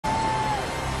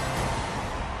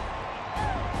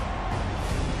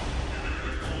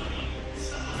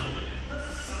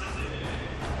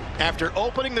After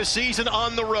opening the season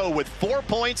on the road with 4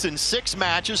 points in 6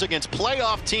 matches against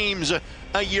playoff teams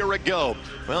a year ago,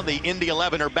 well, the Indy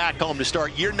 11 are back home to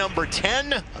start year number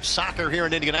 10 of soccer here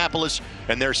in Indianapolis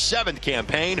and their 7th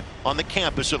campaign on the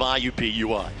campus of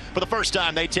IUPUI. For the first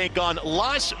time, they take on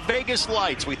Las Vegas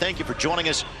Lights. We thank you for joining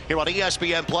us here on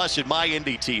ESPN Plus and My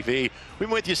Indy TV. We've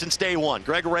been with you since day one.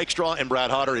 Greg Rakestraw and Brad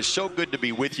Hodder. Is so good to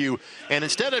be with you. And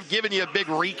instead of giving you a big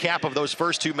recap of those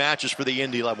first 2 matches for the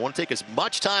Indy 11, I want to take as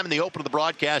much time in the open of the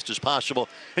broadcast as possible,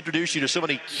 introduce you to so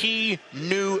many key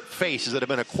new faces that have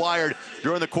been acquired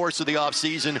during the course of the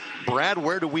offseason. Brad,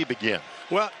 where do we begin?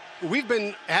 Well, we've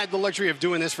had the luxury of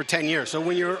doing this for 10 years. So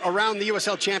when you're around the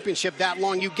USL Championship that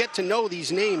long, you get to know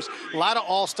these names. A lot of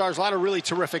all-stars, a lot of really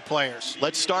terrific players.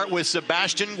 Let's start with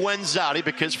Sebastian Guenzati,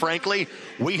 because frankly,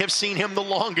 we have seen him the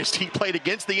longest. He played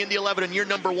against the Indy 11 in year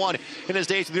number 1 in his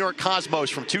days with the New York Cosmos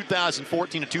from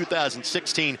 2014 to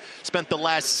 2016. Spent the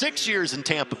last 6 years in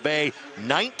Tampa Bay,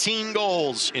 19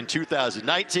 goals in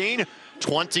 2019,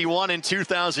 21 in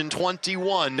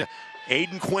 2021.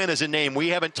 Aiden Quinn is a name we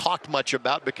haven't talked much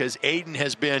about because Aiden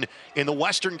has been in the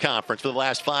Western Conference for the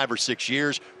last 5 or 6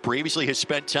 years. Previously has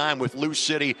spent time with Lou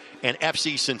City and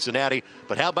FC Cincinnati.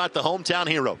 But how about the hometown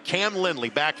hero, Cam Lindley,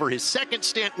 back for his 2nd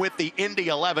stint with the Indy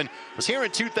 11. Was here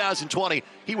in 2020.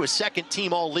 He was 2nd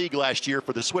team All-League last year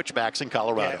for the Switchbacks in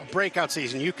Colorado. Yeah, breakout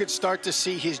season. You could start to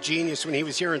see his genius when he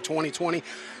was here in 2020.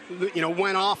 You know,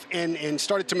 went off and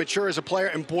started to mature as a player,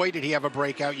 and boy, did he have a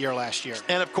breakout year last year.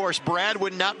 And of course, Brad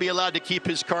would not be allowed to keep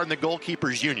his card in the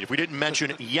goalkeepers union if we didn't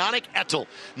mention Yannick Ettel,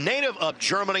 native of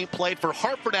Germany, played for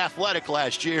Hartford Athletic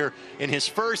last year. In his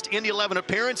first Indy 11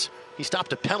 appearance, he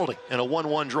stopped a penalty in a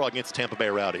 1-1 draw against the Tampa Bay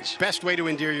Rowdies. Best way to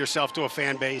endear yourself to a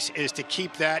fan base is to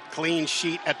keep that clean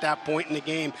sheet at that point in the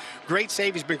game. Great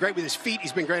save. He's been great with his feet.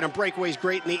 He's been great on breakaways,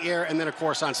 great in the air, and then, of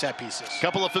course, on set pieces.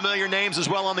 Couple of familiar names as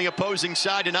well on the opposing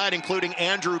side tonight, including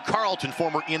Andrew Carlton,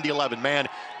 former Indy 11 man.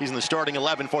 He's in the starting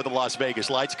 11 for the Las Vegas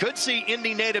Lights. Could see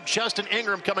Indy native Justin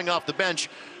Ingram coming off the bench,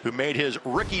 who made his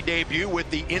rookie debut with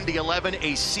the Indy 11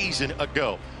 a season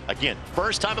ago. Again,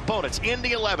 first-time opponents,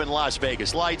 Indy 11 Las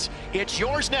Vegas Lights. It's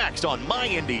yours next on My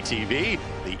Indy TV,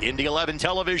 the Indy 11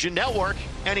 Television Network,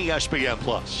 and ESPN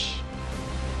Plus.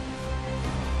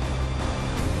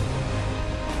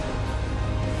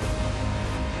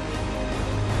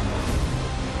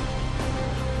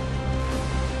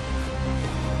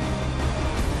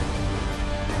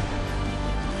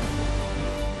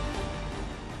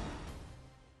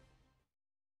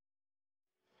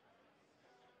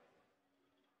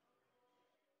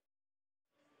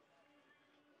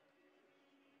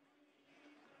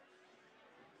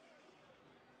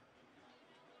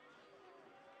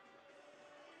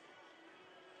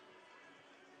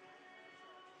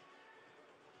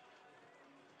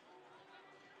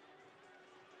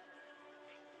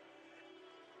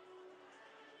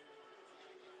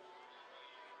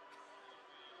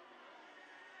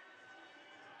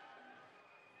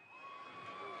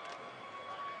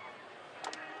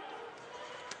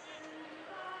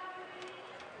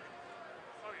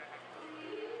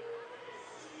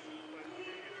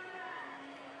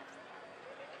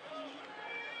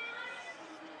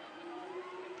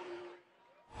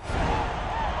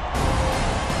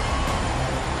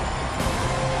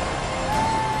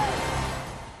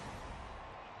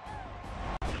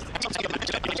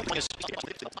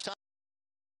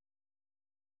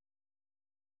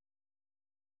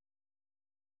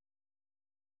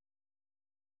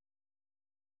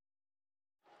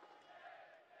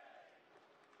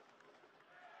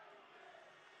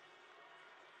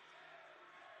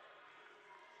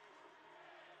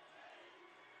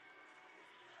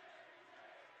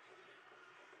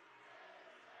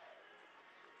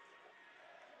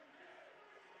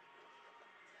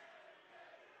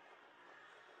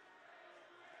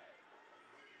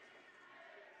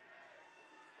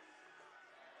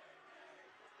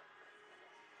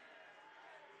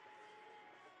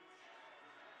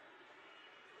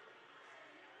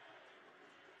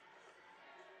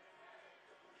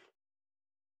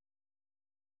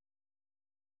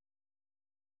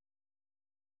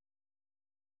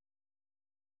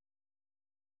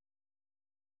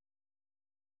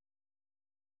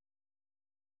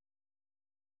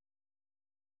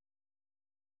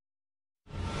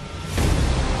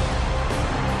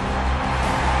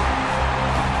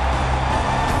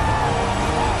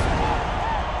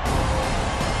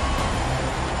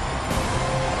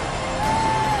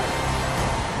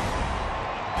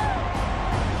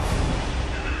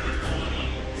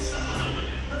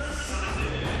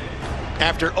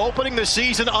 After opening the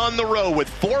season on the road with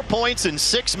 4 points in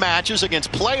 6 matches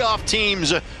against playoff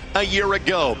teams a year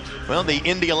ago. Well, the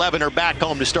Indy 11 are back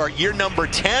home to start year number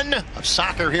 10 of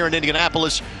soccer here in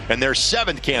Indianapolis and their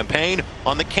 7th campaign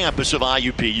on the campus of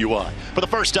IUPUI. For the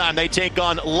first time, they take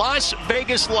on Las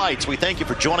Vegas Lights. We thank you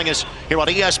for joining us here on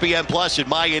ESPN Plus and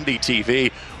My Indy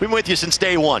TV. We've been with you since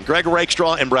day one. Greg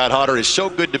Rakestraw and Brad Hodder. Is so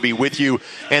good to be with you.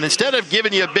 And instead of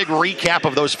giving you a big recap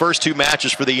of those first 2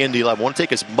 matches for the Indy 11, I want to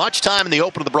take as much time in the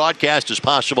open of the broadcast as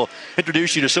possible,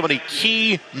 introduce you to so many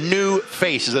key new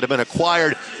faces that have been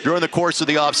acquired during the course of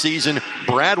the offseason.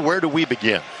 Brad, where do we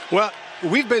begin? Well,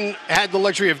 we've had the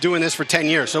luxury of doing this for 10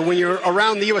 years. So when you're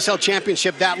around the USL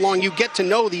Championship that long, you get to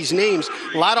know these names.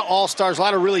 A lot of all-stars, a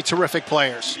lot of really terrific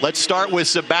players. Let's start with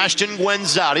Sebastian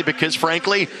Guenzati because,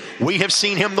 frankly, we have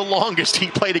seen him the longest.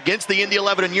 He played against the Indy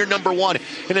 11 in year number 1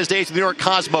 in his days with the New York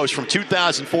Cosmos from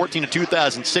 2014 to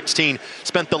 2016.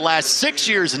 Spent the last 6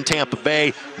 years in Tampa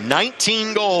Bay,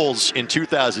 19 goals in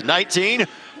 2019,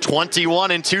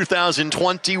 21 in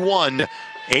 2021.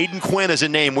 Aiden Quinn is a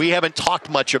name we haven't talked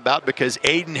much about because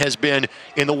Aiden has been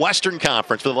in the Western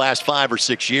Conference for the last 5 or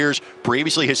 6 years.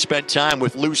 Previously has spent time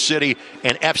with Lou City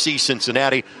and FC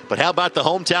Cincinnati. But how about the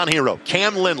hometown hero,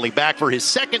 Cam Lindley, back for his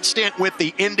 2nd stint with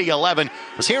the Indy 11.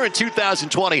 Was here in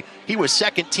 2020. He was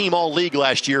 2nd team All-League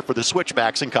last year for the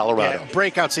Switchbacks in Colorado. Yeah,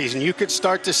 breakout season. You could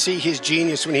start to see his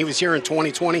genius when he was here in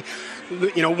 2020.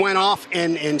 Went off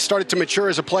and started to mature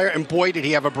as a player, and boy, did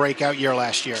he have a breakout year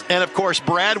last year. And, of course,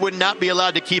 Brad would not be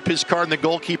allowed to keep his card in the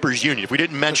goalkeepers union if we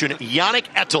didn't mention Yannick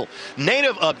Ettel,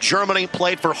 native of Germany,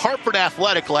 played for Hartford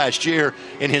Athletic last year.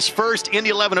 In his first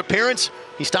Indy 11 appearance,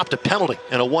 he stopped a penalty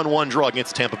in a 1-1 draw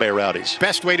against the Tampa Bay Rowdies.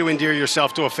 Best way to endear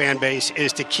yourself to a fan base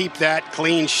is to keep that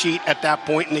clean sheet at that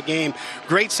point in the game.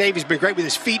 Great save. He's been great with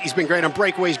his feet. He's been great on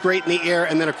breakaways, great in the air,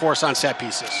 and then, of course, on set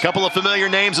pieces. Couple of familiar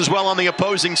names as well on the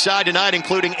opposing side tonight,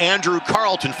 including Andrew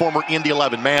Carlton, former Indy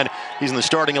 11 man. He's in the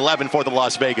starting 11 for the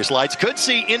Las Vegas Lights. Could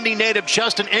see Indy native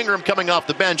Justin Ingram coming off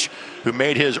the bench, who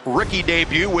made his rookie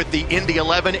debut with the Indy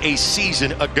 11 a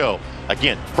season ago.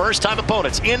 Again, first-time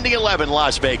opponents, Indy 11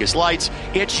 Las Vegas Lights.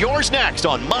 It's yours next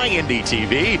on My Indy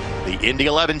TV, the Indy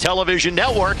 11 Television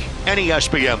Network, and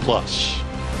ESPN Plus.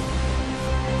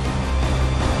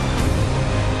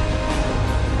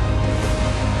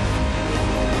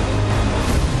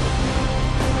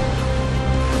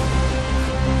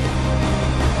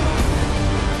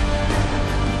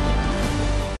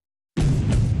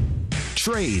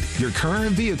 Trade your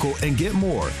current vehicle and get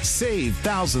more. Save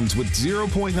thousands with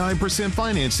 0.9%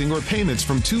 financing or payments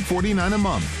from $249 a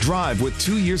month. Drive with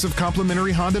 2 years of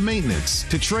complimentary Honda maintenance.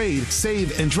 To trade,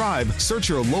 save, and drive, search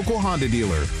your local Honda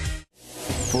dealer.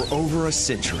 For over a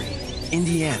century,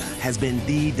 Indiana has been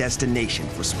the destination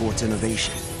for sports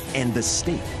innovation and the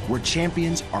state where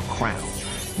champions are crowned.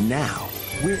 Now,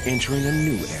 we're entering a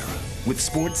new era with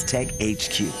Sports Tech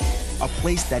HQ, a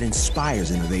place that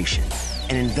inspires innovation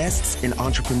and invests in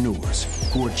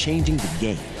entrepreneurs who are changing the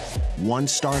game, one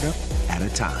startup at a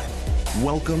time.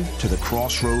 Welcome to the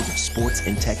crossroads of sports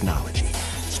and technology.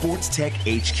 Sports Tech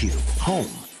HQ, home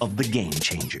of the game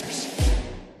changers.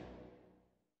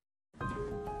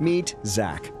 Meet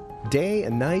Zach. Day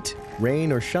and night,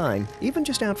 rain or shine, even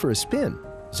just out for a spin,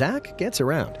 Zach gets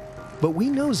around. But we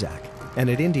know Zach, and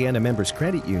at Indiana Members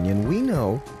Credit Union, we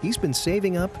know he's been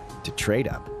saving up to trade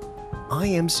up.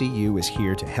 IMCU is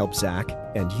here to help Zach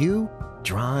and you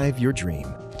drive your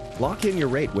dream. Lock in your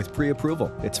rate with pre-approval.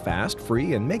 It's fast,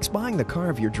 free, and makes buying the car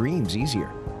of your dreams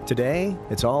easier. Today,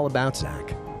 it's all about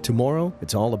Zach. Tomorrow,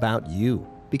 it's all about you.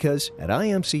 Because at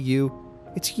IMCU,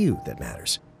 it's you that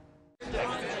matters.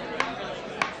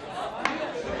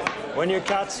 When your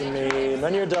cat's a me,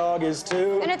 then your dog is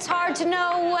too. And it's hard to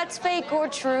know what's fake or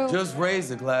true. Just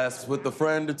raise a glass with a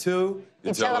friend or two.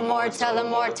 You tell them more, tell them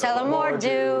more, tell them more,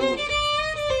 do.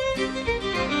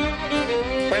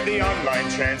 When the online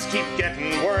trends keep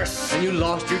getting worse, And you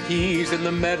lost your keys in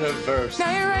the metaverse.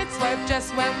 Now your right swipe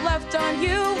just went left on you.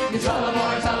 You tell them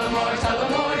more, tell them more, tell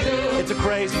them more, do. It's a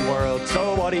crazy world,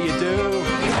 so what do you do?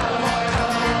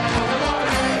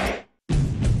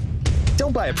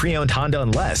 Don't buy a pre-owned Honda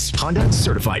unless Honda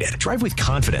certified it. Drive with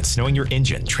confidence knowing your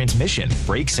engine, transmission,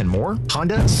 brakes, and more.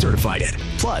 Honda certified it.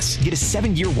 Plus, get a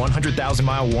 7-year,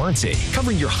 100,000-mile warranty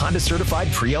covering your Honda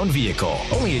certified pre-owned vehicle.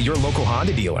 Only at your local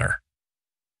Honda dealer.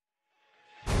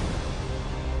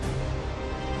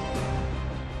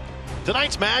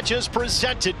 Tonight's match is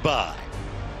presented by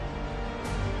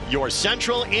your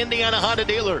Central Indiana Honda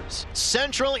dealers.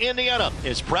 Central Indiana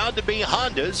is proud to be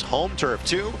Honda's home turf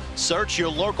too. Search your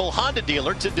local Honda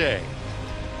dealer today.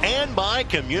 And by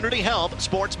Community Health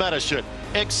Sports Medicine.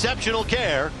 Exceptional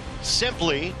care,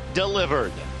 simply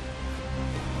delivered.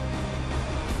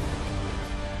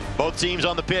 Both teams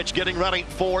on the pitch getting ready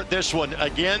for this one.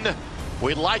 Again,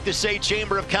 we'd like to say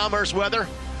Chamber of Commerce weather.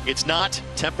 It's not.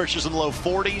 Temperatures in the low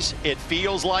 40s. It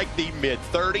feels like the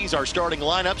mid-30s. Our starting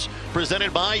lineups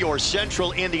presented by your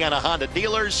Central Indiana Honda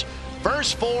dealers.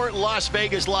 First for Las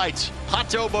Vegas Lights,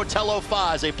 Hato Botello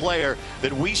Faz, a player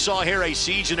that we saw here a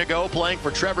season ago playing for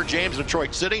Trevor James in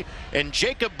Detroit City. And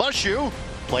Jacob Bushu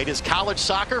played his college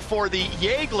soccer for the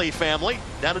Yeagley family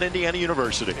down at Indiana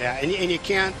University. Yeah, and you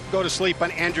can't go to sleep on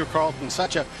Andrew Carlton,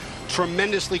 such a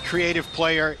tremendously creative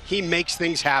player. He makes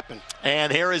things happen.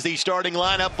 And here is the starting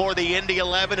lineup for the Indy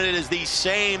 11. It is the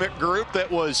same group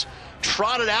that was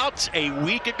trotted out a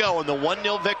week ago in the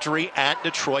 1-0 victory at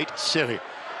Detroit City.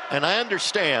 And I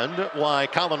understand why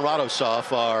Colin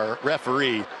Radosoff, our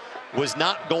referee, was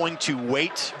not going to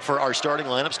wait for our starting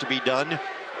lineups to be done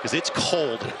because it's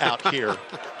cold out here.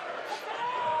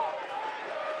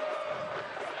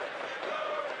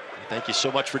 Thank you so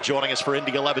much for joining us for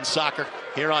Indy 11 Soccer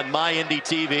here on My Indy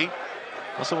TV.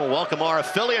 Also, we'll welcome our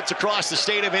affiliates across the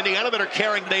state of Indiana that are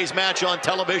carrying today's match on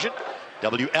television.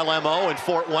 WLMO in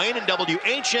Fort Wayne and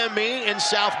WHME in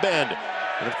South Bend.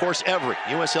 And of course, every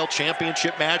USL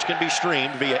Championship match can be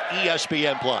streamed via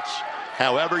ESPN+.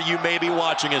 However you may be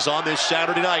watching us on this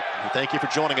Saturday night, thank you for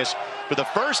joining us for the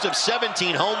first of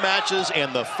 17 home matches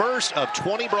and the first of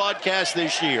 20 broadcasts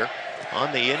this year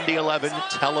on the Indy 11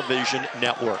 television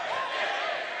network.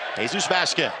 Jesus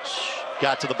Vasquez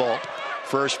got to the ball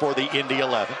first for the Indy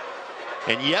 11.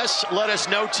 And yes, let us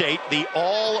notate the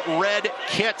all-red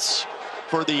kits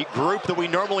for the group that we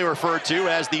normally refer to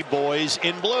as the boys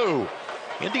in blue.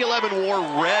 Indy 11 wore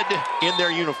red in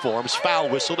their uniforms, foul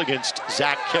whistled against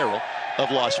Zach Carroll of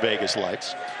Las Vegas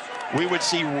Lights. We would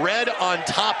see red on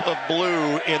top of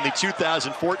blue in the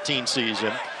 2014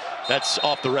 season. That's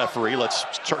off the referee. Let's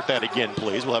start that again,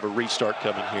 please. We'll have a restart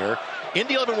coming here.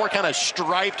 Indy 11 were kind of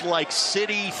striped like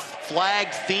city flag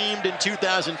themed in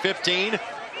 2015.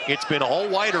 It's been all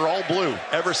white or all blue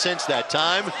ever since that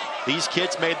time. These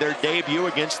kids made their debut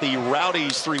against the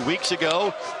Rowdies 3 weeks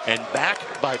ago, and back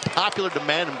by popular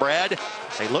demand. And Brad,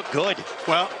 they look good.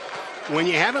 Well, when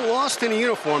you haven't lost in a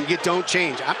uniform, you don't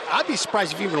change. I'd be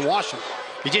surprised if you even wash them.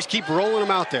 You just keep rolling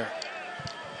them out there.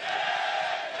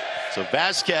 So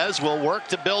Vasquez will work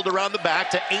to build around the back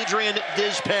to Adrian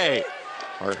Dispay.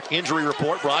 Our injury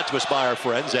report brought to us by our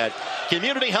friends at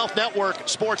Community Health Network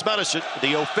Sports Medicine,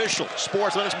 the official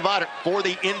sports medicine provider for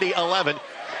the Indy 11.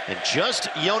 And just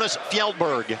Jonas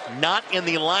Fjellberg not in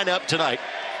the lineup tonight.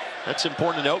 That's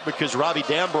important to note because Robbie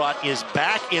Dambrot is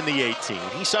back in the 18.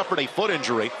 He suffered a foot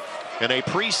injury in a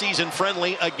preseason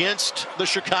friendly against the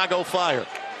Chicago Fire.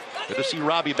 Good to see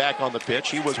Robbie back on the pitch.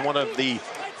 He was one of the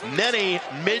many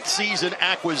midseason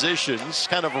acquisitions,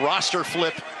 kind of roster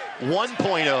flip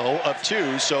 1.0 of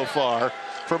 2 so far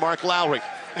for Mark Lowry.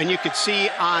 And you could see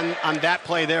on that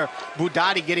play there,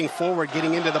 Budati getting forward,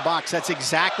 getting into the box. That's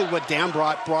exactly what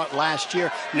Dambrot brought last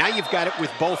year. Now you've got it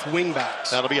with both wingbacks.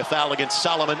 That'll be a foul against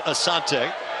Solomon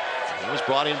Asante. He was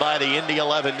brought in by the Indy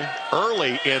 11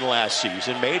 early in last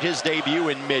season, made his debut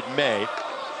in mid-May.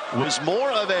 Was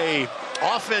more of a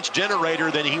offense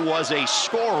generator than he was a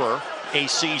scorer a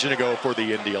season ago for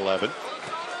the Indy 11.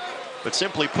 But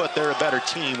simply put, they're a better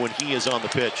team when he is on the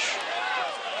pitch.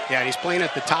 Yeah, he's playing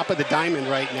at the top of the diamond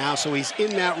right now, so he's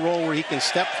in that role where he can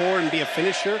step forward and be a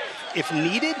finisher if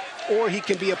needed, or he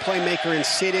can be a playmaker and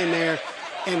sit in there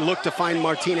and look to find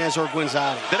Martinez or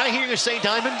Guinzado. Did I hear you say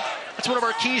diamond? That's one of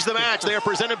our keys to the match. They are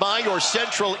presented by your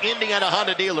Central Indiana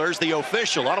Honda dealers, the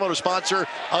official automotive sponsor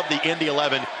of the Indy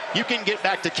 11. You can get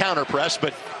back to counter press,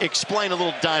 but explain a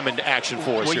little diamond action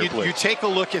for us here, please. You take a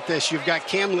look at this. You've got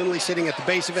Cam Lindley sitting at the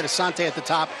base of it, Asante at the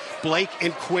top, Blake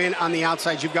and Quinn on the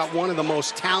outside. You've got one of the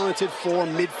most talented 4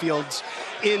 midfields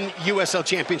in USL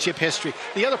Championship history.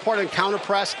 The other part on counter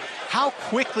press, how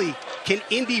quickly can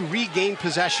Indy regain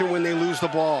possession when they lose the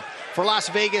ball? For Las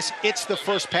Vegas, it's the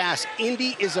first pass.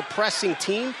 Indy is a pressing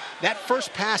team. That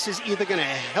first pass is either going to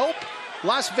help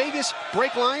Las Vegas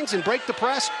break lines and break the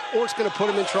press, or it's going to put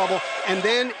them in trouble. And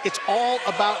then it's all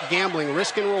about gambling,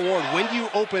 risk and reward. When do you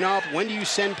open up? When do you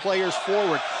send players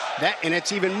forward? And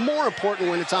it's even more important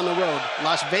when it's on the road.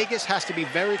 Las Vegas has to be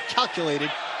very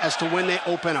calculated as to when they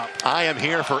open up. I am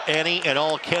here for any and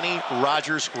all Kenny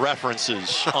Rogers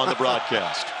references on the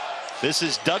broadcast. This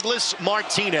is Douglas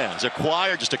Martinez,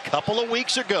 acquired just a couple of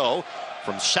weeks ago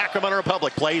from Sacramento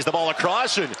Republic. Plays the ball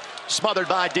across and smothered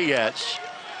by Diaz.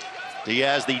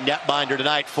 Diaz, the netminder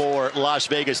tonight for Las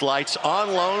Vegas Lights,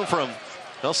 on loan from,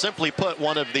 well, simply put,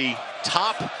 one of the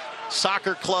top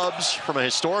soccer clubs from a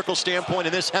historical standpoint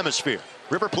in this hemisphere,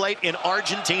 River Plate in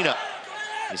Argentina.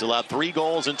 He's allowed 3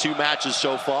 goals in 2 matches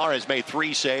so far, has made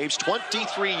 3 saves,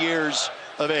 23 years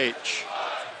of age.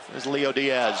 There's Leo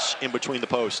Diaz in between the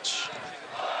posts.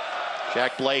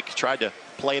 Jack Blake tried to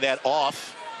play that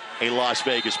off a Las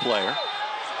Vegas player.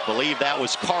 Believe that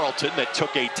was Carlton that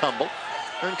took a tumble.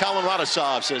 And Colin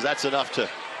Radosov says that's enough to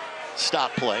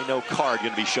stop play. No card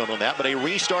going to be shown on that, but a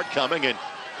restart coming. And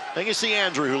then you see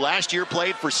Andrew, who last year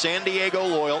played for San Diego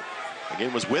Loyal.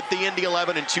 Again, was with the Indy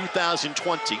 11 in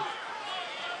 2020.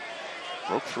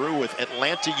 Broke through with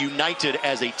Atlanta United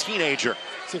as a teenager.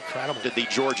 It's incredible. Did the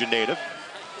Georgia native.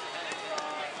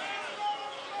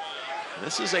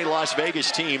 This is a Las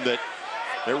Vegas team that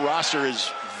their roster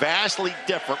is vastly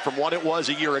different from what it was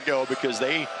a year ago, because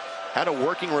they had a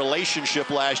working relationship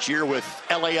last year with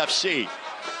LAFC.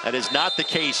 That is not the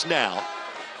case now.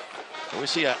 We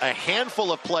see a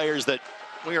handful of players that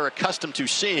we are accustomed to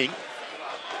seeing,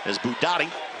 as Budati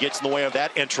gets in the way of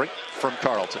that entry from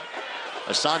Carlton.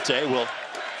 Asante will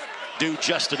do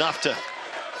just enough to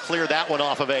clear that one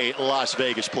off of a Las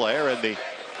Vegas player, and the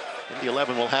Indy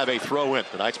 11 will have a throw-in.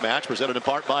 Tonight's match presented in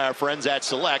part by our friends at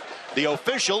Select, the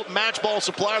official match ball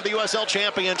supplier of the USL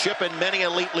Championship and many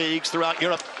elite leagues throughout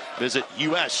Europe. Visit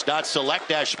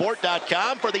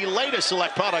us.select-sport.com for the latest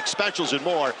Select product specials and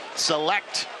more.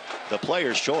 Select, the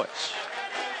player's choice.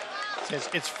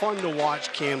 It's fun to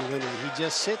watch Cam Lindley. He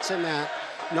just sits in that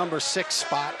number 6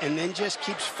 spot and then just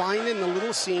keeps finding the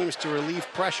little seams to relieve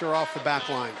pressure off the back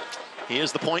line. He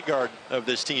is the point guard of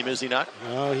this team, is he not?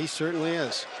 Oh, he certainly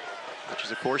is. Which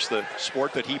is, of course, the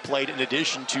sport that he played in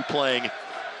addition to playing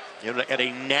at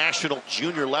a national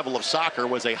junior level of soccer.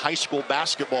 Was a high school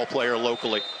basketball player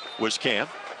locally, was Cam.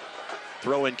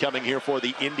 Throw in coming here for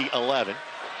the Indy 11.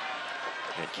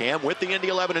 And Cam with the Indy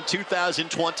 11 in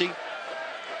 2020. He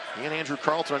and Andrew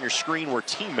Carlton on your screen were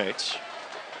teammates.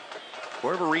 For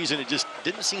whatever reason, it just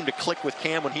didn't seem to click with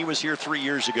Cam when he was here 3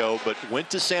 years ago, but went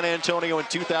to San Antonio in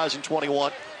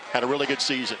 2021, had a really good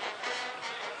season.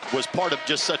 Was part of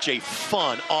just such a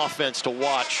fun offense to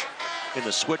watch in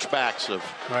the switchbacks of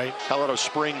Colorado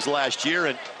Springs last year.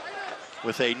 And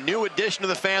with a new addition to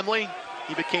the family,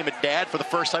 he became a dad for the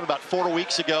first time about 4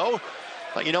 weeks ago.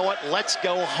 But you know what? Let's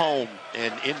go home.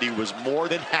 And Indy was more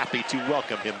than happy to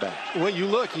welcome him back. Well, you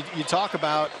look, you talk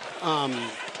about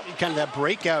kind of that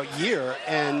breakout year,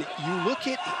 and you look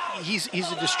at, he's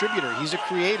a distributor, he's a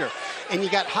creator, and you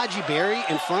got Haji Berry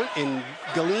in front and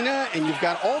Galena, and you've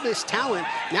got all this talent.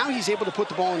 Now he's able to put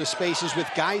the ball into spaces with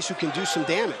guys who can do some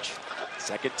damage.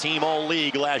 Second team all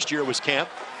league last year was Camp,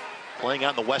 playing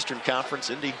out in the Western Conference.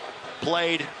 Indy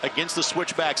played against the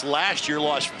Switchbacks last year,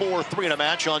 lost 4-3 in a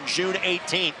match on June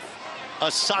 18th.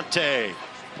 Asante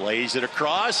plays it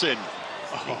across, and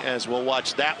as we'll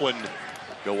watch that one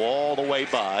go all the way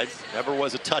by. Never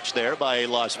was a touch there by a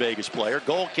Las Vegas player.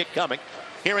 Goal kick coming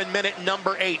here in minute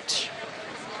number 8.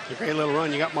 A great little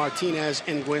run. You got Martinez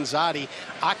and Guenzati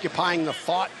occupying the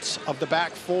thoughts of the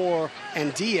back 4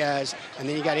 and Diaz, and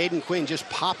then you got Aiden Quinn just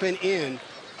popping in,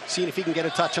 seeing if he can get a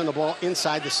touch on the ball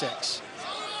inside the 6.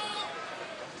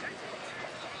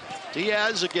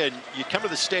 Diaz, again, you come to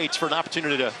the States for an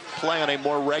opportunity to play on a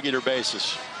more regular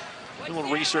basis. A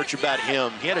little research about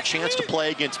him. He had a chance to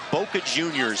play against Boca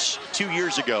Juniors 2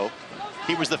 years ago.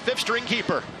 He was the 5th string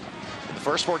keeper. The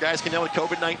first 4 guys came down with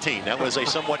COVID-19. That was a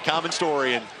somewhat common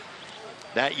story in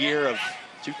that year of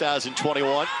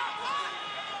 2021.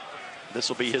 This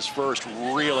will be his first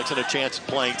real extended chance at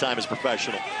playing time as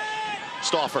professional.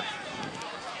 Stauffer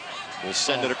will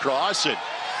send it across, and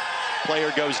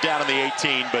player goes down in the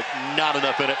 18, but not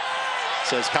enough in it,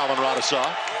 says Colin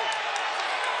Radosov.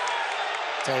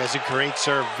 That is a great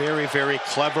serve. Very, very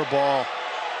clever ball.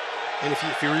 And if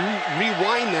you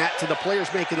rewind that to the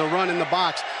players making the run in the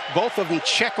box, both of them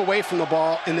check away from the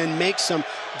ball and then make some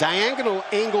diagonal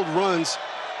angled runs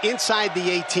inside the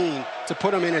 18 to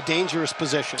put them in a dangerous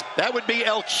position. That would be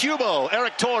El Cubo.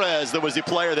 Eric Torres, that was the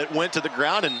player that went to the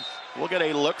ground, and we'll get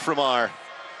a look from our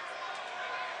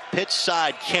pitch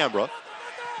side camera.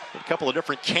 A couple of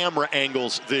different camera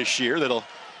angles this year that'll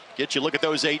get you a look at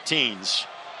those 18s.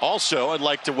 Also, I'd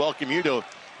like to welcome you to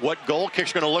what goal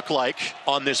kicks are going to look like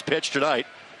on this pitch tonight.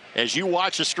 As you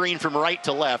watch the screen from right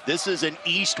to left, this is an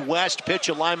east-west pitch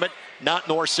alignment, not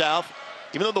north-south.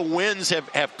 Even though the winds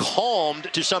have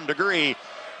calmed to some degree,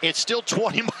 it's still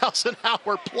 20 miles an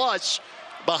hour plus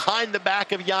behind the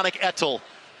back of Yannick Ettel.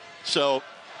 So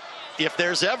if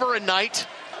there's ever a night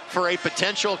for a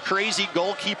potential crazy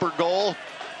goalkeeper goal,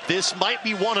 this might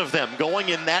be one of them, going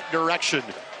in that direction.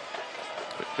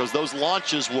 because those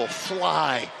launches will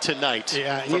fly tonight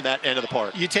from that end of the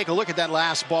park. You take a look at that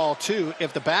last ball, too.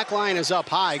 If the back line is up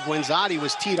high, Guenzotti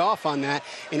was teed off on that.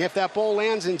 And if that ball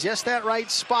lands in just that right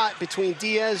spot between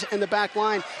Diaz and the back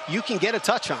line, you can get a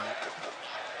touch on it.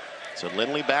 So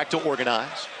Lindley back to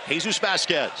organize. Jesus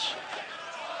Vasquez,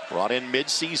 brought in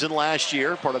mid-season last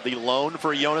year, part of the loan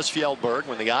for Jonas Fjällberg,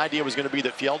 when the idea was going to be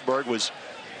that Fjällberg was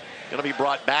going to be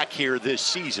brought back here this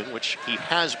season, which he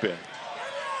has been.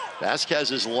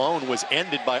 Vasquez's loan was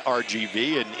ended by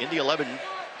RGV, and Indy 11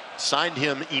 signed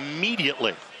him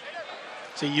immediately.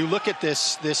 So you look at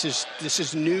this. This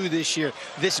is new this year.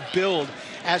 This build,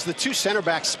 as the two center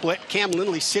backs split, Cam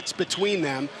Lindley sits between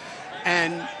them,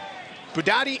 and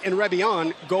Budati and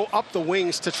Rebion go up the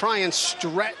wings to try and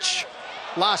stretch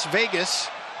Las Vegas,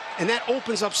 and that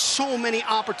opens up so many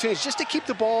opportunities just to keep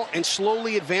the ball and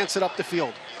slowly advance it up the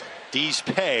field. Dees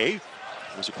Pay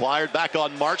was acquired back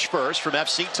on March 1st from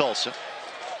FC Tulsa.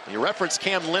 You referenced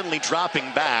Cam Lindley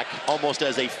dropping back almost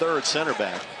as a third center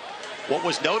back. What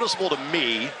was noticeable to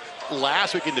me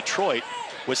last week in Detroit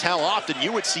was how often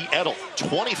you would see Edel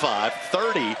 25,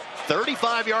 30,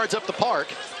 35 yards up the park,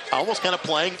 almost kind of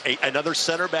playing another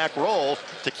center back role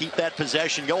to keep that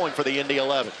possession going for the Indy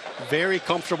 11. Very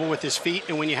comfortable with his feet,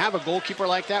 and when you have a goalkeeper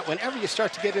like that, whenever you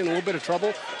start to get in a little bit of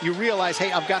trouble, you realize,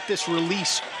 hey, I've got this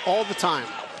release all the time.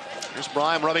 Here's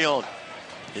Brian Rebion,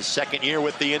 his second year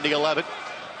with the Indy 11.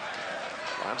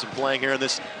 Brian's been playing here in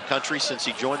this country since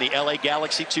he joined the LA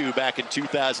Galaxy 2 back in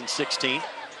 2016.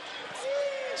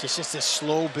 It's just this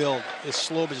slow build. It's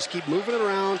slow, but just keep moving it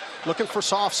around, looking for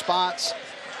soft spots.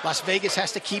 Las Vegas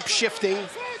has to keep shifting.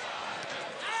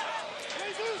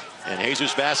 And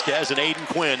Jesus Vasquez and Aiden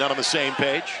Quinn not on the same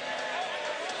page.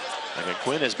 And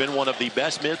Quinn has been one of the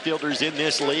best midfielders in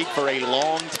this league for a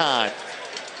long time.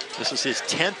 This is his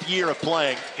 10th year of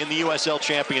playing in the USL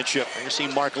Championship. You see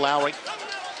Mark Lowry,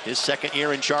 his second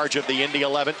year in charge of the Indy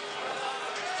 11.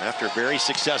 After very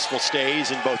successful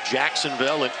stays in both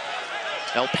Jacksonville and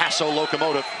El Paso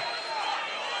Locomotive.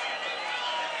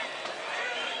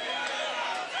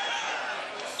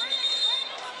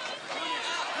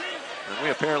 And we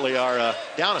apparently are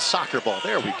down a soccer ball.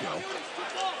 There we go.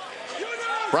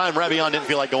 Brian Rebion didn't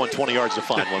feel like going 20 yards to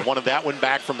find one. Wanted that one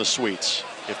back from the Sweets,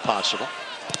 if possible.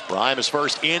 Brian, his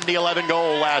first Indy 11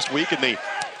 goal last week in the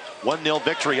 1-0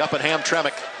 victory up at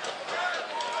Hamtramck.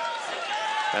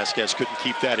 Vasquez couldn't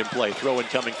keep that in play. Throw-in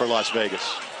coming for Las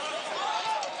Vegas.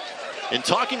 In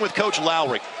talking with Coach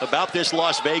Lowry about this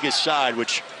Las Vegas side,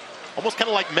 which almost kind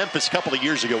of like Memphis a couple of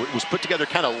years ago, it was put together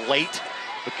kind of late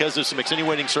because of some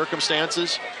extenuating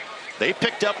circumstances. They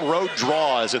picked up road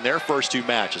draws in their first two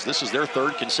matches. This is their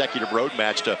third consecutive road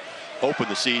match to open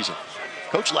the season.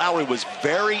 Coach Lowry was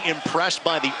very impressed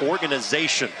by the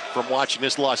organization from watching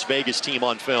this Las Vegas team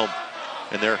on film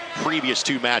in their previous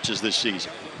two matches this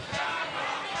season.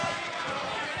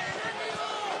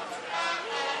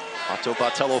 Otto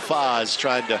Botello-Faz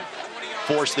trying to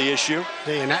force the issue.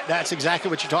 And that's exactly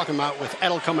what you're talking about with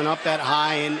Edel coming up that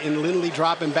high and Lindley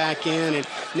dropping back in. And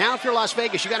now if you're Las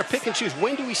Vegas, you got to pick and choose.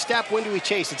 When do we step? When do we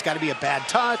chase? It's got to be a bad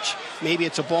touch. Maybe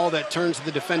it's a ball that turns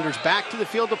the defenders back to the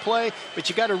field to play. But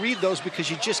you got to read those because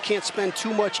you just can't spend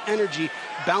too much energy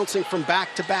bouncing from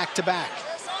back to back to back.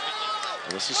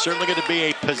 Well, this is certainly going to be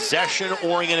a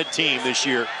possession-oriented team this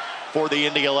year for the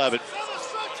Indy 11.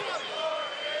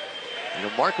 You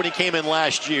know, Mark, when he came in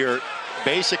last year,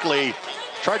 basically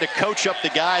tried to coach up the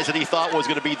guys that he thought was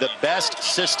going to be the best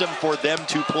system for them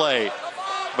to play.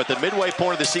 But the midway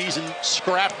point of the season,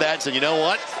 scrapped that and said, you know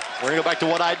what? We're going to go back to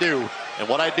what I do. And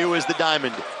what I do is the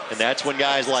diamond. And that's when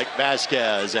guys like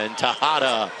Vasquez and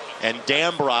Tejada and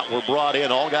Dambrot were brought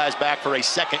in. All guys back for a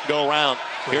second go-round.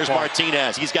 Here's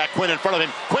Martinez. He's got Quinn in front of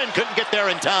him. Quinn couldn't get there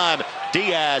in time.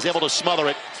 Diaz able to smother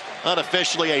it.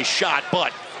 Unofficially a shot,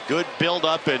 but good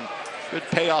build-up and good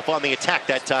payoff on the attack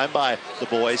that time by the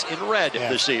boys in red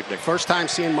this evening. First time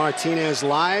seeing Martinez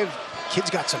live. Kid's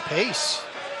got some pace.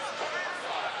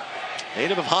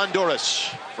 Native of Honduras.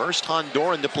 First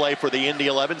Honduran to play for the Indy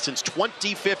 11 since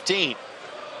 2015.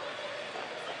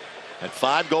 Had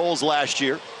 5 goals last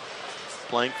year,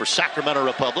 playing for Sacramento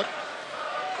Republic.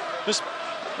 This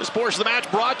portion of the match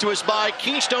brought to us by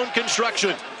Keystone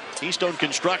Construction. Keystone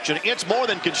Construction, it's more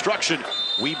than construction.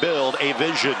 We build a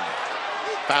vision.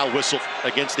 Foul whistle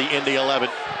against the Indy 11.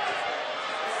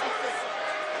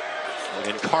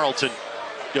 And Carlton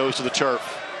goes to the turf.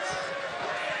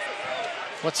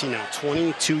 What's he now,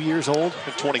 22 years old?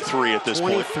 23 at this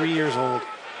point. 23 years old.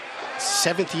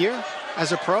 7th year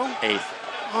as a pro? 8th.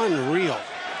 Unreal.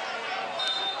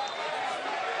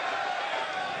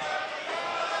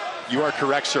 You are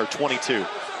correct, sir, 22.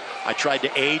 I tried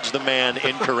to age the man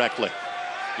incorrectly.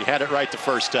 He had it right the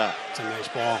first time. It's a nice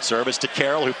ball. Service to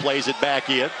Carroll, who plays it back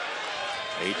in.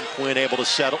 Aiden Quinn able to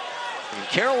settle. And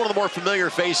Carroll, one of the more familiar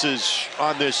faces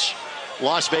on this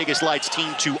Las Vegas Lights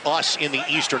team to us in the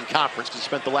Eastern Conference, because he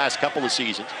spent the last couple of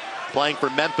seasons playing for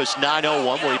Memphis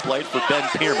 901, where he played for Ben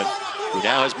Pierman, who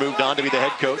now has moved on to be the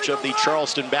head coach of the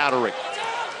Charleston Battery.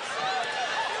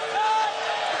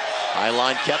 High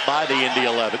line kept by the Indy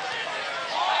 11.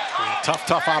 Yeah,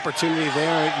 tough opportunity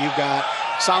there. You've got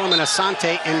Solomon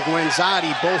Asante and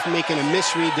Guenzati both making a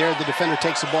misread there. The defender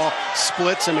takes the ball,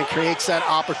 splits him, and creates that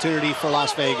opportunity for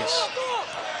Las Vegas.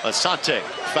 Asante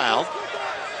fouled.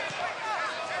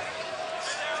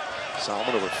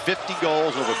 Solomon over 50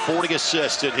 goals, over 40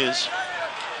 assists in his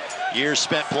years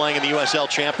spent playing in the USL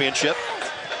Championship.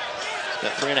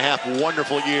 Spent 3.5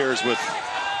 wonderful years with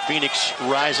Phoenix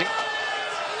Rising.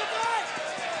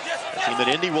 A team that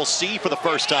Indy will see for the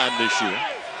first time this year.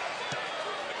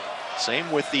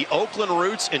 Same with the Oakland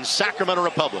Roots and Sacramento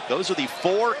Republic. Those are the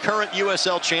 4 current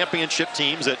USL Championship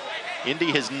teams that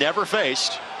Indy has never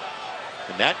faced.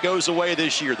 And that goes away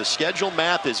this year. The schedule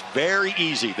math is very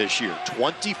easy this year.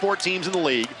 24 teams in the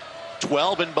league,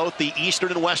 12 in both the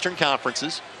Eastern and Western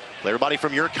conferences. Play everybody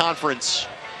from your conference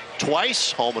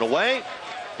twice, home and away.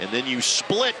 And then you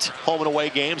split home and away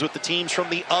games with the teams from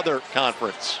the other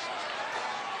conference.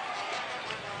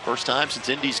 First time since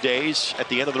Indy's days at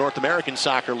the end of the North American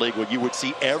Soccer League where you would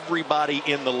see everybody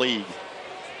in the league.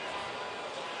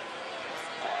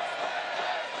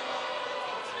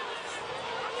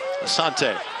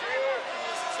 Asante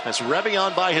has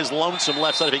Revion by his lonesome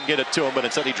left side if he can get it to him, but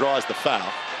instead he draws the foul.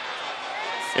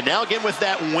 And now again with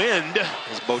that wind,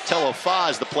 as Botello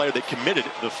Faz, the player that committed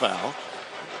the foul,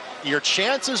 your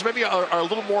chances maybe are a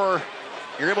little more,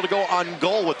 you're able to go on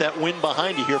goal with that wind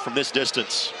behind you here from this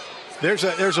distance. There's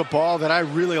a ball that I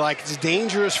really like. It's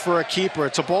dangerous for a keeper.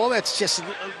 It's a ball that's just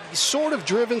sort of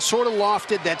driven, sort of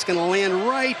lofted, that's going to land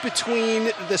right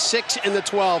between the 6 and the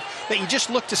 12, that you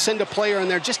just look to send a player in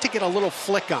there just to get a little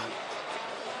flick on.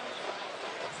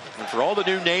 And for all the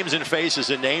new names and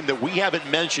faces, a name that we haven't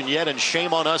mentioned yet, and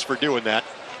shame on us for doing that,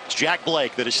 it's Jack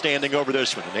Blake that is standing over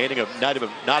this one. A native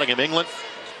of Nottingham, England.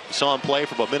 We saw him play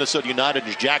for both Minnesota United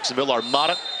and Jacksonville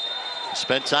Armada.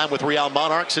 Spent time with Real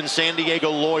Monarchs and San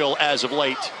Diego Loyal as of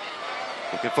late.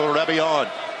 Looking for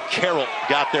Revion. Carroll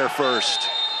got there first,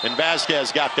 and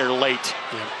Vasquez got there late.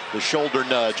 Yeah. The shoulder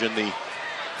nudge and the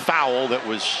foul that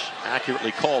was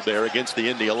accurately called there against the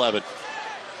Indy 11.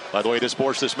 By the way,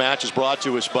 this match is brought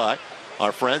to us by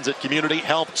our friends at Community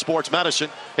Health Sports Medicine.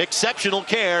 Exceptional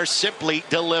care simply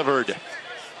delivered.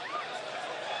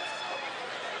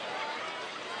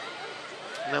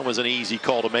 And that was an easy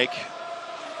call to make.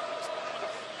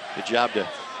 Good job to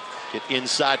get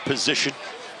inside position.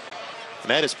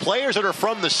 And that is players that are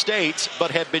from the States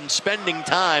but have been spending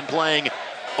time playing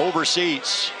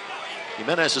overseas.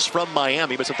 Jimenez is from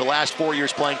Miami but spent the last 4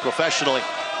 years playing professionally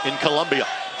in Colombia.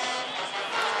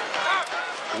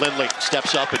 Lindley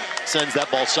steps up and sends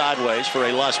that ball sideways for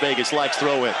a Las Vegas Lights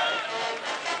throw-in.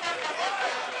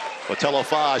 Botello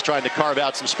Faz trying to carve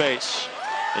out some space,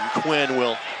 and Quinn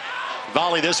will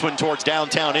volley this one towards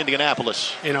downtown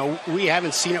Indianapolis. You know, we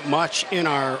haven't seen it much in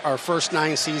our first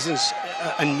 9 seasons.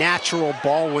 A natural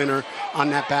ball winner on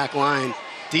that back line.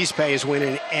 Dispe is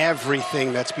winning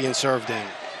everything that's being served in.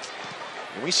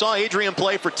 And we saw Adrian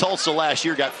play for Tulsa last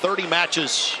year. Got 30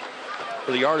 matches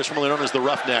for the artist formerly known as the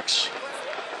Roughnecks.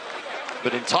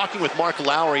 But in talking with Mark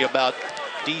Lowry about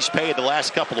Dispe the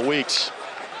last couple of weeks,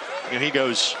 you know, he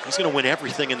goes, he's going to win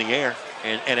everything in the air.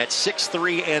 And at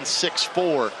 6'3" and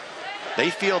 6'4", they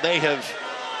feel they have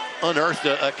unearthed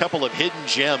a couple of hidden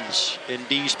gems in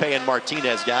Dispe and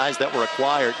Martinez, guys that were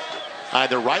acquired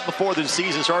either right before the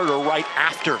season started or right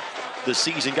after the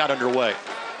season got underway.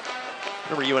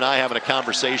 Remember you and I having a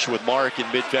conversation with Mark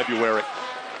in mid-February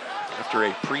after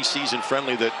a preseason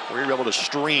friendly that we were able to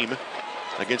stream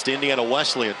against Indiana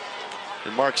Wesleyan.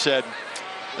 And Mark said,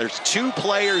 there's 2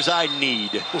 players I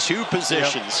need, 2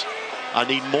 positions. Yep. I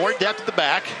need more depth at the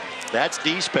back. That's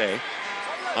Dispe.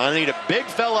 I need a big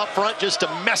fella up front just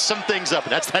to mess some things up.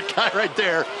 And that's that guy right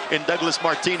there in Douglas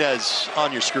Martinez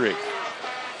on your screen.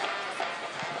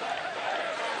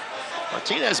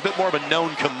 Martinez is a bit more of a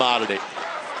known commodity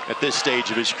at this stage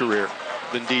of his career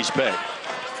than Dispe.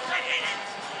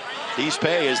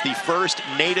 Dispe is the first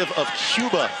native of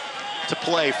Cuba to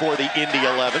play for the Indy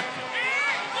 11.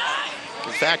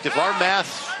 In fact, if our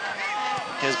math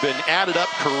has been added up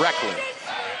correctly,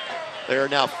 there are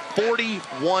now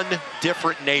 41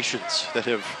 different nations that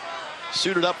have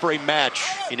suited up for a match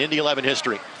in Indy 11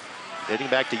 history, dating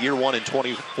back to year 1 in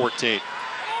 2014.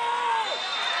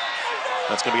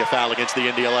 That's going to be a foul against the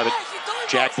Indy 11.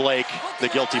 Jack Blake, the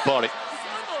guilty party.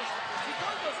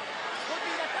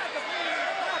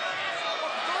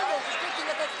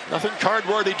 Nothing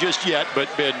card-worthy just yet, but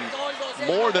been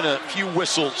more than a few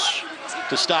whistles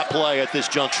to stop play at this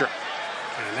juncture.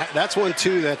 And that's one,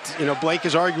 too, that, you know, Blake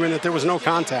is arguing that there was no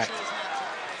contact.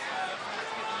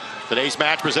 Today's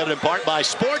match presented in part by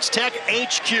Sports Tech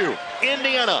HQ.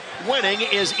 Indiana, winning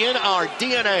is in our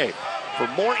DNA. For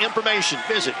more information,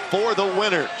 visit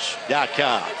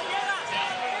forthewinners.com.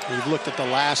 You've looked at the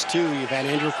last two. You've had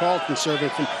Andrew Carlton serving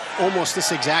from almost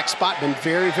this exact spot. Been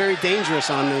very, very dangerous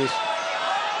on these.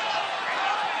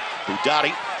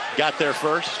 Budati got there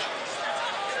first.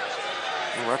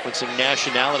 Referencing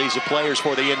nationalities of players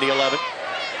for the Indy 11.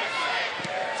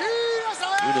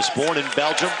 Eunice, born in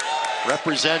Belgium,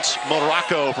 represents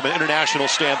Morocco from an international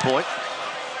standpoint.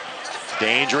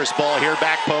 Dangerous ball here,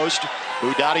 back post.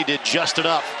 Budati did just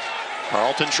enough.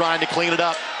 Carlton trying to clean it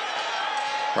up.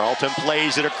 Carlton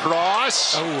plays it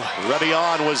across.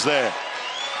 Rebion was there.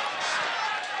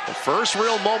 The first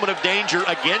real moment of danger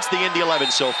against the Indy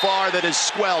 11 so far that is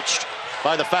squelched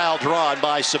by the foul drawn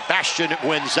by Sebastian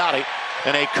Guenzati.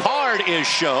 And a card is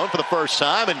shown for the first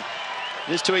time, and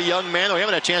this to a young man that we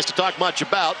haven't had a chance to talk much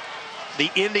about, the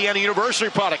Indiana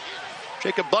University product.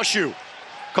 Jacob Bushu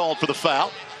called for the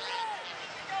foul.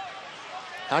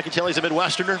 I can tell he's a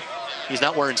Midwesterner. He's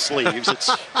not wearing sleeves. It's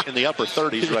in the upper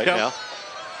 30s right now.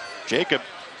 Jacob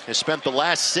has spent the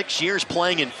last 6 years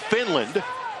playing in Finland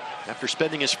after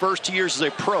spending his first 2 years as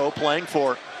a pro playing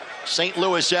for St.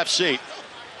 Louis FC.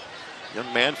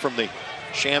 Young man from the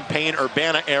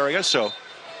Champaign-Urbana area, so I'm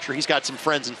sure he's got some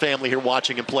friends and family here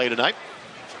watching him play tonight.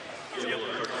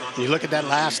 You look at that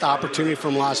last opportunity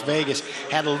from Las Vegas.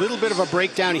 Had a little bit of a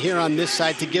breakdown here on this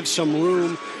side to give some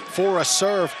room for a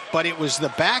serve, but it was the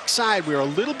backside. We were a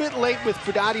little bit late with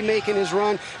Budati making his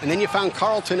run, and then you found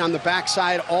Carlton on the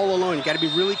backside all alone. You got to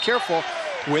be really careful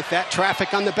with that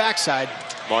traffic on the backside.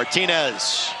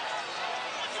 Martinez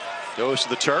goes to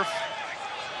the turf.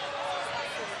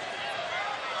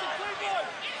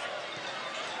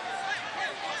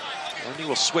 And he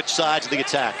will switch sides of the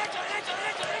attack.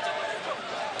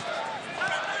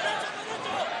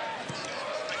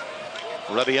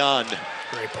 Rebion.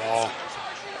 Great ball.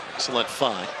 Excellent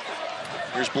find.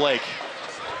 Here's Blake.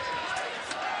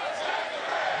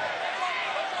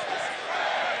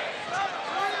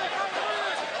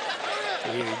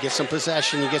 You get some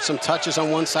possession, you get some touches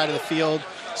on one side of the field,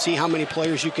 see how many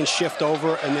players you can shift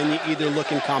over, and then you either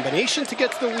look in combination to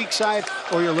get to the weak side,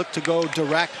 or you look to go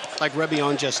direct like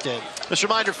Rebion just did. Just a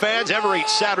reminder, fans, every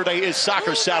Saturday is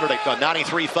Soccer Saturday on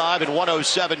 93.5 and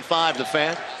 107.5 The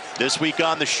Fan. This week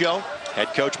on the show,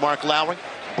 head coach Mark Lowry,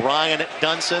 Brian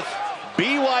Dunseth,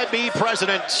 BYB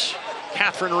president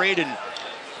Catherine Reed, and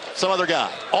some other guy.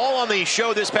 All on the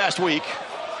show this past week.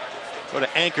 Go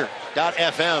to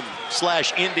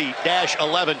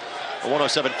anchor.fm/Indy-11 or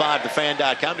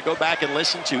 107.5thefan.com to go back and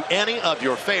listen to any of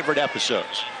your favorite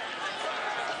episodes.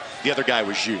 The other guy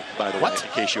was you, by the way, in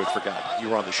case you had forgotten. You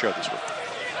were on the show this week.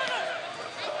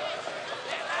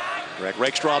 Greg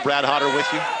Rakestraw, Brad Hodder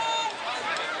with you.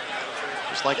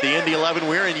 Just like the Indy 11,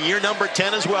 we're in year number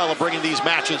 10 as well of bringing these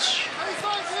matches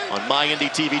on My Indy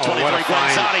TV 23.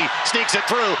 Guenzati sneaks it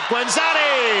through.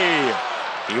 Guenzati!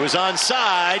 He was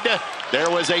onside. There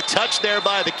was a touch there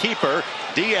by the keeper.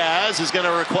 Diaz is going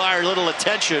to require little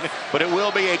attention, but it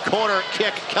will be a corner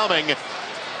kick coming.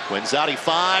 Guenzati,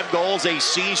 5 goals a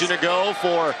season ago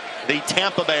for the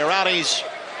Tampa Bay Rowdies.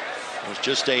 It was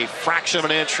just a fraction of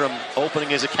an inch from opening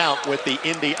his account with the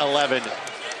Indy 11.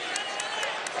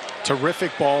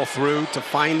 Terrific ball through to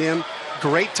find him.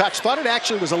 Great touch. Thought it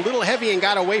actually was a little heavy and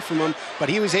got away from him, but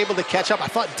he was able to catch up. I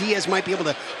thought Diaz might be able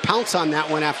to pounce on that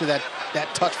one after that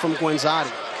touch from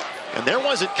Guenzati. And there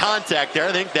wasn't contact there.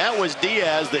 I think that was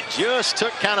Diaz that just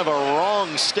took kind of a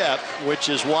wrong step, which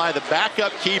is why the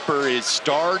backup keeper is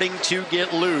starting to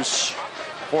get loose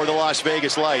for the Las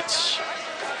Vegas Lights.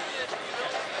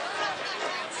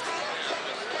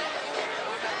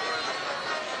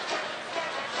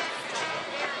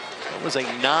 It was a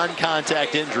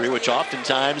non-contact injury, which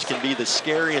oftentimes can be the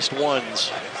scariest ones.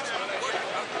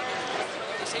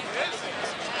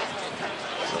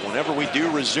 Whenever we do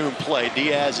resume play,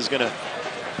 Diaz is going to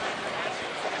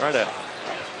try to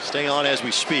stay on as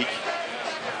we speak.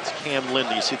 It's Cam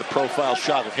Lindy. You see the profile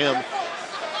shot of him.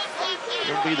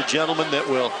 He'll be the gentleman that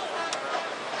will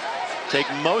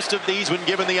take most of these when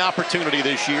given the opportunity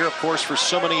this year. Of course, for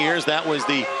so many years, that was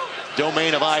the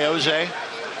domain of Ioze.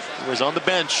 He was on the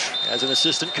bench as an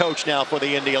assistant coach now for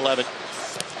the Indy 11.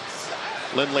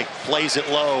 Lindley plays it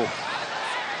low.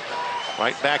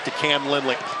 Right back to Cam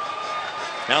Lindley.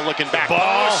 Now looking back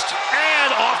post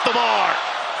and off the bar.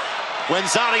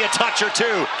 Guenzati a touch or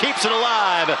two, keeps it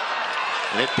alive,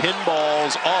 and it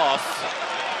pinballs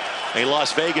off a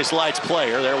Las Vegas Lights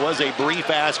player. There was a brief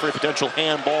ask for a potential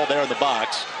handball there in the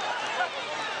box.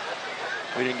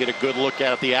 We didn't get a good look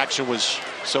at it. The action was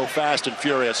so fast and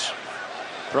furious.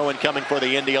 Throw-in coming for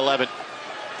the Indy 11.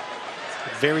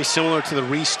 Very similar to the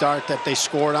restart that they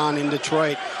scored on in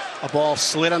Detroit. A ball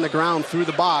slid on the ground through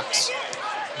the box.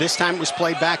 This time it was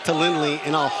played back to Lindley,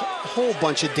 and a whole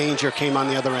bunch of danger came on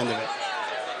the other end of it.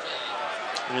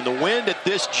 And the wind at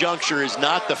this juncture is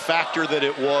not the factor that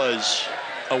it was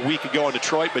a week ago in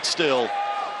Detroit, but still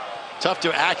tough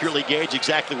to accurately gauge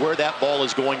exactly where that ball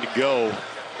is going to go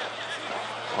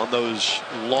on those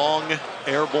long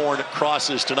airborne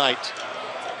crosses tonight.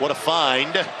 What a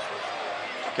find.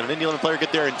 Can an Indy 11 player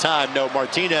get there in time? No,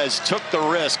 Martinez took the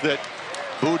risk that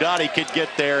Boudadi could get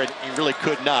there, and he really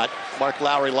could not. Mark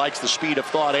Lowry likes the speed of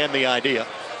thought and the idea.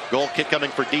 Goal kick coming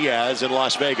for Diaz in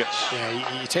Las Vegas.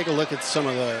 Yeah, you take a look at some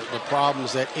of the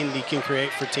problems that Indy can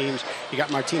create for teams. You got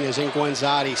Martinez and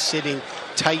Guenzati sitting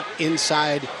tight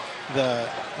inside the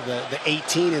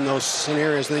 18 in those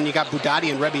scenarios. And then you got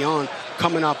Boudadi and Rebion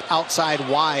coming up outside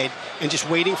wide and just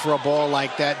waiting for a ball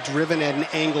like that, driven at an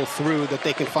angle through that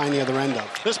they can find the other end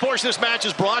of. This portion of this match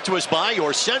is brought to us by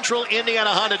your Central Indiana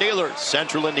Honda dealers.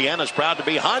 Central Indiana is proud to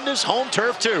be Honda's home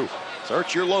turf too.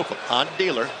 Search your local Honda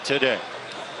dealer today.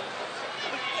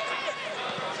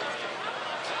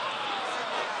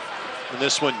 And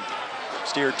this one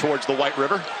steered towards the White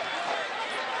River.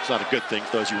 It's not a good thing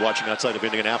for those of you watching outside of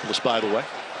Indianapolis, by the way.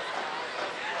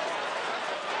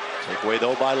 Takeaway,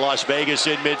 though, by Las Vegas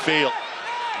in midfield.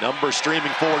 Numbers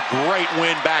streaming forward. Great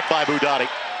win back by Boudadi.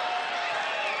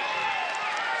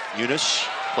 Eunice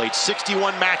played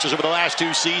 61 matches over the last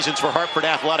 2 seasons for Hartford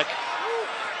Athletic.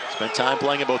 Spent time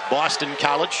playing at both Boston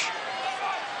College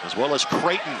as well as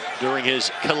Creighton during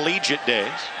his collegiate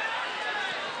days.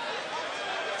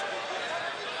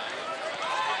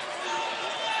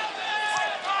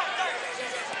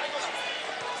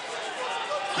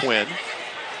 Quinn,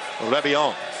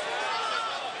 Rebion.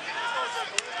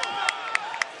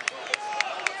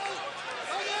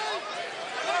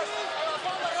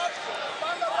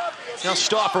 Now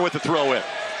Stauffer with the throw in.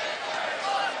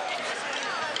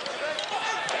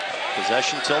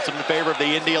 Possession tilted in favor of the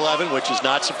Indy 11, which is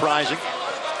not surprising.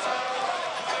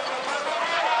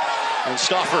 And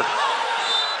Stauffer,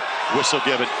 whistle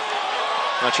given.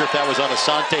 Not sure if that was on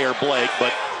Asante or Blake,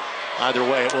 but either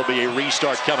way, it will be a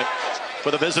restart coming for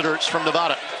the visitors from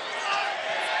Nevada.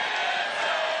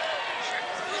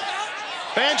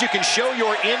 Fans, you can show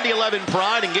your Indy 11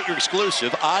 pride and get your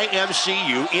exclusive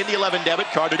IMCU Indy 11 debit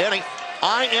card at any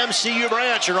IMCU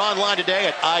branch or online today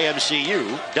at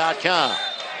imcu.com.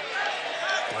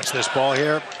 Watch this ball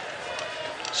here.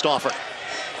 Stauffer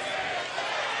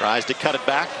tries to cut it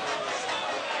back.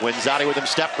 Guenzati with him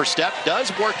step for step.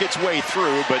 Does work its way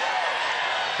through, but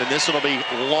then this will be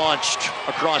launched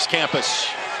across campus.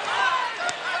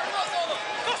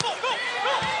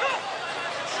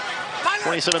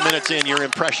 27 minutes in, your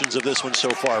impressions of this one so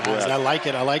far, Brad? I like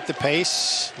it. I like the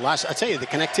pace. I tell you, the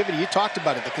connectivity, you talked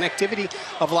about it. The connectivity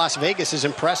of Las Vegas is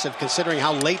impressive considering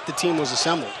how late the team was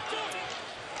assembled.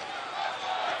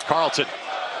 Carlton,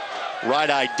 right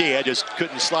idea, just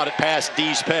couldn't slot it past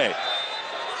Dees Pay.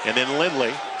 And then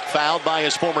Lindley, fouled by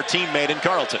his former teammate in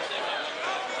Carlton.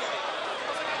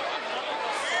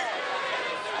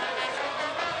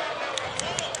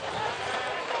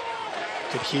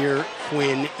 Could hear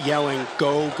Quinn yelling,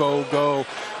 go, go, go,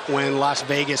 when Las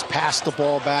Vegas passed the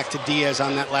ball back to Diaz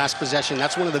on that last possession.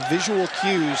 That's one of the visual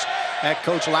cues that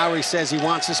Coach Lowry says he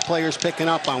wants his players picking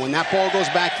up on. When that ball goes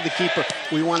back to the keeper,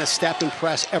 we want to step and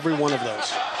press every one of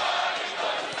those.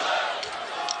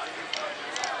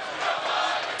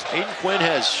 Aiden Quinn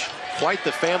has quite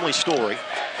the family story.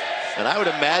 And I would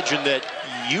imagine that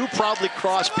you probably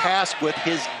crossed paths with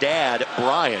his dad,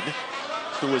 Brian,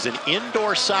 who was an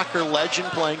indoor soccer legend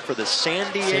playing for the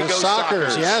San Diego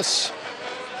Sockers. Yes.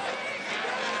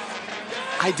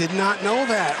 I did not know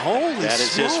that. Holy That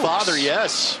is smokes. his father,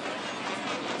 yes.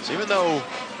 So even though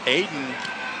Aiden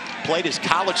played his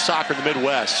college soccer in the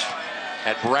Midwest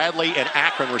at Bradley and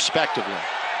Akron, respectively,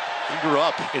 he grew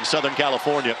up in Southern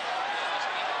California.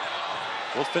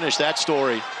 We'll finish that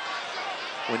story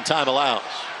when time allows.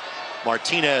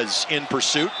 Martinez in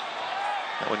pursuit.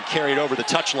 That one carried over the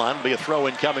touchline. Will be a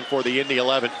throw-in coming for the Indy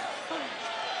 11.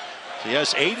 So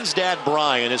yes, Aiden's dad,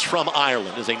 Brian, is from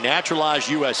Ireland, is a naturalized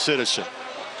U.S. citizen.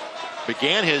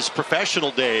 Began his professional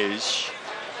days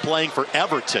playing for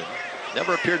Everton.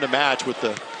 Never appeared in a match with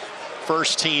the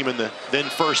first team in the then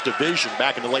first division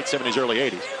back in the late 70s, early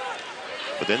 80s.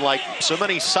 But then, like so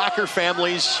many soccer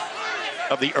families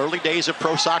of the early days of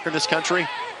pro soccer in this country.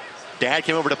 Dad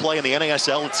came over to play in the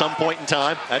NASL at some point in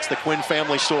time. That's the Quinn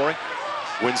family story.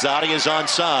 Guenzati is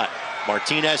onside.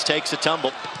 Martinez takes a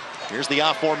tumble. Here's the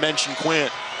aforementioned Quinn.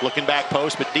 Looking back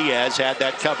post, but Diaz had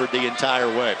that covered the entire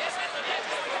way.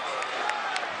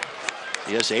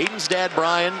 Yes, Aiden's dad,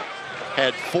 Brian,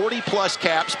 had 40-plus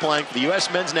caps playing for the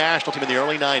U.S. men's national team in the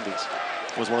early 90s.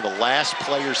 Was one of the last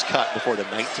players cut before the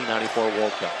 1994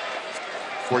 World Cup,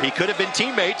 where he could have been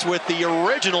teammates with the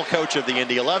original coach of the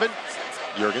Indy 11,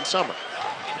 Jurgen Sommer.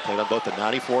 He played on both the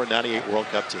 94 and 98 World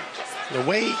Cup teams. The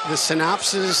way the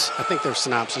synapses, I think they're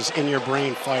synapses, in your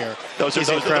brain fire those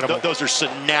are incredible. Those are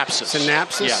synapses.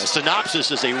 Synapses? Yeah, a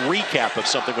synopsis is a recap of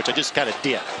something, which I just kind of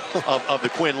did, of the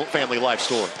Quinn family life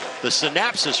story. The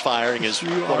synapses firing is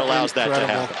what allows that to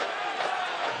happen.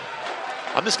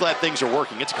 I'm just glad things are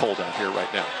working. It's cold out here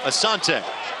right now. Asante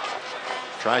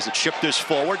tries to chip this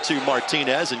forward to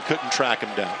Martinez and couldn't track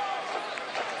him down.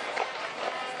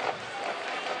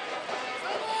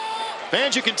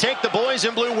 Fans, you can take the boys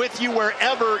in blue with you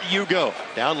wherever you go.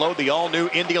 Download the all-new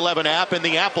Indy 11 app in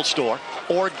the Apple Store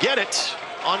or get it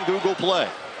on Google Play.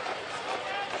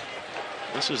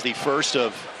 This is the first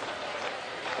of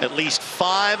at least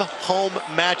 5 home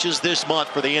matches this month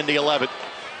for the Indy 11.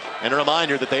 And a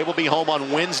reminder that they will be home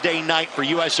on Wednesday night for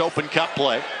U.S. Open Cup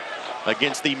play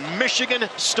against the Michigan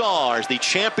Stars, the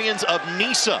champions of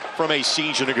NISA from a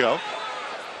season ago.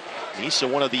 NISA,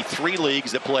 one of the 3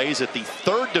 leagues that plays at the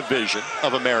 3rd division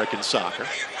of American soccer.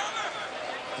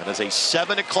 That is a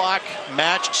 7 o'clock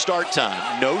match start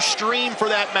time. No stream for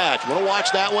that match. Want to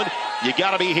watch that one? You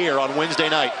got to be here on Wednesday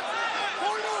night.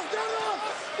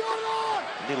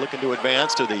 Indy looking to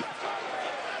advance to the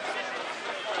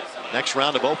next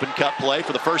round of Open Cup play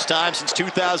for the first time since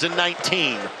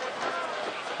 2019.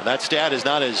 And that stat is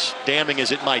not as damning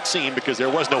as it might seem because there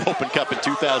was no Open Cup in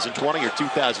 2020 or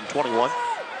 2021.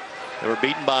 They were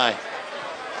beaten by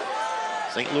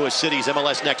St. Louis City's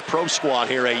MLS Next Pro squad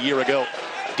here a year ago.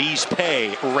 D's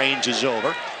Pay ranges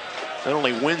over. Not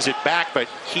only wins it back, but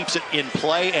keeps it in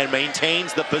play and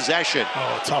maintains the possession.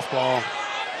 Oh, tough ball.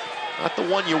 Not the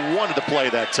one you wanted to play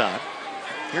that time.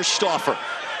 Here's Stauffer.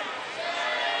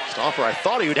 Stauffer, I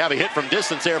thought he would have a hit from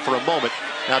distance there for a moment.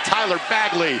 Now Tyler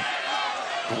Bagley.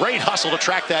 Great hustle to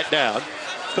track that down.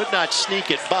 Could not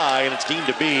sneak it by, and it's deemed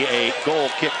to be a goal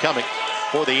kick coming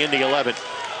for the Indy 11.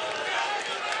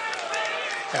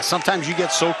 Yeah, sometimes you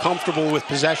get so comfortable with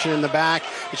possession in the back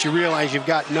that you realize you've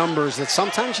got numbers that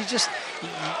sometimes you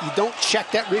don't check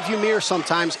that rearview mirror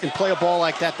sometimes and play a ball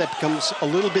like that becomes a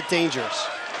little bit dangerous.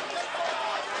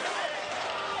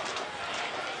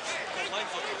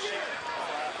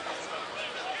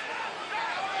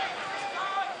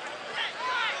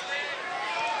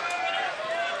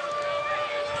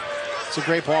 It's a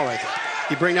great ball right there.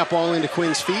 You bring that ball into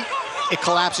Quinn's feet. It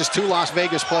collapses 2 Las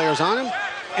Vegas players on him,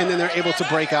 and then they're able to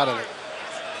break out of it.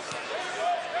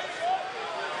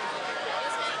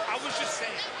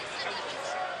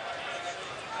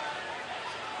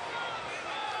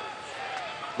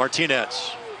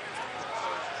 Martinez.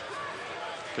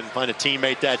 Couldn't find a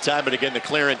teammate that time, but again, the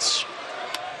clearance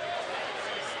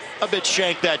a bit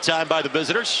shanked that time by the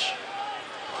visitors.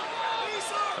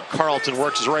 Carlton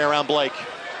works his way around Blake.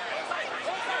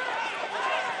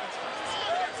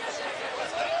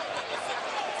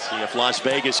 See if Las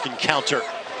Vegas can counter.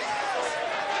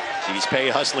 D's Pay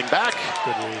hustling back.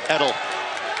 Edel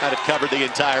had it covered the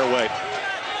entire way.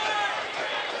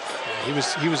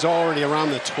 He was already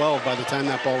around the 12 by the time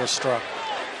that ball was struck.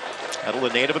 Edel,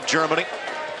 a native of Germany.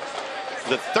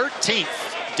 The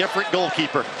 13th different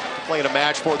goalkeeper to play in a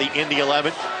match for the Indy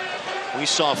 11. We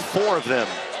saw 4 of them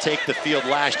take the field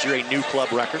last year, a new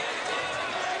club record.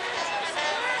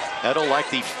 Edel, like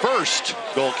the first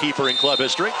goalkeeper in club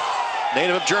history,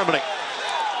 native of Germany.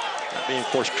 That being, of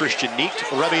course, Christian Neat.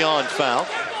 Rebion foul.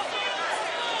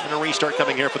 And a restart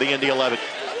coming here for the Indy 11.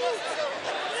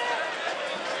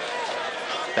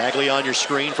 Bagley on your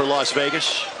screen for Las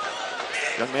Vegas.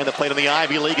 Young man that played in the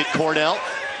Ivy League at Cornell.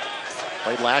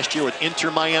 Played last year with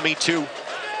Inter Miami 2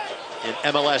 in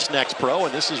MLS Next Pro.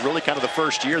 And this is really kind of the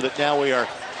first year that now we are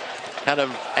kind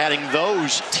of adding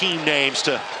those team names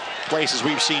to places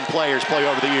we've seen players play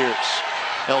over the years.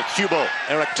 El Cubo,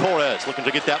 Eric Torres looking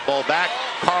to get that ball back.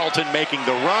 Carlton making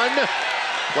the run.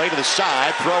 Play to the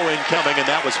side, throw in coming, and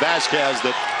that was Vasquez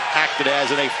that acted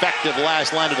as an effective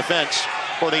last line of defense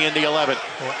for the Indy 11.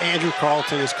 Well, Andrew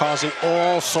Carlton is causing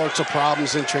all sorts of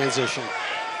problems in transition.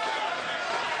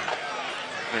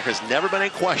 There has never been a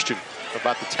question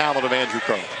about the talent of Andrew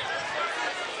Carlton.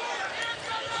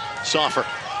 Stauffer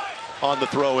on the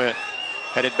throw in.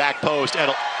 Headed back post.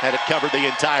 Edel had it covered the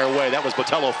entire way. That was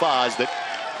Botello Faz that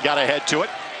got ahead to it.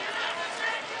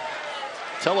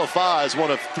 Telefa is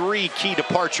one of 3 key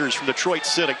departures from Detroit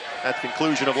City at the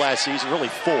conclusion of last season, really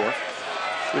 4.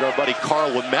 With our buddy Carl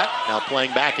Lamette, now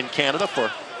playing back in Canada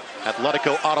for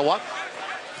Atletico Ottawa.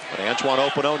 But Antoine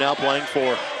Openo now playing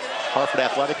for Hartford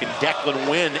Athletic, and Declan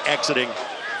Wynn exiting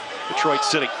Detroit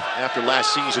City after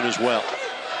last season as well.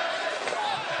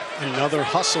 Another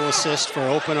hustle assist for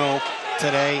Openo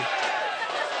today.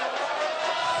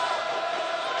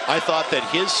 I thought that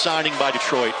his signing by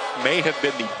Detroit may have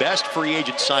been the best free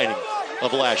agent signing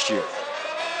of last year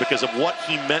because of what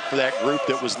he meant for that group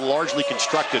that was largely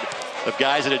constructed of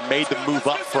guys that had made the move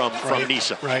up from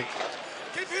Nice. Right.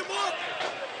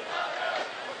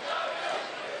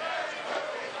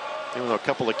 Even though a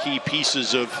couple of key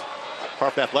pieces of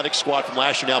Hartford Athletic squad from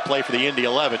last year now play for the Indy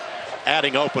 11,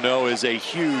 adding Openo is a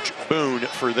huge boon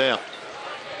for them.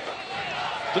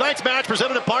 Tonight's match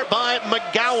presented in part by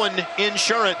McGowan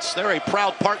Insurance. They're a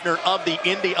proud partner of the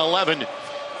Indy 11.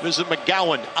 Visit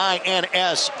McGowan,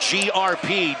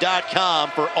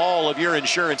 INSGRP.com for all of your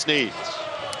insurance needs.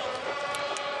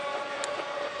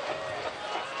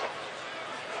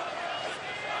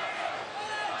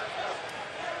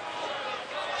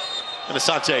 And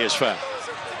Asante is fouled.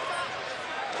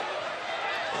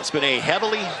 It's been a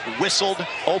heavily whistled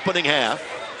opening half.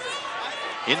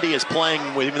 Indy is playing,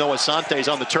 even though Asante is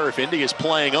on the turf, Indy is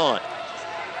playing on.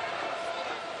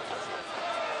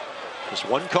 Just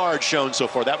 1 card shown so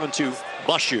far, that one to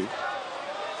Bushu.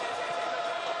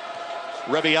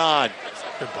 Rebian.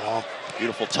 Good ball.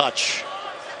 Beautiful touch.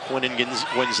 Quinn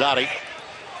Guenzati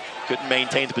couldn't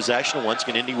maintain the possession. Once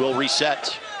again, Indy will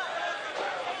reset.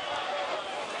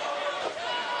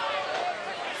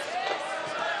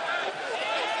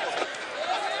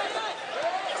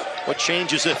 What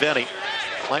changes, if any,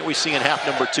 might we see in half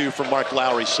number 2 from Mark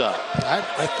Lowry's side?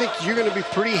 I think you're going to be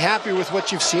pretty happy with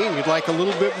what you've seen. You'd like a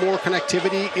little bit more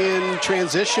connectivity in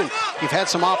transition. You've had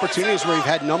some opportunities where you've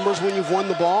had numbers when you've won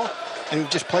the ball, and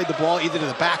you've just played the ball either to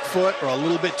the back foot or a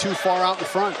little bit too far out in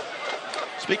front.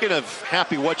 Speaking of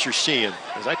happy what you're seeing,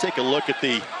 as I take a look at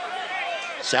the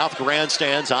South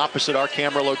Grandstands opposite our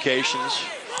camera locations,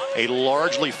 a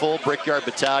largely full Brickyard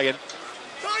Battalion.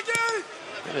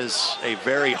 It is a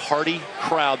very hearty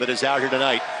crowd that is out here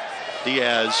tonight.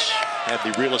 Diaz had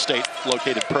the real estate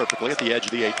located perfectly at the edge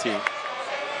of the 18.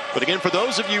 But again, for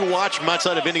those of you who watch from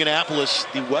outside of Indianapolis,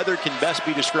 the weather can best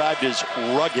be described as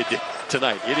rugged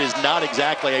tonight. It is not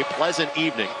exactly a pleasant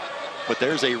evening, but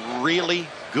there's a really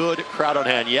good crowd on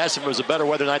hand. Yes, if it was a better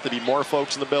weather night, there'd be more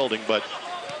folks in the building, but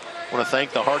I want to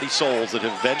thank the hardy souls that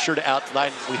have ventured out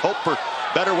tonight. We hope for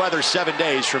better weather 7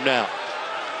 days from now.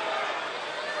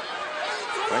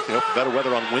 Frankly, hope for better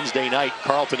weather on Wednesday night.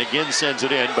 Carlton again sends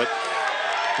it in, but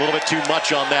a little bit too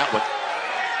much on that one,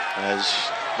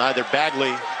 as neither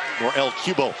Bagley nor El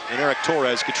Cubo and Eric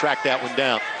Torres could track that one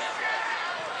down.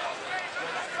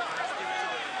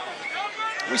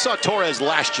 We saw Torres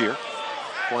last year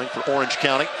playing for Orange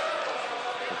County,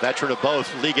 a veteran of both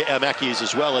Liga MX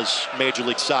as well as Major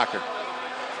League Soccer.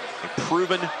 A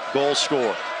proven goal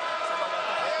scorer.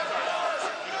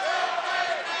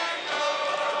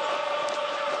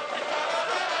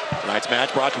 Tonight's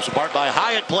match brought to us in part by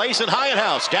Hyatt Place and Hyatt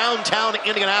House, downtown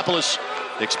Indianapolis.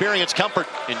 Experience comfort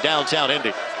in downtown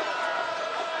Indy.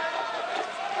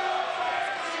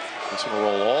 This one will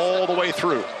roll all the way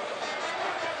through.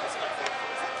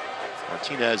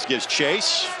 Martinez gives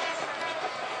chase.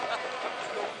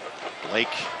 Blake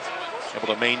able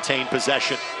to maintain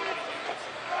possession.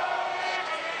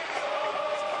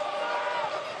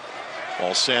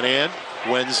 Ball sent in.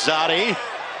 Guenzati.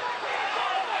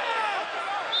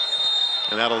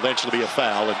 And that'll eventually be a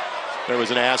foul. And there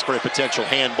was an ask for a potential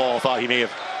handball. Thought he may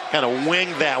have kind of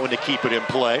winged that one to keep it in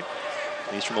play.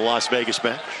 He's from the Las Vegas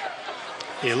bench.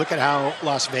 Yeah, look at how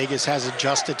Las Vegas has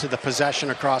adjusted to the possession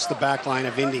across the back line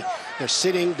of Indy. They're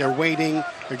sitting, they're waiting,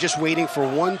 they're just waiting for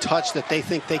one touch that they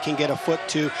think they can get a foot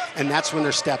to, and that's when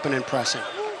they're stepping and pressing.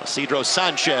 Isidro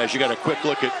Sanchez, you got a quick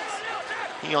look at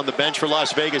he on the bench for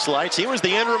Las Vegas Lights. He was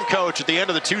the interim coach at the end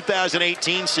of the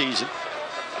 2018 season.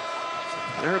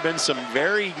 There have been some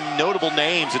very notable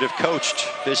names that have coached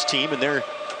this team in their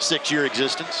 6-year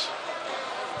existence.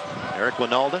 Eric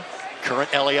Winalda,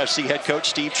 current LAFC head coach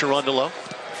Steve Cherundolo,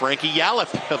 Frankie Yallop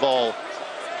have all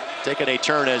taken a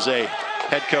turn as a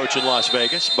head coach in Las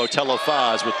Vegas. Botello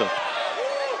Faz with the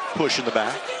push in the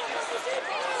back.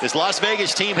 This Las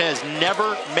Vegas team has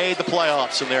never made the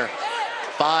playoffs in their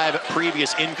 5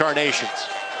 previous incarnations.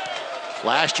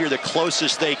 Last year, the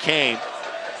closest they came,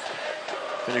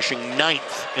 finishing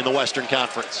 9th in the Western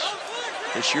Conference.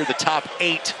 This year, the top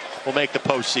 8 will make the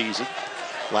postseason.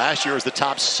 Last year was the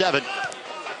top 7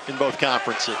 in both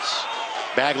conferences.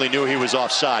 Bagley knew he was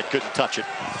offside, couldn't touch it.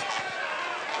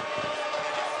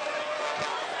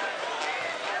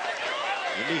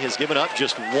 Indy has given up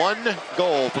just 1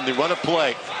 goal from the run of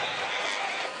play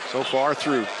so far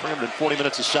through 340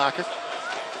 minutes of soccer.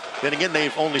 Then again,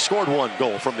 they've only scored 1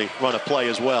 goal from the run of play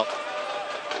as well.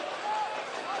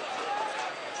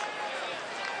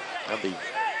 And the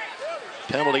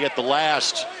penalty at the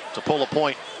last to pull a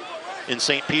point in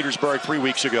St. Petersburg 3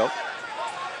 weeks ago.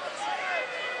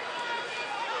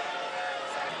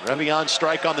 Revion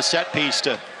strike on the set piece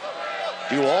to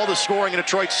do all the scoring in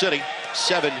Detroit City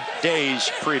 7 days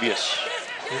previous.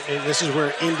 This is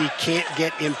where Indy can't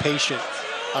get impatient.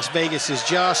 Las Vegas is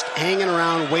just hanging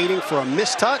around waiting for a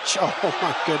mistouch. Oh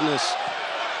my goodness.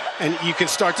 And you can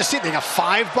start to see they have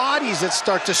 5 bodies that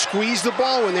start to squeeze the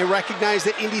ball when they recognize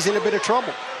that Indy's in a bit of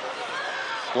trouble.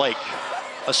 Blake,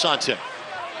 Asante,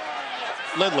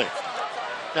 Lindley,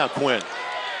 now Quinn.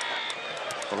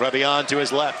 Revion to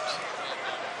his left.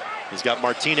 He's got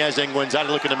Martinez and Guenzati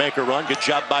looking to make a run. Good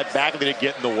job by Bagley to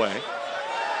get in the way.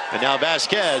 And now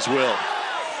Vasquez will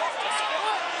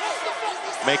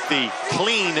make the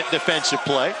clean defensive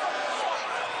play.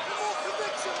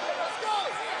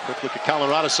 Quick look at Colin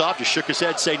Radosov, just shook his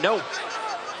head, say no,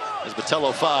 as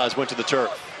Botello Faz went to the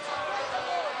turf.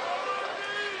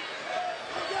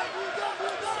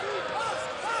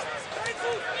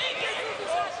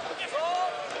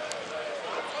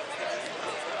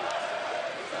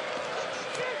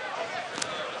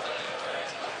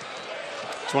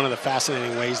 It's one of the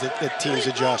fascinating ways that teams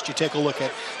adjust. You take a look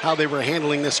at how they were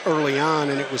handling this early on,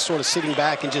 and it was sort of sitting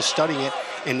back and just studying it,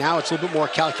 and now it's a little bit more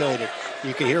calculated.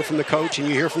 You can hear from the coach and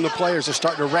you hear from the players. They're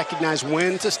starting to recognize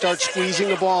when to start squeezing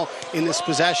the ball in this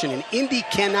possession. And Indy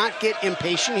cannot get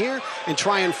impatient here and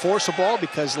try and force a ball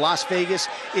because Las Vegas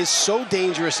is so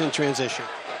dangerous in transition.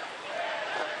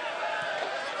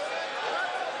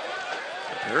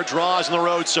 A pair of draws on the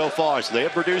road so far, so they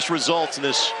have produced results in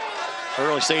this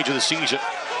early stage of the season.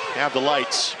 Have the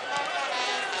lights.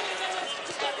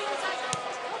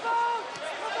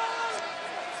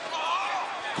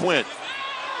 Quinn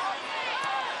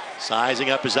sizing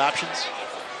up his options.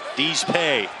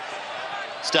 Deespay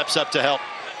steps up to help.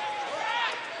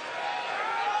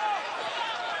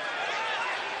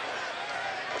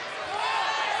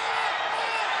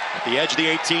 At the edge of the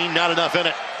 18, not enough in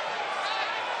it.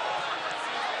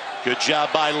 Good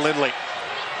job by Lindley.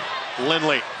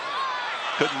 Lindley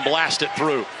couldn't blast it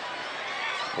through.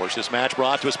 Of course, this match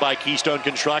brought to us by Keystone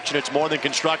Construction. It's more than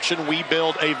construction. We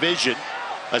build a vision.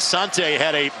 Asante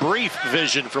had a brief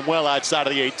vision from well outside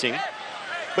of the 18,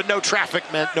 but no traffic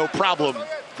meant no problem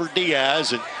for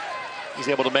Diaz, and he's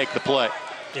able to make the play.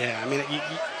 Yeah, I mean,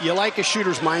 you like a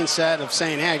shooter's mindset of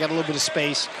saying, hey, I got a little bit of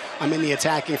space. I'm in the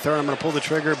attacking third. I'm going to pull the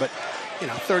trigger, but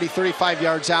 30, 35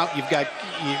 yards out, you've got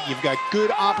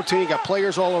good opportunity. You've got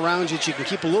players all around you. You can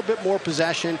keep a little bit more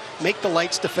possession, make the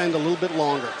lights defend a little bit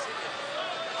longer.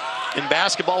 In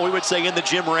basketball, we would say in the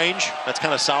gym range. That's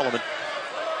kind of Solomon.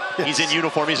 He's in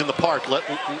uniform. He's in the park. Let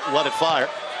it fire.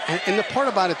 And the part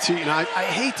about it, too, I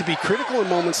hate to be critical in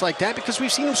moments like that because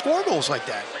we've seen him score goals like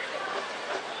that.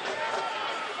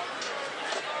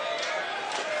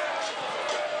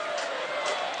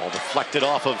 All deflected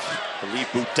off of Ali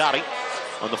Boudadi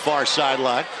on the far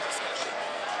sideline.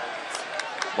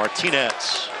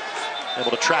 Martinez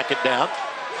able to track it down.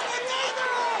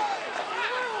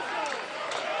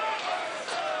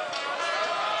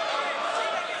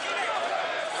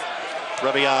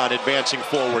 Revion advancing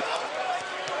forward.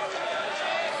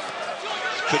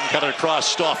 Couldn't cut it across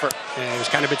Stauffer. Yeah, he was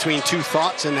kind of between 2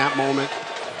 thoughts in that moment.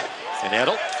 And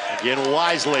Edel, again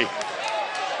wisely.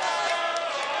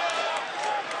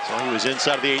 So he was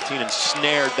inside of the 18 and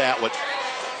snared that one.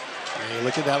 Yeah,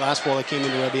 look at that last ball that came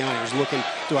into Rebiani. He was looking,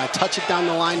 do I touch it down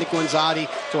the line to Guenzati?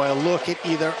 Do I look at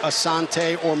either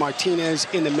Asante or Martinez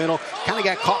in the middle? Kind of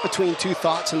got caught between 2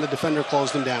 thoughts, and the defender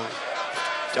closed him down.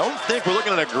 Don't think we're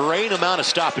looking at a great amount of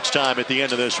stoppage time at the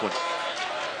end of this one.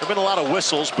 There have been a lot of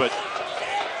whistles, but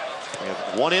we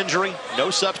have 1 injury, no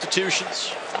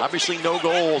substitutions, obviously no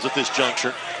goals at this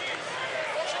juncture.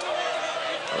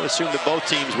 I would assume that both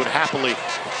teams would happily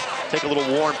take a little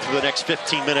warmth for the next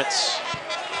 15 minutes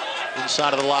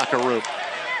inside of the locker room.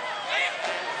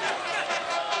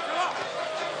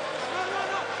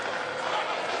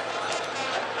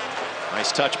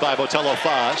 Nice touch by Botello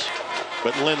Faz,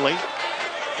 but Lindley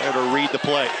there to read the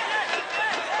play.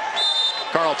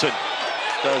 Carlton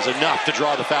does enough to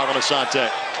draw the foul on Asante.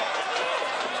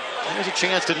 There's a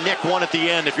chance to nick one at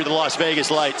the end if you're the Las Vegas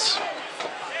Lights.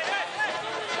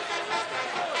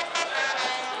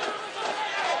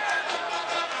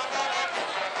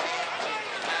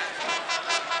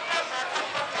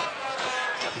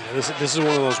 This is one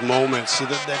of those moments that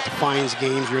defines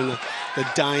games. You're in the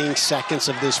dying seconds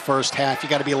of this first half. You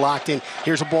got to be locked in.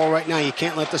 Here's a ball right now. You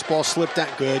can't let this ball slip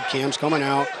that good. Cam's coming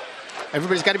out.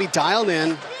 Everybody's got to be dialed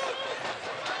in.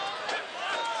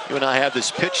 You and I have this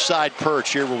pitch side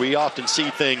perch here where we often see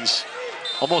things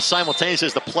almost simultaneous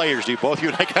as the players do. Both you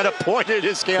and I kind of pointed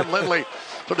as Cam Lindley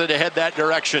started to head that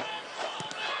direction.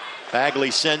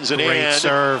 Bagley sends it in. Great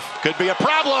serve. Could be a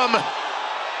problem.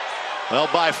 Well,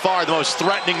 by far the most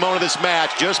threatening moment of this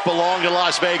match just belonged to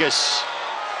Las Vegas.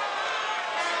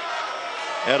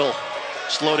 Edel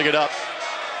loading it up.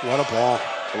 What a ball.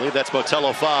 I believe that's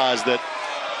Botello Faz that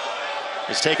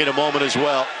is taking a moment as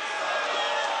well.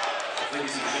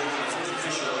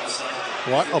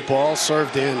 What a ball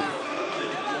served in.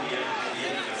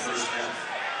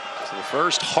 So the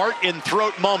first heart and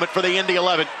throat moment for the Indy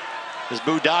 11 as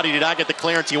Boudadi did not get the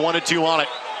clearance he wanted to on it.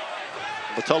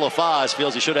 Botello Faz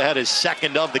feels he should have had his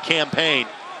second of the campaign.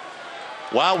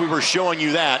 While we were showing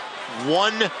you that,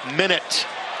 1 minute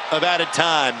of added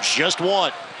time, just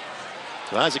one.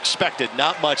 So as expected,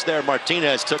 not much there.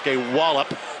 Martinez took a wallop.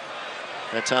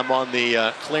 That time on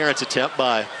the clearance attempt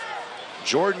by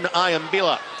Jordan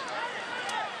Ayambila.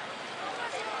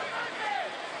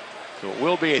 So it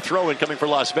will be a throw-in coming for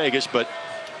Las Vegas, but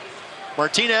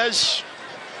Martinez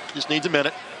just needs a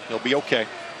minute. He'll be okay.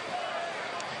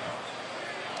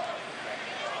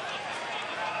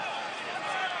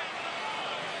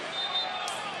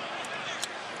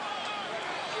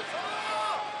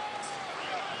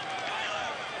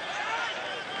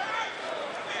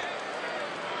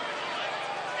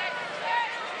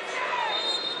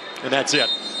 And that's it.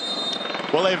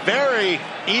 Well, a very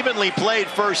evenly played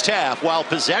first half, while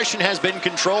possession has been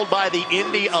controlled by the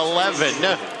Indy 11.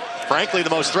 Frankly, the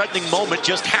most threatening moment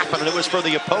just happened, and it was for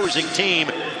the opposing team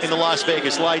in the Las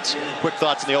Vegas Lights. Quick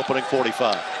thoughts in the opening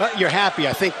 45. You're happy.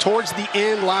 I think towards the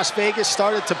end, Las Vegas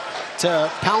started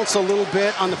to pounce a little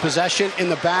bit on the possession in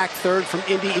the back third from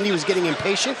Indy. Indy was getting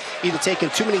impatient, either taking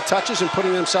too many touches and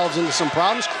putting themselves into some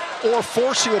problems, or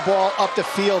forcing a ball up the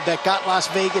field that got Las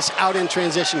Vegas out in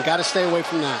transition. Got to stay away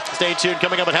from that. Stay tuned.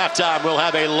 Coming up at halftime, we'll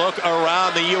have a look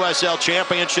around the USL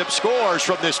Championship, scores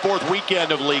from this fourth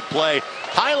weekend of league play,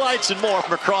 highlights and more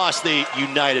from across the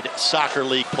United Soccer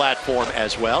League platform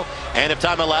as well. And if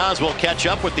time allows, we'll catch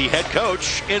up with the head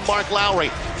coach in Mark Lowry.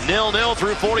 0-0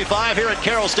 through 45 here at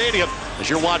Carroll Stadium as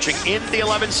you're watching Indy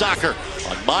 11 Soccer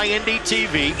on MyIndy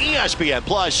TV, ESPN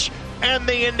Plus, and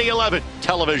the Indy 11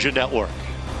 Television Network.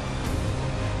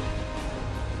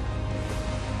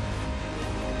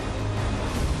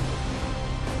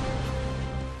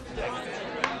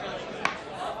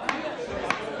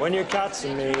 When your cat's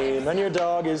mean, and your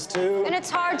dog is too. And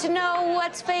it's hard to know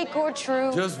what's fake or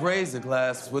true. Just raise a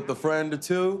glass with a friend or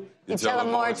two. You tell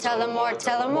them more, tell them more,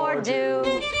 tell them more, do.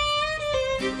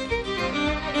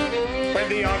 When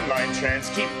the online trends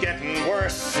keep getting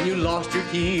worse, And you lost your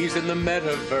keys in the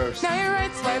metaverse. Now your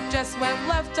right swipe just went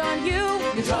left on you.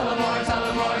 You tell them more, tell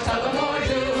them more, tell them more,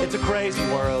 do. It's a crazy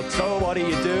world, so what do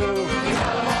you do? You tell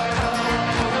them more, tell them more,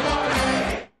 tell them more,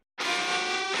 hey.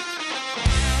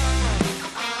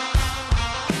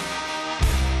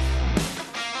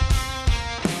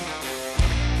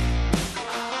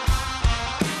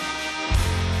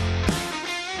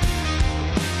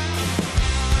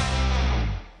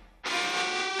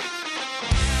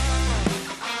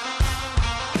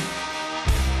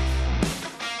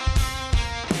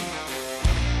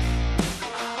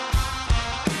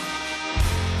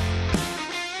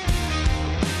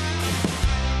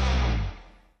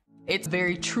 It's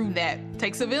very true that it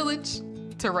takes a village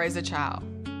to raise a child.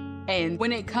 And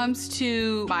when it comes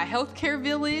to my healthcare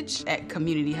village at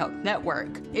Community Health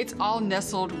Network, it's all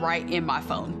nestled right in my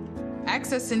phone.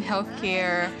 Accessing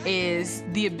healthcare is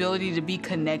the ability to be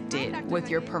connected with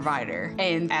your provider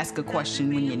and ask a question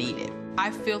when you need it.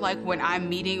 I feel like when I'm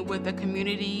meeting with a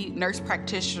community nurse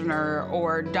practitioner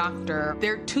or doctor,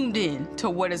 they're tuned in to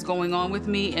what is going on with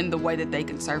me and the way that they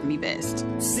can serve me best.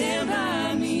 Stand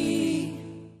by me.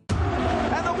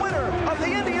 And the winner of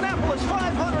the Indianapolis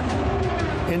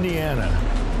 500. Indiana,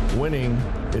 winning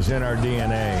is in our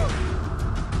DNA.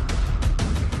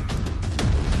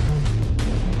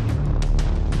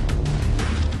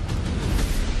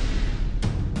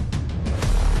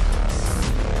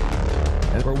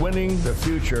 And we're winning the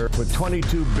future with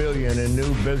 $22 billion in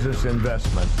new business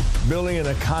investment, building an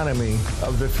economy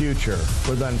of the future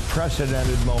with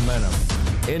unprecedented momentum.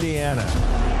 Indiana,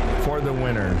 for the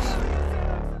winners.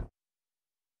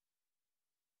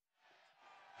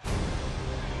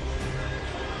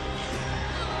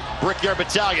 Brickyard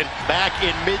Battalion back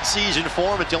in mid-season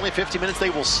form. At only 50 minutes, they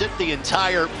will sit the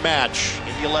entire match.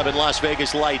 Indy 11 Las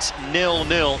Vegas Lights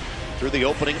 0-0 through the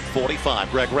opening 45.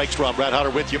 Greg Rakestraw, Brad Hunter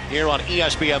with you here on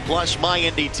ESPN Plus, My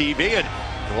Indy TV, and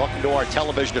welcome to our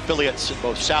television affiliates in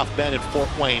both South Bend and Fort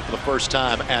Wayne for the first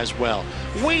time as well.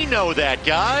 We know that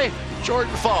guy,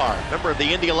 Jordan Farr, member of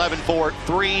the Indy 11 for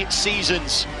 3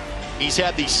 seasons. He's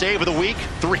had the save of the week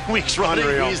 3 weeks running.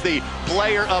 Unreal. He's the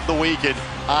player of the week, and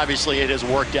obviously it has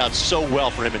worked out so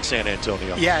well for him in San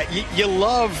Antonio. Yeah, you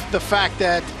love the fact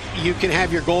that you can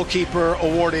have your goalkeeper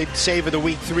awarded save of the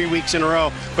week 3 weeks in a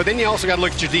row, but then you also got to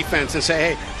look at your defense and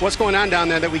say, hey, what's going on down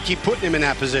there that we keep putting him in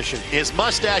that position? His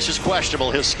mustache is questionable.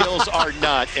 His skills are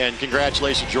not, and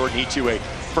congratulations, Jordan. He too a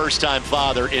first-time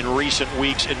father in recent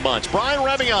weeks and months. Brian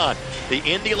Remion, the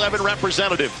Indy 11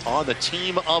 representative, on the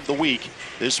team of the week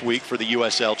this week for the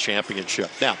USL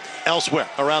Championship. Now, elsewhere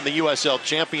around the USL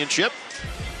Championship,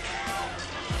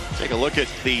 take a look at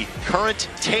the current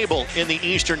table in the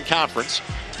Eastern Conference.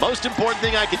 Most important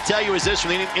thing I can tell you is this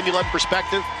from the Indy 11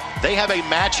 perspective. They have a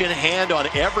match in hand on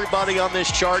everybody on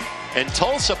this chart, and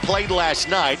Tulsa played last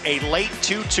night a late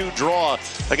 2-2 draw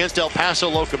against El Paso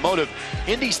Locomotive.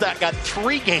 Indy's got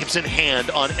 3 games in hand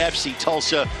on FC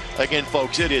Tulsa. Again,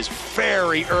 folks, it is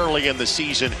very early in the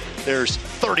season. There's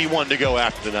 31 to go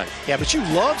after tonight. Yeah, but you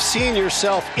love seeing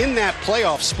yourself in that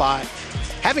playoff spot,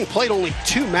 having played only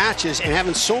 2 matches and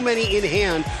having so many in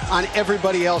hand on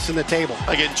everybody else in the table.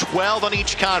 Again, 12 on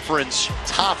each conference,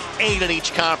 top 8 in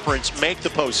each conference make the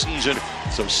postseason.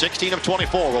 So 16 of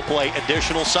 24 will play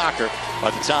additional soccer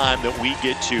by the time that we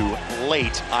get to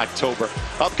late October.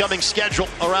 Upcoming schedule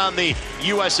around the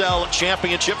USL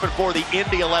Championship and for the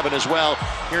Indy 11 as well.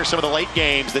 Here are some of the late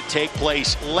games that take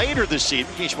place later this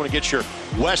season in case you want to get your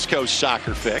West Coast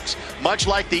soccer fix. Much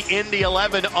like the Indy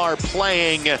 11 are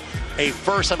playing a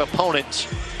first-time opponent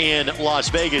in Las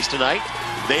Vegas tonight,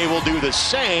 they will do the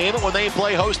same when they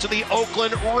play host to the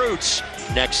Oakland Roots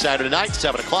next Saturday night,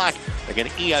 7 o'clock, again,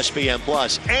 ESPN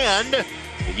Plus. And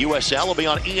the USL will be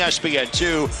on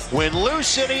ESPN2 when Lou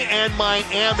City and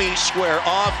Miami square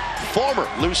off. Former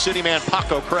Lou City man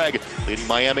Paco Craig leading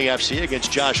Miami FC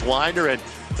against Josh Winder, and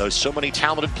those so many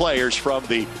talented players from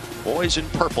the boys in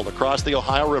purple across the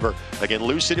Ohio River. Again,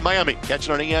 Lou City, Miami,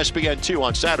 catching on ESPN2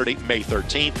 on Saturday, May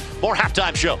 13th. More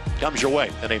halftime show comes your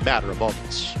way in a matter of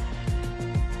moments.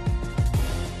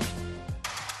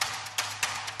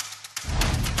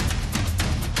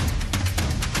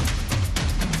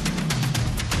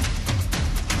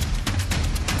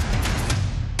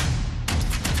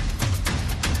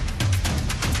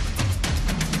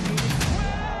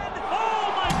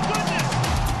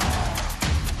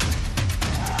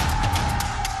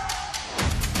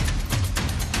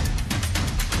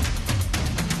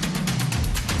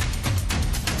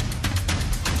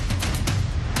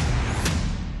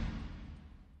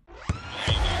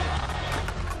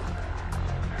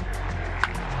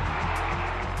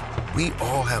 We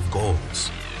all have goals.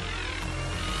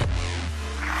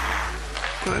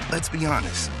 But let's be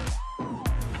honest,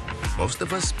 most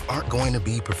of us aren't going to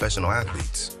be professional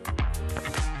athletes.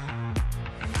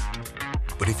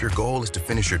 But if your goal is to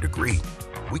finish your degree,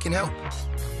 we can help.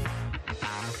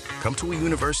 Come to a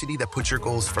university that puts your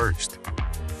goals first.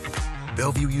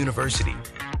 Bellevue University,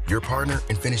 your partner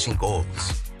in finishing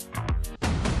goals.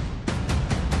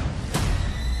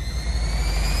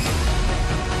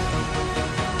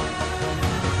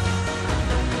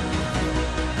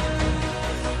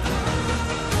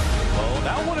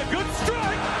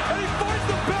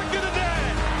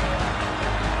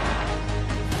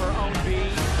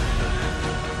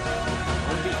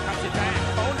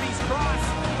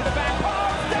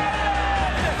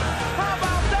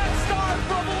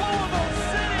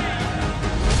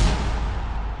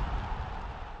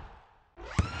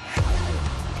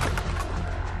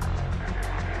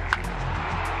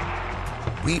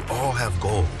 We all have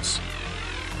goals.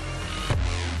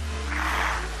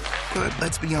 But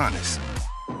let's be honest,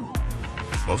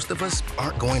 most of us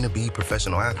aren't going to be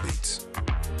professional athletes.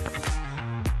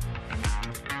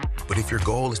 But if your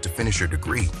goal is to finish your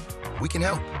degree, we can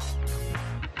help.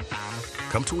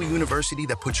 Come to a university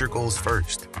that puts your goals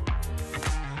first.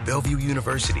 Bellevue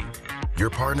University,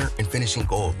 your partner in finishing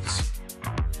goals.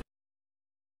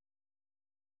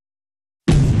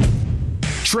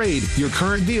 Trade your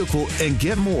current vehicle and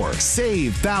get more.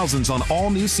 Save thousands on all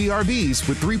new CRVs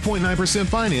with 3.9%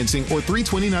 financing or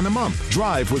 $329 a month.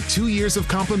 Drive with 2 years of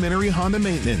complimentary Honda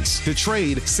maintenance. To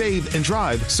trade, save, and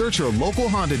drive, search your local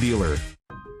Honda dealer.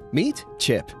 Meet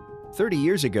Chip. 30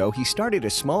 years ago, he started a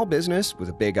small business with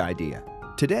a big idea.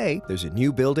 Today, there's a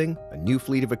new building, a new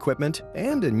fleet of equipment,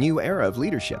 and a new era of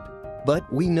leadership. But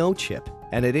we know Chip.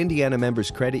 And at Indiana Members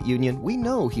Credit Union, we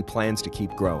know he plans to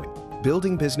keep growing,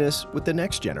 building business with the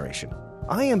next generation.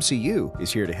 IMCU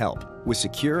is here to help with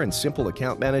secure and simple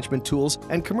account management tools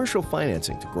and commercial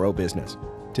financing to grow business.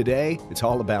 Today, it's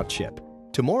all about Chip.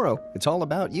 Tomorrow, it's all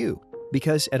about you.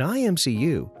 Because at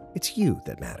IMCU, it's you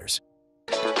that matters.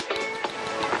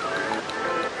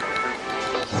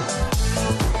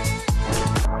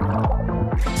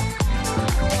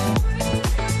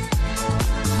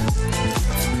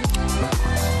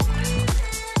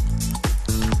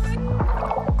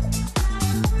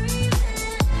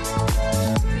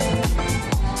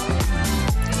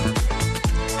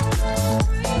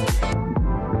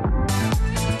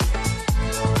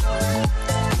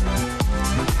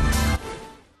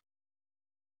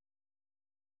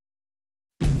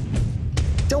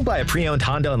 Don't buy a pre-owned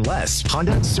Honda unless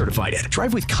Honda certified it.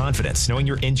 Drive with confidence knowing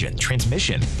your engine,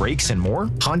 transmission, brakes, and more.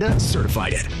 Honda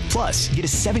certified it. Plus, get a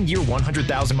 7-year,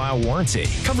 100,000-mile warranty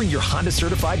covering your Honda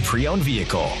certified pre-owned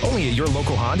vehicle. Only at your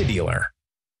local Honda dealer.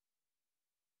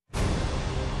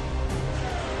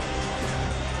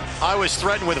 I was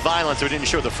threatened with violence if we didn't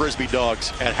show the Frisbee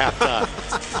Dogs at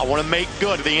halftime. I want to make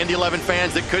good to the Indy 11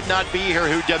 fans that could not be here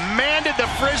who demanded the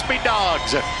Frisbee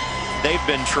Dogs. They've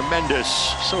been tremendous.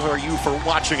 So are you for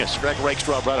watching us. Greg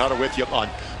Rakestraw, Brett Hunter with you on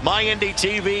My Indy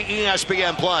TV,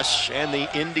 ESPN Plus, and the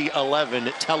Indy 11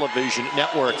 television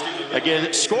network. Again,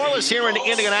 scoreless here in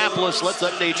Indianapolis. Let's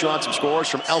update you on some scores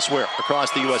from elsewhere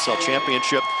across the USL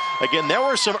Championship. Again, there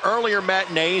were some earlier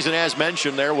matinees, and as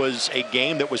mentioned, there was a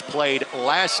game that was played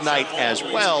last night as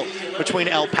well between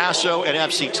El Paso and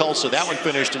FC Tulsa. That one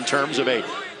finished in terms of a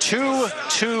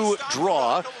 2-2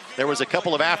 draw. There was a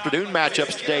couple of afternoon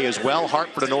matchups today as well.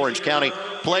 Hartford and Orange County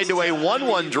played to a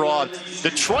 1-1 draw.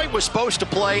 Detroit was supposed to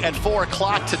play at 4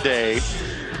 o'clock today.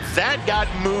 That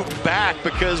got moved back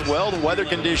because, well, the weather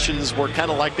conditions were kind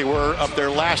of like they were up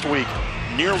there last week,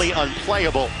 nearly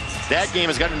unplayable. That game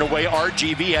has gotten away.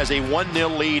 RGV has a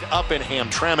 1-0 lead up in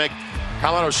Hamtramck.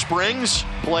 Colorado Springs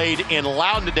played in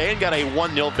Loudon today and got a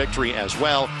 1-0 victory as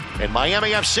well. And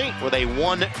Miami FC with a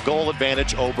 1-goal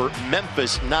advantage over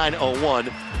Memphis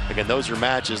 9-0-1. Again, those are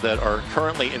matches that are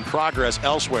currently in progress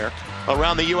elsewhere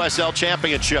around the USL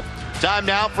Championship. Time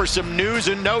now for some news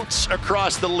and notes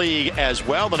across the league as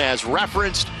well. And as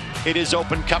referenced, it is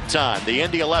Open Cup time. The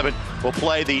Indy 11 will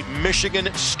play the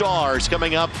Michigan Stars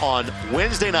coming up on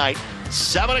Wednesday night,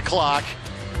 7 o'clock.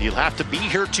 You'll have to be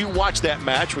here to watch that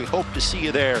match. We hope to see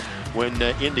you there when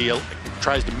Indy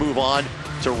tries to move on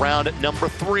to round number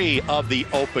 3 of the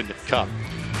Open Cup.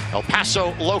 El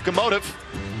Paso Locomotive.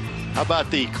 How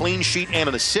about the clean sheet and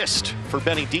an assist for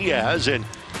Benny Diaz? And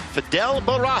Fidel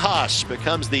Barajas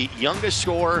becomes the youngest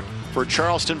scorer for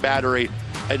Charleston Battery.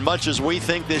 And much as we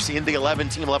think this Indy 11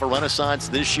 team will have a renaissance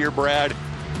this year, Brad,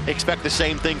 expect the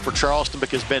same thing for Charleston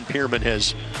because Ben Pierman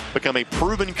has become a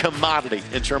proven commodity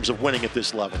in terms of winning at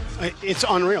this level. It's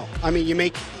unreal. I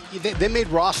mean, they made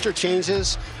roster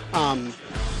changes,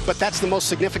 but that's the most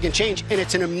significant change, and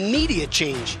it's an immediate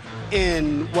change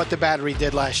in what the Battery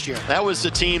did last year. That was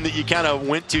the team that you kind of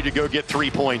went to go get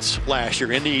 3 points last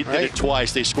year. Indy did it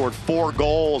twice. They scored 4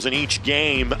 goals in each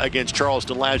game against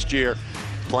Charleston last year.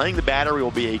 Playing the Battery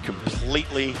will be a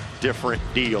completely different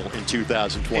deal in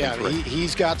 2023. Yeah,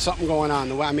 he's got something going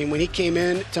on. I mean, when he came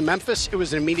in to Memphis, it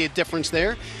was an immediate difference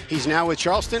there. He's now with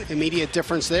Charleston, immediate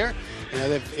difference there. You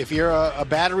know, if you're a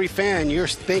Battery fan, you're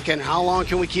thinking, how long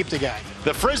can we keep the guy?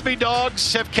 The Frisbee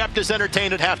Dogs have kept us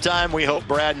entertained at halftime. We hope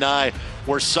Brad and I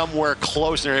were somewhere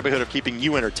close in the neighborhood of keeping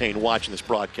you entertained watching this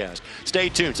broadcast. Stay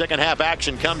tuned. Second half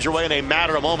action comes your way in a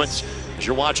matter of moments as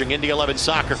you're watching Indy 11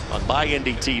 soccer on My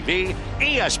Indy TV,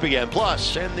 ESPN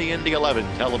Plus, and the Indy 11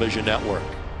 television network.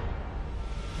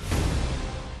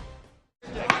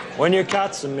 When your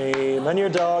cat's a meme and your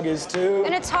dog is too.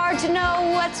 And it's hard to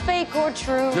know what's fake or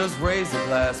true. Just raise a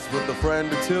glass with a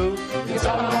friend or two. You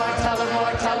tell them more, tell them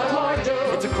more, tell them more,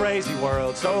 do. It's a crazy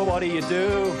world, so what do you do?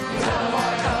 Tell them more,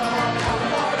 tell them more, tell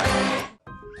them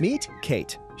more. Meet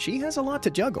Kate. She has a lot to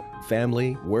juggle.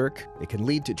 Family, work. It can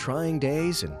lead to trying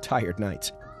days and tired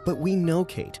nights. But we know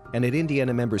Kate, and at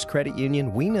Indiana Members Credit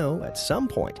Union, we know at some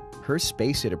point her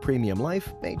space at a premium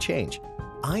life may change.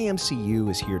 IMCU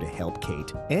is here to help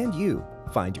Kate and you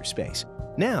find your space.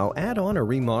 Now, add on or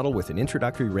remodel with an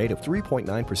introductory rate of 3.9%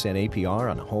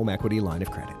 APR on a home equity line of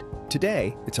credit.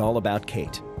 Today, it's all about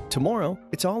Kate. Tomorrow,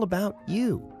 it's all about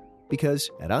you.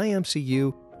 Because at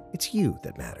IMCU, it's you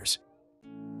that matters.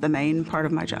 The main part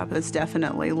of my job is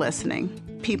definitely listening.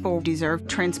 People deserve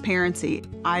transparency.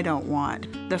 I don't want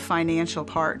the financial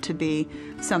part to be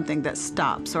something that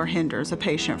stops or hinders a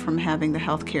patient from having the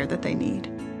health care that they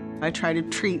need. I try to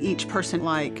treat each person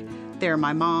like they're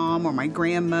my mom or my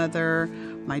grandmother,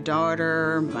 my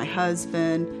daughter, my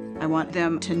husband. I want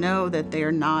them to know that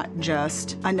they're not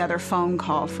just another phone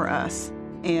call for us.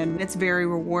 And it's very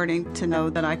rewarding to know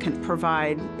that I can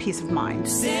provide peace of mind.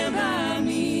 Stand by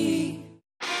me.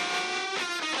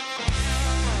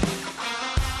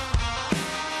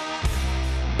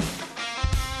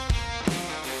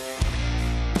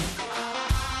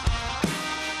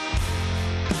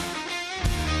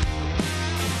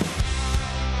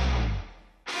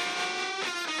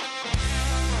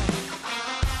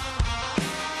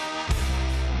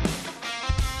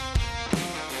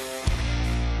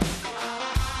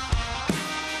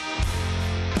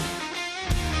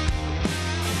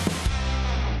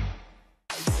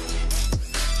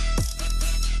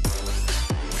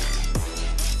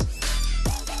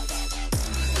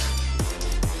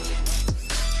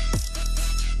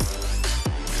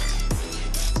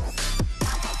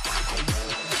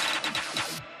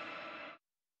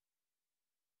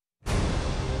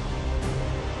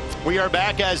 We are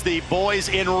back as the boys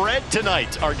in red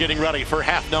tonight are getting ready for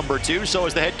half number 2. So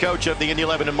is the head coach of the Indy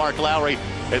 11, and Mark Lowry.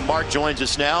 And Mark joins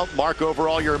us now. Mark,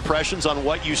 overall, your impressions on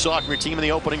what you saw from your team in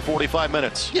the opening 45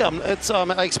 minutes? Yeah,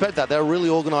 I expect that. They're really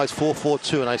organised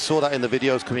 4-4-2, and I saw that in the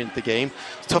videos coming into the game.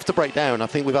 It's tough to break down. I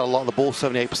think we've had a lot of the ball,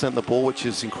 78% of the ball, which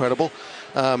is incredible.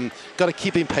 Got to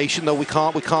keep being patient, though. We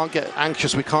can't get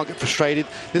anxious. We can't get frustrated.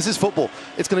 This is football.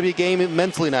 It's going to be a game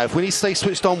mentally now. If we need to stay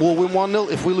switched on, we'll win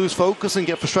 1-0. If we lose focus and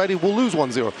get frustrated, we'll lose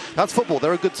 1-0. That's football.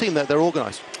 They're a good team. They're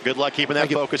organised. Good luck keeping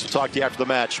that focus. We'll talk to you after the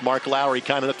match. Mark Lowry,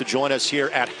 kind enough to join us here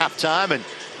at halftime, and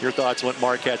your thoughts on what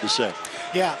Mark had to say.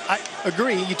 Yeah, I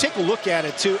agree. You take a look at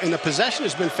it, too, and the possession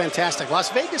has been fantastic. Las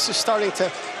Vegas is starting to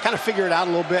kind of figure it out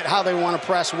a little bit, how they want to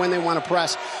press, when they want to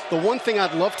press. The one thing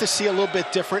I'd love to see a little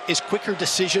bit different is quicker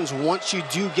decisions once you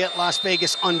do get Las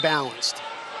Vegas unbalanced.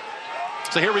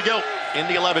 So here we go.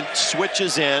 Indy 11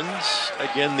 switches ends.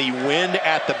 Again, the wind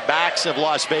at the backs of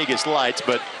Las Vegas Lights,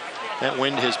 but that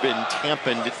wind has been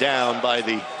tampened down by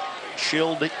the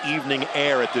chilled evening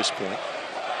air at this point.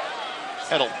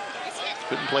 Edel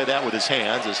couldn't play that with his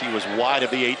hands as he was wide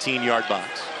of the 18-yard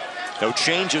box. No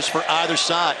changes for either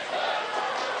side.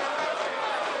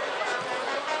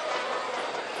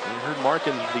 You heard Mark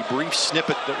in the brief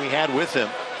snippet that we had with him.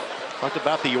 Talked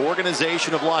about the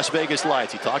organization of Las Vegas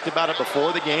Lights. He talked about it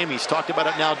before the game. He's talked about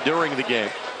it now during the game.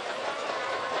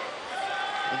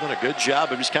 They've done a good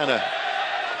job of just kind of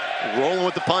rolling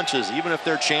with the punches, even if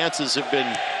their chances have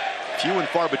been few and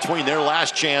far between. Their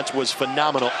last chance was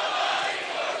phenomenal.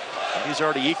 And he's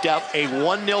already eked out a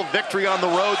 1-0 victory on the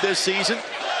road this season.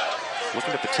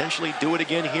 Looking to potentially do it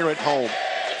again here at home.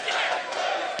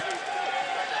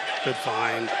 Good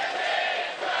find.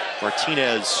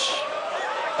 Martinez,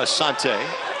 Asante,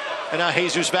 and now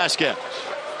Jesus Vasquez.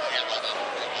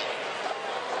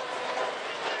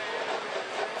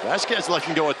 Vasquez looking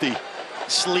to go with the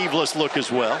sleeveless look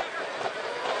as well.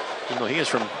 Even though he is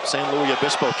from San Luis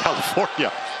Obispo,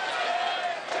 California.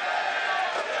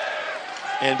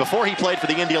 And before he played for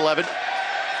the Indy 11,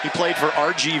 he played for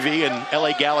RGV and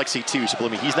LA Galaxy too. So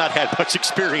believe me, he's not had much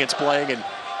experience playing in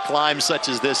climbs such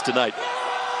as this tonight.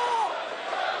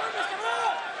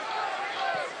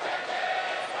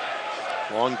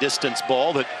 Long distance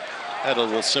ball that Edel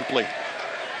will simply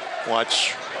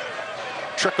watch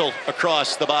trickle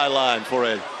across the byline for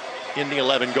an Indy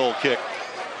 11 goal kick.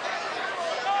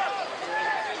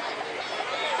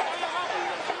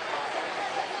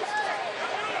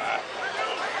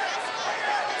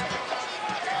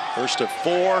 First of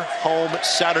 4 home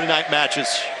Saturday night matches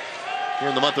here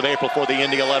in the month of April for the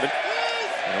Indy 11.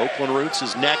 And Oakland Roots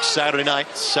is next Saturday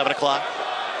night, 7 o'clock.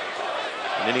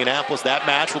 In Indianapolis, that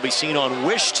match will be seen on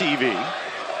Wish TV.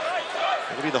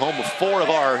 It'll be the home of 4 of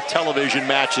our television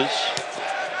matches.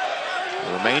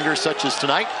 The remainder, such as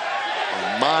tonight,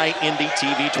 on My Indy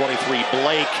TV 23.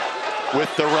 Blake with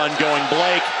the run going.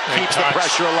 Blake keeps the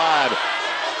pressure alive.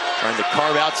 Trying to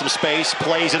carve out some space,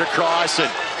 plays it across, and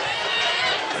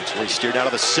eventually steered out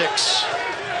of the 6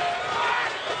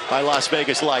 by Las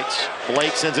Vegas Lights.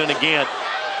 Blake sends it in again.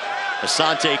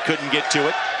 Asante couldn't get to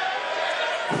it.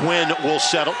 Quinn will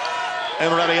settle,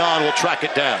 and Rebillon will track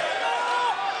it down.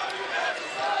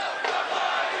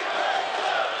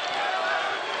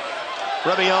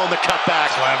 Rebillon, the cutback.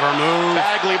 Clever move.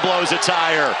 Bagley blows a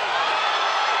tire.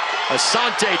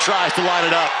 Asante tries to line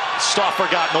it up. Stauffer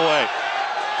got in the way.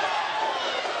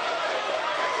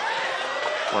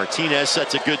 Martinez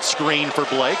sets a good screen for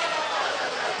Blake.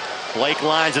 Blake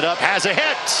lines it up, has a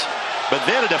hit, but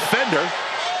then a defender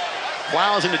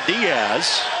plows into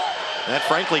Diaz. That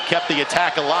frankly kept the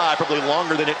attack alive, probably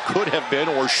longer than it could have been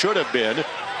or should have been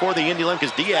for the Indy 11,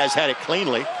 because Diaz had it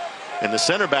cleanly. And the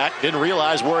center back didn't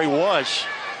realize where he was.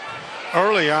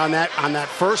 Earlier on that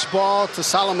first ball to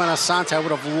Solomon Asante, I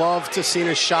would have loved to seen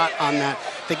a shot on that.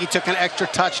 I think he took an extra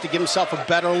touch to give himself a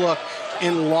better look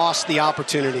and lost the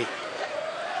opportunity.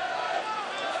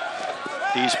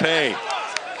 Pay.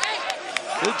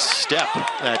 Good step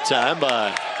that time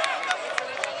by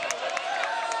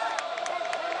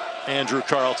Andrew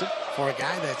Carlton. For a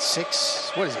guy that's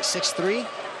 6'3",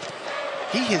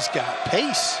 he has got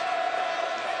pace.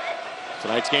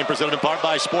 Tonight's game presented in part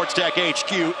by Sports Tech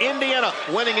HQ. Indiana,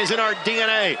 winning is in our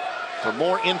DNA. For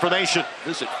more information,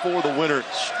 visit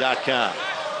forthewinners.com.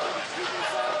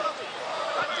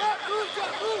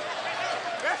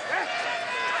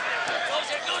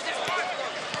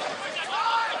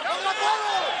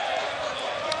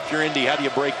 If you're Indy, how do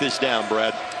you break this down,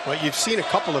 Brad? Well, you've seen a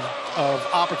couple of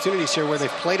opportunities here where they've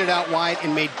played it out wide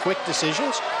and made quick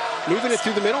decisions. Moving it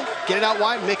through the middle, get it out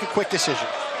wide, make a quick decision.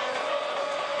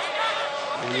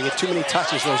 When you get too many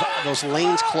touches, those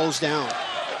lanes close down.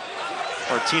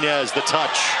 Martinez, the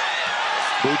touch.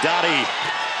 Budati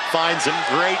finds him.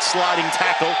 Great sliding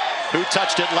tackle. Who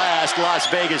touched it last? Las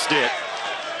Vegas did.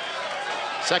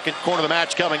 Second corner of the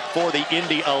match coming for the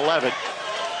Indy 11.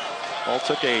 Ball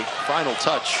took a final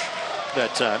touch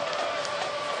that time.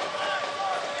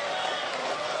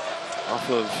 Off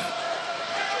of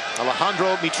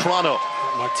Alejandro Mitrano.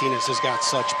 Martinez has got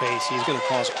such pace. He's going to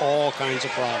cause all kinds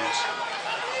of problems.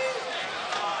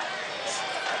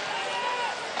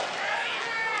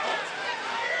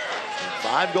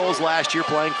 Five goals last year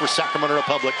playing for Sacramento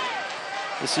Republic.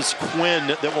 This is Quinn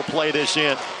that will play this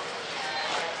in.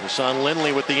 Rashawn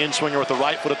Lindley with the in-swinger with the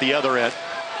right foot at the other end.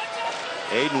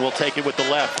 Aiden will take it with the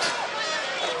left.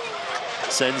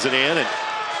 Sends it in, and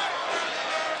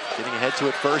getting ahead to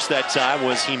it first that time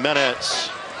was Jimenez.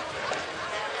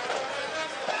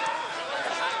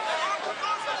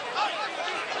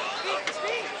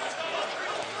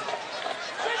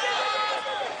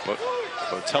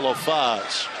 Botello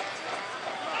Faz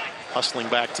hustling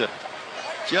back to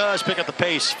just pick up the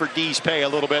pace for Pay a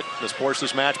little bit. This portion of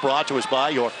this match brought to us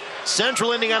by your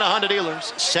Central Indiana Honda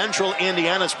dealers. Central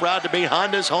Indiana is proud to be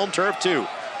Honda's home turf too.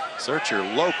 Search your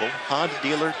local Honda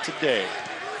dealer today.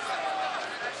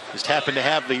 Just happened to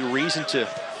have the reason to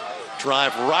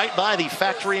drive right by the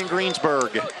factory in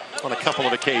Greensburg on a couple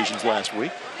of occasions last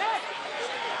week.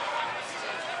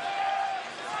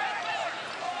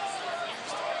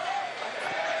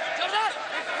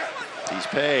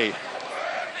 Pay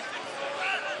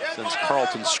sends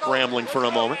Carlton scrambling for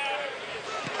a moment.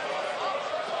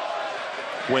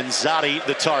 Wenzati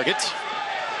the target.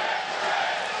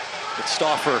 But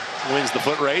Stauffer wins the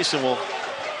foot race, and we'll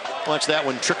watch that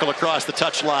one trickle across the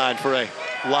touchline for a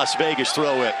Las Vegas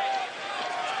throw-in.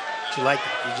 You like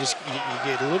that.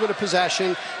 You get a little bit of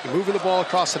possession. You're moving the ball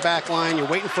across the back line. You're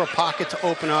waiting for a pocket to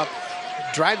open up.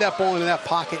 Drive that ball into that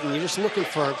pocket, and you're just looking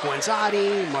for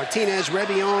Guenzati, Martinez,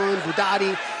 Rebion,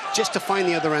 Budati, just to find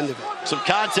the other end of it. Some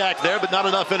contact there, but not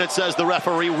enough in it, says the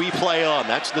referee. We play on.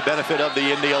 That's the benefit of the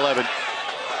Indy 11.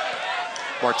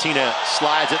 Martinez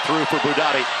slides it through for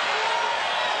Budati.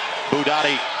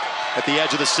 Budati at the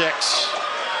edge of the 6.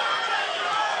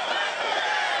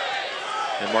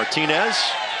 And Martinez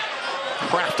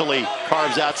craftily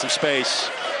carves out some space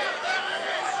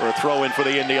for a throw in for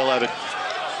the Indy 11.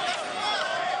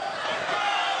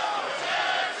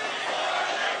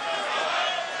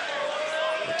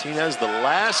 Martinez, the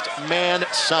last man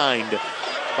signed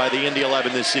by the Indy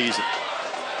 11 this season.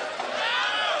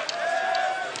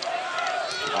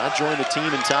 I joined the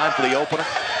team in time for the opener.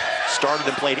 Started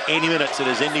and played 80 minutes at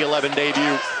his Indy 11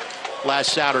 debut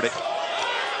last Saturday.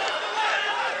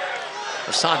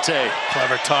 Asante.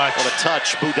 Clever touch. What a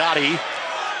touch. Budati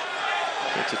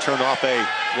to turn off a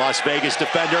Las Vegas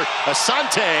defender.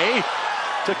 Asante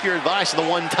took your advice the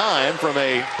one time from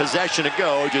a possession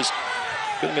ago. Just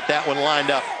couldn't get that one lined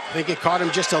up. I think it caught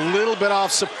him just a little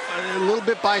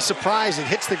bit by surprise. It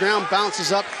hits the ground,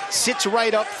 bounces up, sits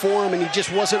right up for him, and he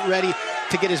just wasn't ready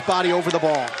to get his body over the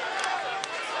ball.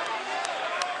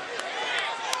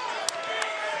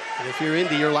 And if you're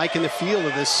Indy, you're liking the feel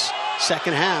of this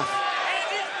second half.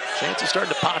 Chances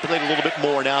starting to populate a little bit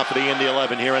more now for the Indy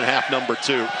 11 here in half number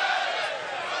 2.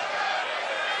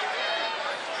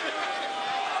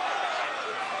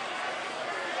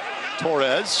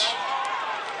 Torres.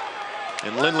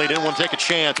 And Lindley didn't want to take a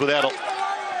chance with Edel.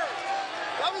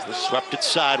 Just swept it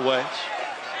sideways.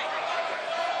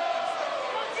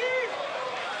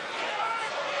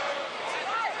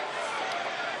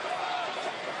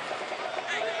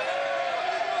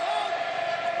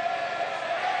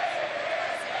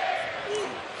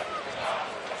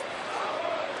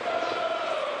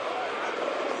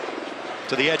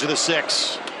 to the edge of the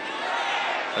 6.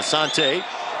 Asante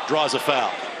draws a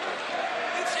foul.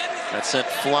 That's sent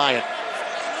flying.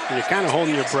 And you're kind of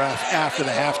holding your breath after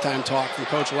the halftime talk from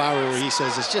Coach Lowry, where he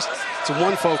says it's a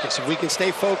one focus. If we can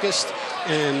stay focused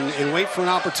and wait for an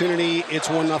opportunity, it's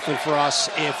 1-0 for us.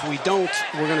 If we don't,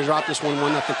 we're going to drop this one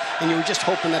 1-0. And you were just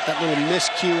hoping that little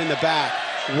miscue in the back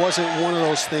wasn't one of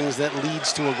those things that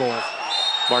leads to a goal.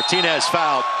 Martinez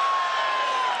fouled.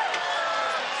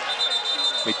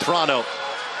 Mitrano,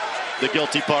 the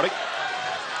guilty party.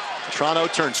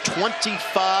 Mitrano turns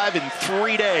 25 in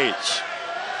 3 days.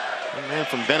 A man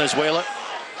from Venezuela.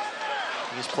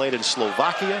 He's played in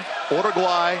Slovakia,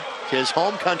 Uruguay, his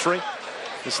home country.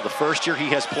 This is the first year he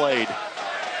has played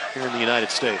here in the United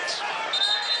States.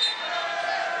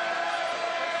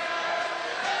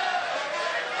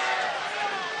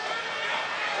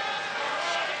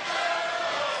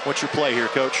 What's your play here,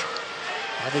 Coach?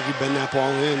 I think you bend that ball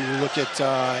in. You look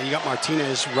at, you got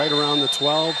Martinez right around the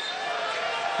 12.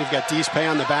 You've got Diaz-Pay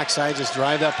on the backside. Just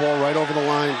drive that ball right over the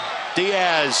line.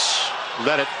 Diaz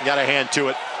let it, got a hand to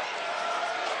it.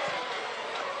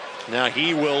 Now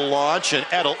he will launch, and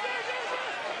Edel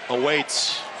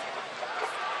awaits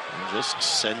and just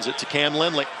sends it to Cam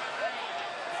Lindley.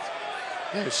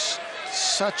 It's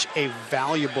such a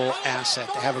valuable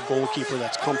asset to have a goalkeeper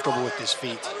that's comfortable with his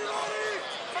feet.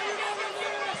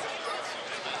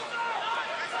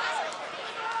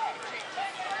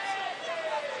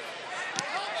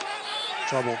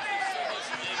 Trouble.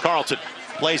 Carlton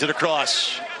plays it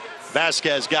across.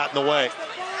 Vasquez got in the way.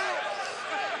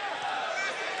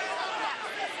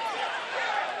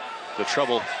 The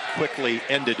trouble quickly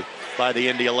ended by the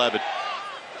Indy 11.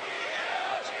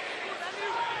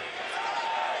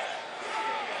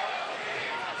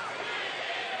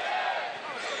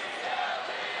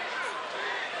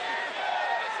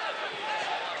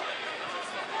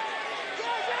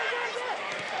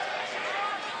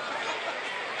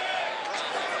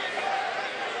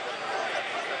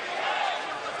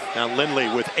 Now Lindley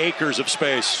with acres of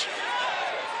space.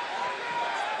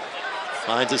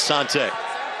 Finds Asante.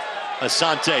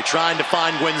 Asante trying to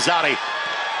find Guenzati.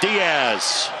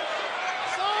 Diaz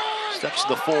steps to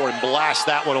the fore and blasts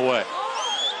that one away.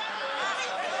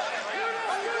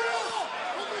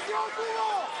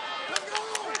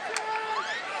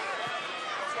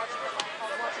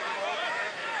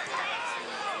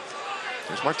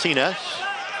 There's Martinez.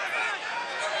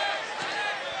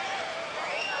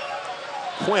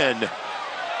 Quinn. A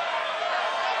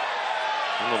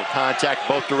little contact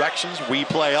both directions. We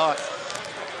play on.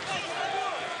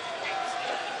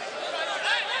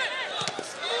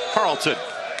 Carlton.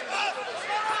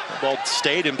 The ball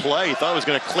stayed in play. He thought he was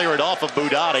going to clear it off of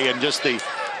Budati, and just the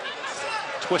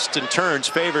twists and turns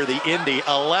favor the Indy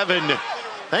 11.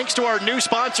 Thanks to our new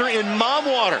sponsor in Mom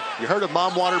Water. You heard of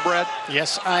Mom Water, Brad?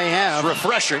 Yes, I have. It's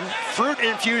refreshing.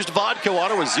 Fruit-infused vodka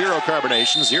water with 0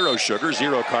 carbonation, 0 sugar,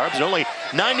 0 carbs, and only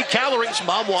 90 calories.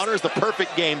 Mom Water is the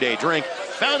perfect game day drink.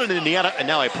 Found in Indiana and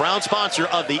now a proud sponsor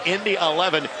of the Indy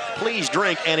 11. Please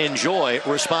drink and enjoy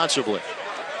responsibly.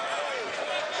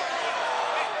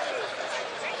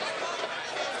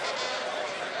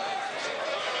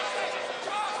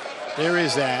 There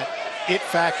is that it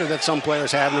factor that some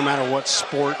players have, no matter what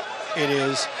sport it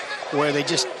is, where they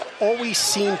just always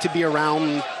seem to be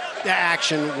around the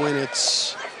action when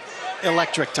it's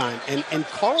electric time. And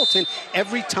Carlton,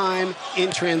 every time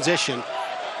in transition,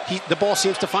 the ball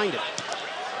seems to find it.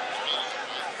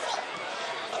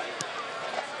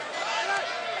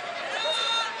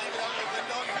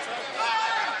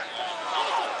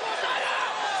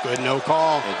 Good no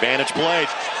call. Advantage played.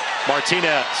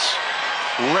 Martinez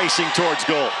racing towards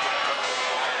goal.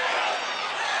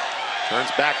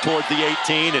 Turns back toward the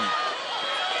 18, and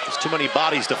there's too many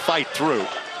bodies to fight through.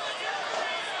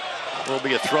 Will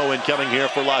be a throw-in coming here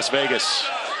for Las Vegas.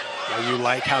 Well, you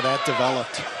like how that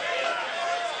developed.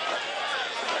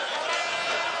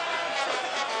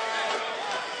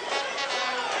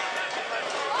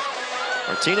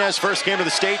 Martinez first came to the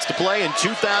States to play in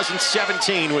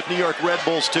 2017 with New York Red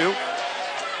Bulls 2.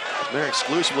 There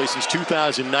exclusively since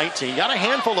 2019. Got a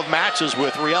handful of matches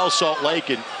with Real Salt Lake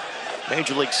in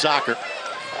Major League Soccer.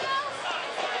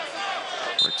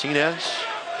 Martinez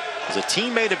is a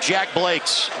teammate of Jack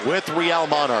Blake's with Real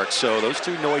Monarchs, so those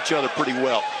two know each other pretty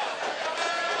well.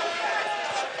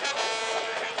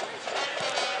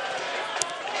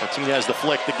 Martinez the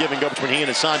flick, the give and go between he and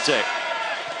Asante.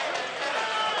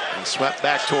 And swept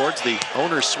back towards the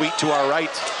owner's suite to our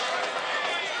right.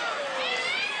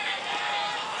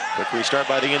 Quick restart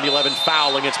by the Indy 11,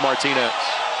 foul against Martinez.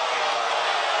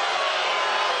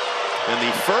 And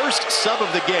the first sub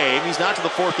of the game, he's not to the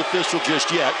 4th official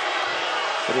just yet.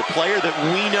 But a player that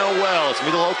we know well. It's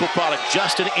going to be the local product,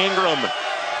 Justin Ingram.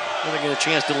 Going to get a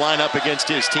chance to line up against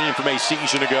his team from a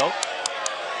season ago.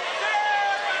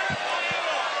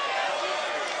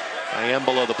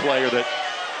 Iambolo, the player that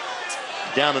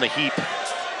down in a heap.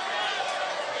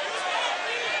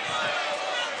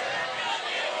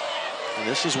 And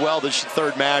this is this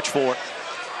third match for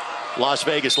Las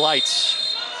Vegas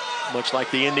Lights, much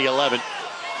like the Indy 11.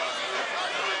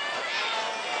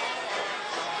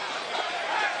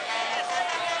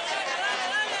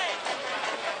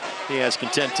 He has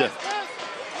content to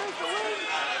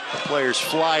the players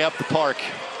fly up the park.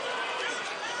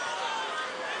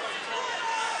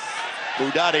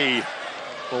 Budati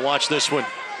will watch this one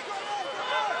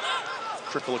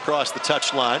trickle across the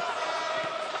touchline.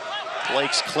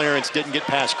 Blake's clearance didn't get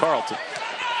past Carlton,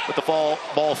 but the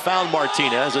ball found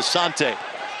Martinez. Asante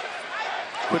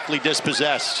quickly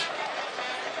dispossessed.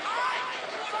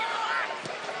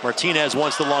 Martinez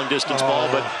wants the long distance ball,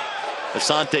 but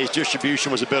Asante's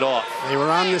distribution was a bit off. They were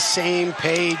on the same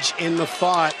page in the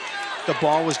thought. The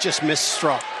ball was just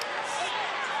misstruck.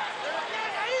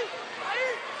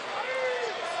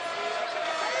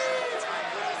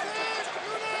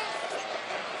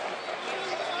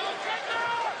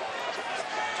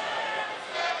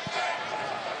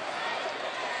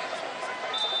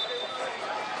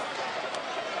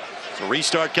 So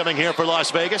restart coming here for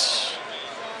Las Vegas.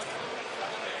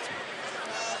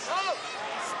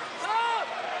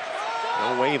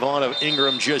 No wave on of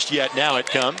Ingram just yet. Now it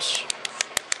comes.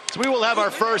 So we will have our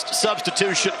first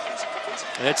substitution.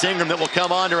 And it's Ingram that will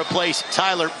come on to replace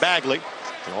Tyler Bagley.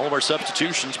 And all of our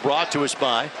substitutions brought to us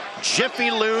by Jiffy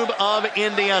Lube of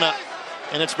Indiana.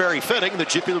 And it's very fitting that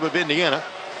Jiffy Lube of Indiana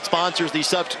sponsors the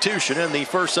substitution. And the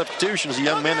first substitution is a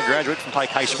young man that graduated from Pike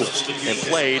High School and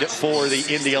played for the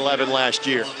Indy 11 last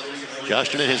year.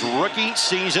 Justin, in his rookie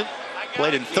season,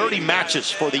 played in 30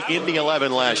 matches for the Indy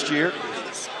 11 last year.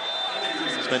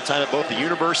 Spent time at both the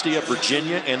University of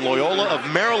Virginia and Loyola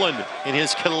of Maryland in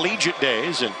his collegiate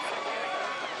days, and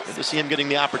good to see him getting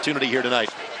the opportunity here tonight.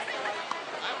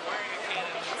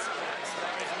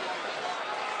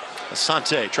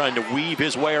 Asante trying to weave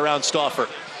his way around Stauffer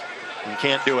and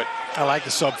can't do it. I like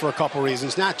the sub for a couple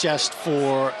reasons, not just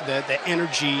for the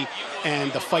energy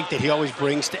and the fight that he always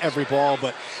brings to every ball,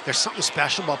 but there's something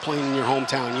special about playing in your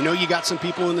hometown. You know, you got some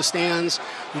people in the stands,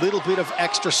 little bit of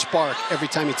extra spark every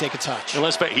time you take a touch. And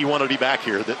let's bet he wanted to be back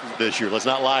here this year. Let's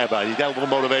not lie about it. He's got a little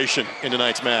motivation in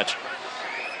tonight's match.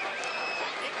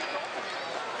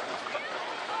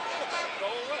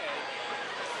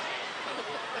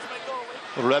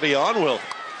 Revion will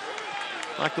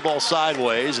knock the ball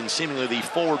sideways, and seemingly the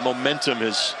forward momentum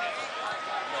is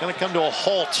going to come to a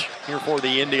halt here for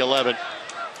the Indy 11.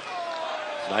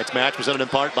 Tonight's match presented in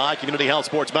part by Community Health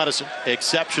Sports Medicine.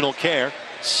 Exceptional care,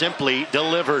 simply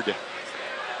delivered.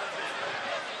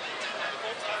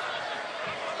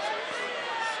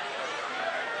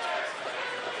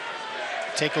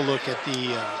 Take a look at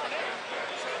the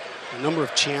number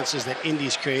of chances that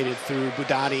Indy's created through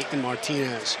Budati and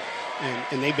Martinez,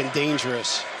 and they've been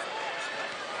dangerous.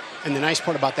 And the nice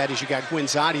part about that is you got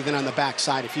Guinzotti then on the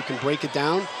backside. If you can break it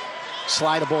down,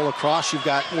 slide a ball across, you've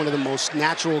got one of the most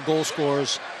natural goal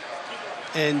scorers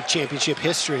in championship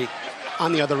history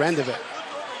on the other end of it.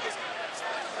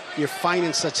 You're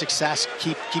finding such success,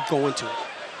 keep going to it.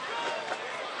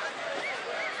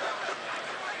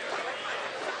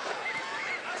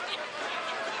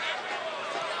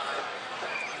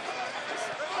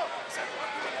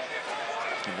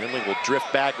 Ridley will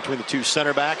drift back between the two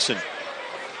center backs, and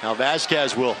now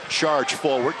Vasquez will charge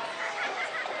forward.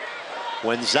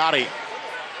 Guinzotti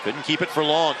couldn't keep it for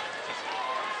long.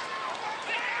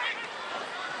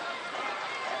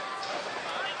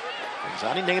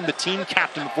 Guinzotti named the team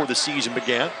captain before the season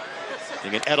began.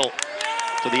 Bringing Edel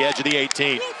to the edge of the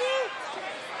 18.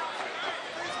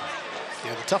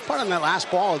 Yeah, the tough part on that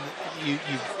last ball, you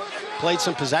played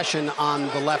some possession on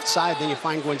the left side, then you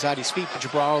find Guinzotti's feet, but you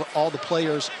brought all the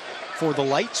players for the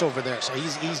Lights over there. So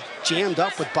he's jammed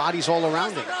up with bodies all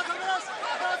around him.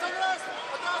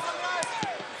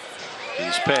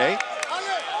 He's Pay.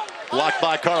 Blocked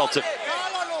by Carlton.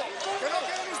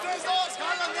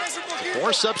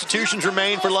 4 substitutions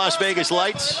remain for Las Vegas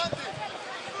Lights.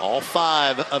 All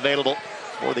 5 available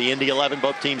for the Indy 11.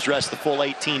 Both teams dressed the full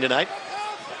 18 tonight.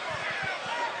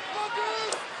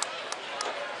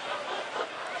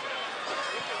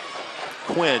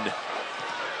 Quinn.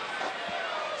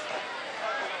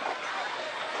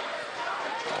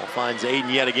 Ball finds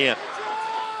Aiden yet again.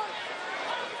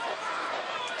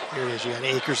 Here it is. You got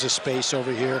acres of space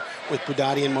over here with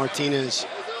Budati and Martinez.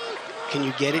 Can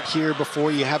you get it here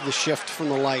before you have the shift from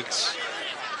the Lights?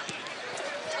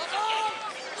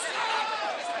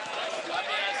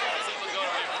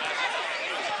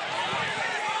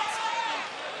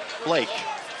 Blake.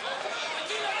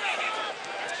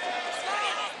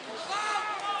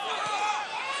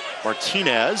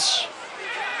 Martinez.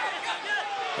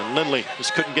 And Lindley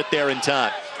just couldn't get there in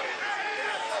time.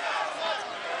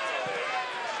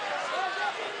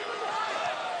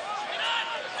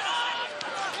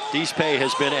 Deespe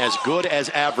has been as good as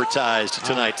advertised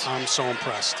tonight. I'm so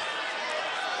impressed.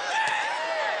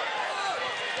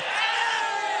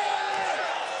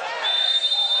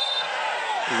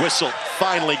 Whistle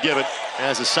finally given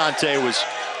as Asante was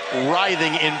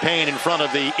writhing in pain in front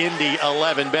of the Indy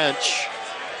 11 bench.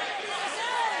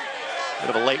 Bit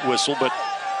of a late whistle, but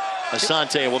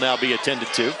Asante will now be attended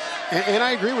to. And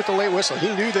I agree with the late whistle. He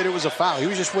knew that it was a foul. He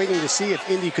was just waiting to see if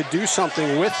Indy could do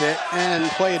something with it and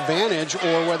play advantage,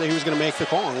 or whether he was going to make the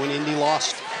call. And when Indy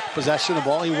lost possession of the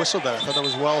ball, he whistled that. I thought that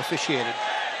was well officiated.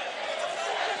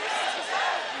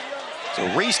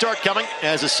 So restart coming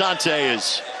as Asante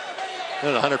is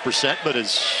not 100%, but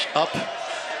is up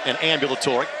and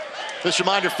ambulatory. This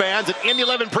reminder, fans, that Indy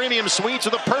 11 Premium Suites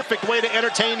are the perfect way to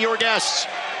entertain your guests.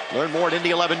 Learn more at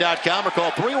Indy11.com or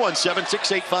call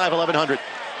 317-685-1100.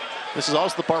 This is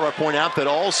also the part where I point out that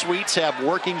all suites have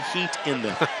working heat in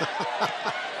them. So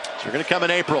you're going to come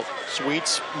in April.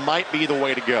 Suites might be the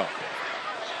way to go.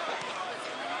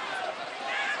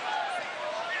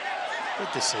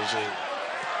 Good decision.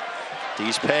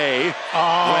 Deespe.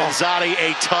 Guenzati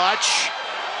a touch.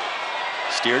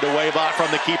 Steered away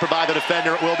from the keeper by the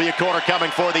defender. It will be a corner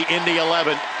coming for the Indy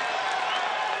 11.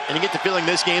 And you get the feeling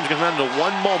this game's going to run into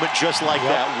one moment just like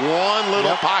that. One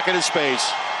little pocket of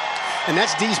space. And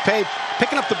that's Deespe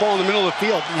picking up the ball in the middle of the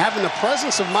field and having the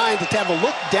presence of mind to have a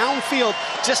look downfield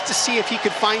just to see if he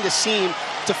could find a seam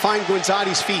to find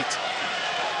Guenzati's feet.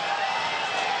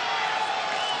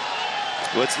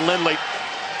 Well, it's Lindley.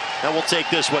 Now we'll take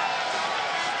this one.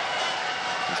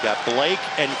 He's got Blake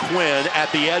and Quinn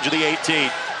at the edge of the 18.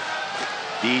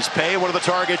 Deespe, one of the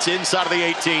targets inside of the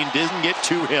 18, doesn't get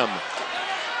to him.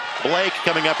 Blake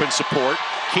coming up in support,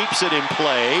 keeps it in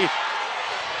play.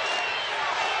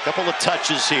 Couple of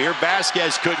touches here.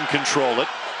 Vasquez couldn't control it.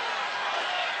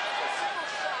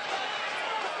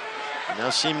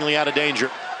 Now seemingly out of danger.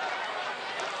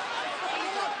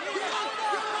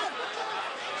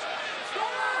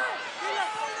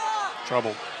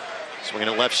 Trouble. Swinging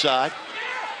it left side.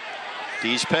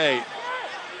 Deespe.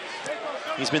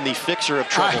 He's been the fixer of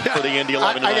trouble for the Indy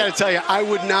 11 tonight. I got to tell you, I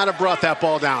would not have brought that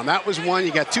ball down. That was one.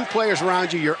 You got two players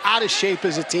around you. You're out of shape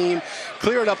as a team.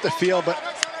 Clear it up the field, but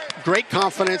great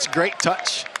confidence, great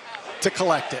touch to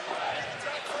collect it.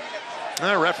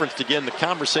 I referenced again the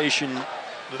conversation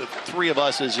the three of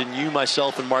us, as in you,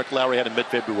 myself, and Mark Lowry, had in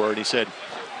mid-February, and he said,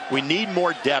 we need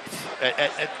more depth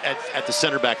at the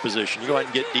center back position. You go out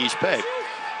and get Deespe.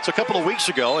 So a couple of weeks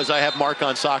ago, as I have Mark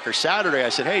on Soccer Saturday, I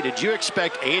said, hey, did you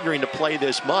expect Adrian to play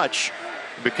this much?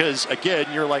 Because, again,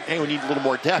 you're like, hey, we need a little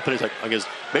more depth. And he's like, I guess,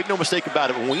 make no mistake about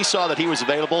it. When we saw that he was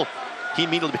available, he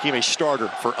immediately became a starter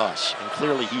for us. And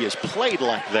clearly he has played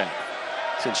like that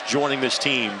since joining this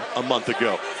team a month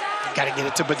ago. Got to get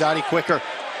it to Badati quicker.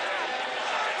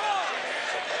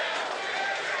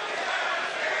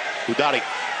 Budati.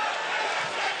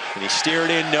 Can he steer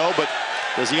it in? No, but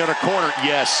does he earn a corner?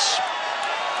 Yes.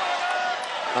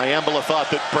 Iambala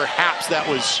thought that perhaps that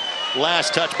was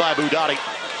last touch by Budati.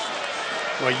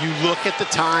 Well, you look at the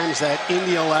times that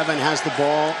Indy 11 has the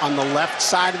ball on the left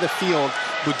side of the field.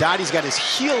 Budati's got his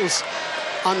heels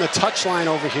on the touchline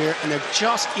over here, and they're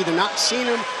just either not seeing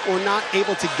him or not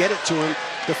able to get it to him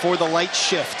before the light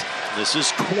shift. This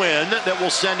is Quinn that will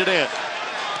send it in.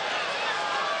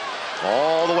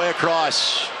 All the way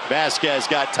across. Vasquez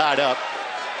got tied up.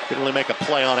 Couldn't really make a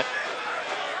play on it.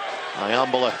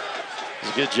 Iambala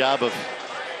does a good job of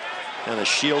kind of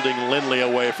shielding Lindley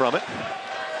away from it.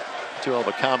 Too have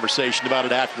a conversation about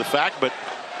it after the fact, but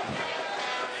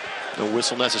no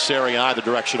whistle necessary in either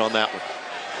direction on that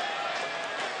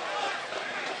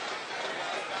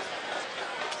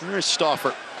one. There's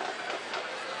Stauffer.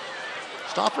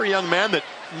 Stauffer, a young man that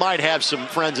might have some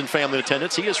friends and family in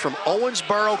attendance. He is from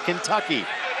Owensboro, Kentucky.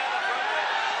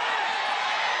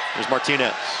 There's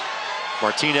Martinez.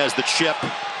 Martinez, the chip.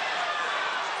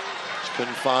 Just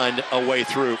couldn't find a way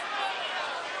through.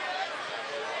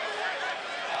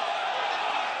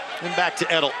 And back to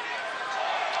Edel.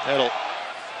 Edel.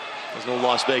 There's no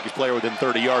Las Vegas player within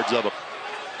 30 yards of him.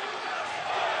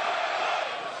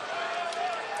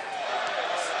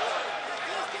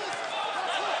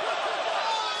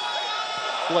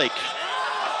 Blake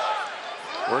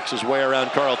works his way around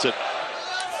Carlton.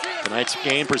 Tonight's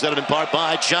game presented in part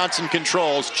by Johnson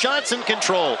Controls. Johnson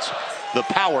Controls, the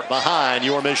power behind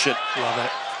your mission. Love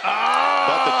it.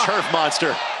 But the turf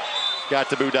monster got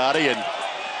to Budati, and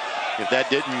if that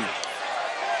didn't.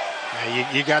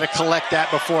 Yeah, you got to collect that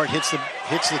before it hits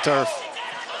the turf.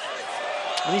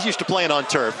 And he's used to playing on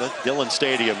turf. Dillon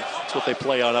Stadium, that's what they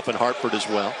play on up in Hartford as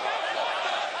well.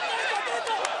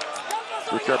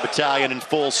 Brickyard Battalion in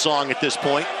full song at this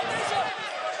point.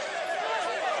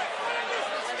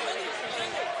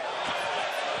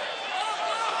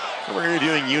 We were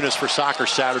interviewing Eunice for Soccer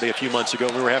Saturday a few months ago.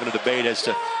 We were having a debate as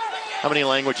to how many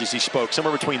languages he spoke.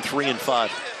 Somewhere between 3 and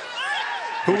 5.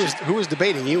 Who was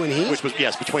debating, you and he? Which was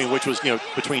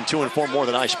between 2 and 4 more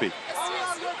than I speak.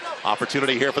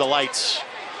 Opportunity here for the Lights.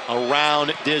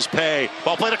 Around Dispay.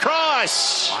 Ball played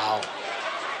across. Wow.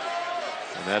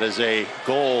 And that is a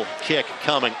goal kick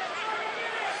coming.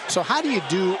 So how do you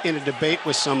do in a debate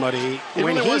with somebody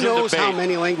when he knows how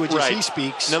many languages he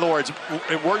speaks? In other words,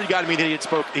 word got me that he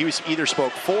either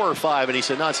spoke 4 or 5, and he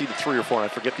said, no, it's either 3 or 4. I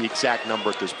forget the exact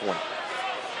number at this point.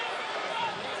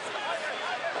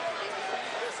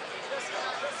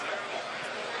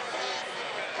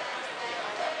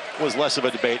 It was less of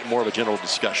a debate, more of a general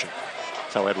discussion.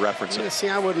 That's how I'd reference it. See,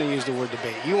 I wouldn't have used the word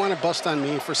debate. You want to bust on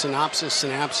me for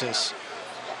synopsis.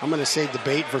 I'm going to say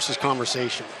debate versus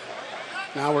conversation.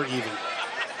 Now we're even.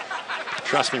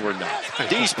 Trust me, we're not.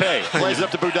 Dispay plays it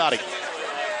up to Budati.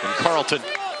 And Carlton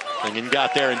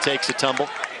got there and takes a tumble.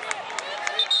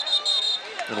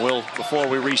 And before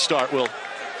we restart, we'll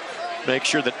make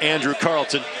sure that Andrew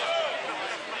Carlton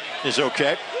is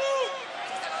okay.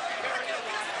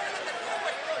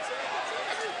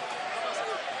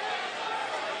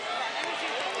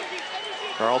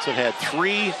 Carlton had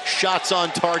 3 shots on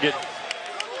target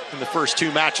in the first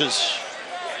 2 matches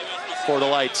for the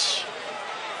Lights.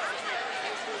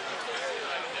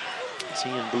 As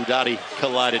he and Budati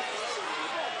collided.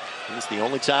 It's the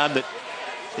only time that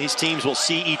these teams will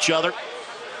see each other.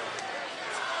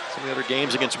 Some of the other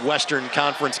games against Western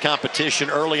Conference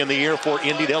competition early in the year for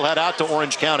Indy. They'll head out to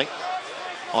Orange County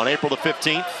on April the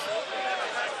 15th.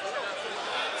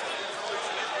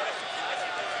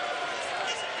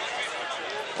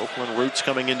 Oakland Roots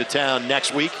coming into town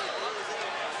next week.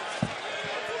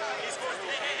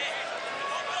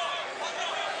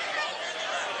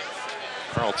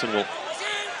 Carlton will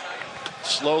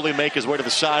slowly make his way to the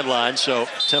sideline, so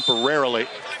temporarily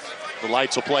the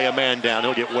Lights will play a man down.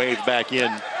 He'll get waved back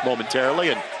in momentarily,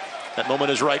 and that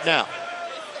moment is right now.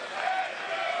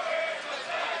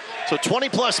 So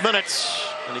 20-plus minutes,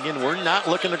 and again, we're not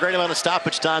looking at a great amount of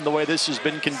stoppage time the way this has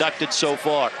been conducted so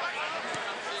far.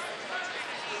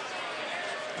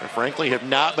 There frankly have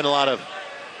not been a lot of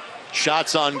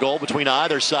shots on goal between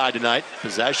either side tonight.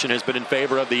 Possession has been in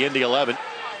favor of the Indy 11.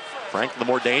 Frankly, the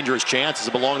more dangerous chances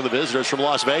belong to the visitors from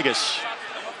Las Vegas.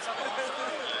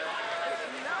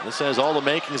 This has all the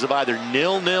makings of either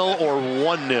 0-0 or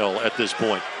 1-0 at this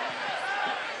point.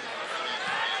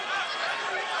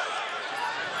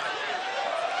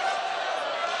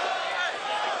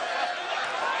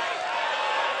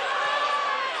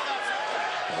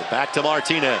 Back to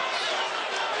Martinez.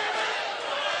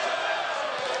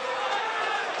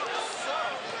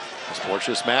 A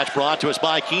sportious match brought to us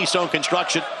by Keystone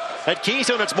Construction. At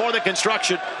Keystone, it's more than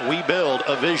construction. We build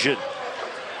a vision.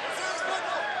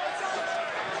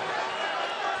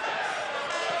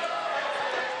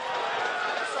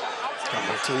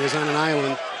 Martinez on an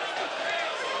island.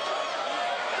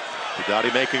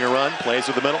 Budati making a run, plays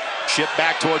with the middle. Chip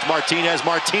back towards Martinez.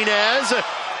 Martinez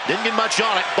didn't get much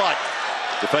on it, but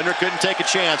defender couldn't take a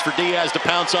chance for Diaz to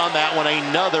pounce on that one.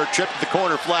 Another trip to the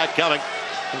corner, flag coming.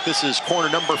 I think this is corner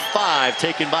number 5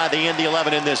 taken by the Indy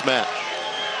 11 in this match.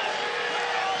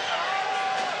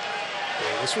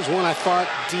 Yeah, this was one I thought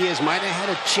Diaz might have had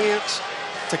a chance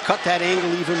to cut that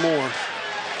angle even more.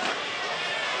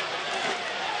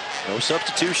 No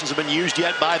substitutions have been used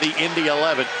yet by the Indy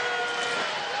 11.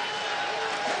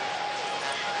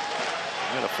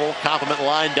 We got a full complement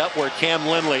lined up where Cam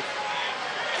Lindley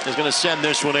is going to send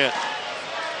this one in.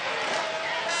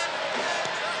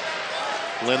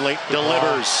 Lindley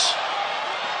delivers.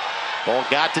 Ball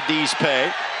got to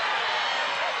Dispay.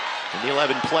 Indy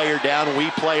 11 player down.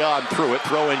 We play on through it.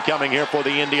 Throw in coming here for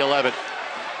the Indy 11.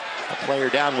 A player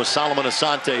down was Solomon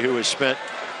Asante, who has spent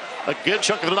a good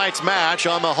chunk of tonight's match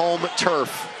on the home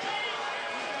turf.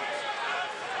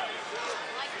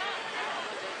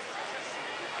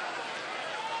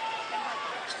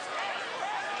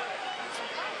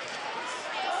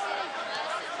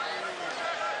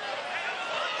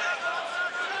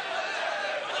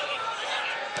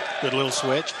 Good little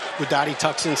switch. Budati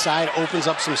tucks inside, opens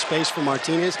up some space for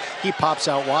Martinez. He pops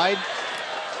out wide.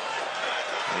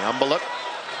 Yambala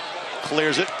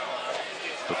clears it.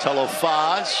 Botello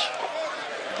Faz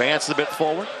advances a bit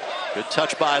forward. Good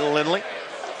touch by Lindley.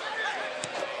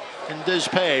 And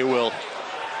Dizpay will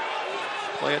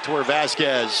play it to where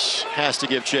Vasquez has to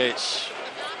give chase.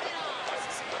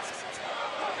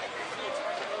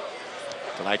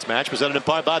 Tonight's match presented in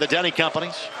part by the Denny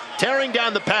Companies. Tearing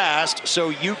down the past so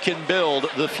you can build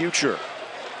the future.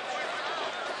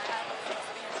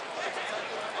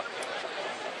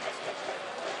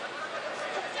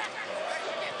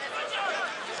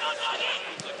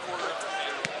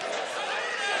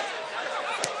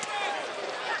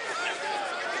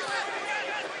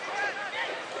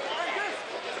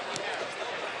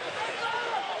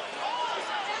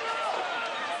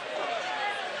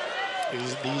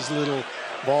 These little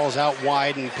balls out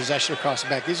wide and possession across the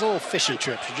back. These are little fishing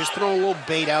trips. You're just throwing a little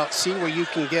bait out, see where you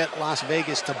can get Las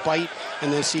Vegas to bite,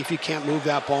 and then see if you can't move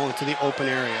that ball into the open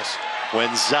areas.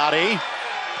 Wenzati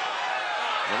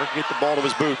never can get the ball to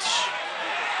his boots.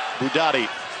 Budati.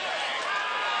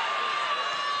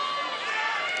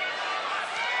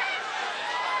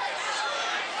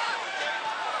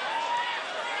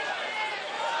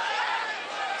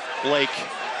 Blake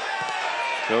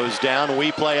goes down.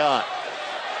 We play on.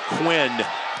 Quinn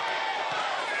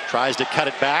tries to cut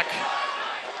it back.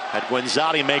 Had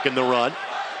Wenzati making the run.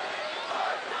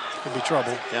 Could be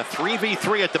trouble. Yeah,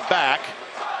 3v3 at the back.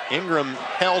 Ingram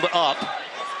held up,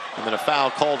 and then a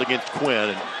foul called against Quinn.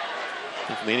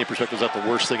 And from the Indy perspective, that's the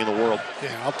worst thing in the world.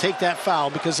 Yeah, I'll take that foul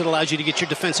because it allows you to get your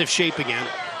defensive shape again.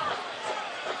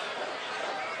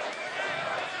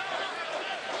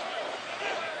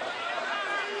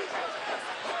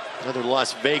 Another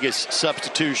Las Vegas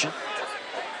substitution.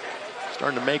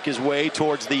 Starting to make his way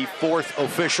towards the fourth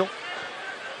official.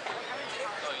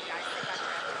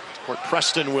 Court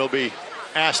Preston will be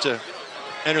asked to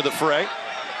enter the fray.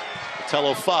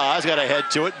 Tello Fa's got a head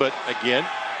to it, but again,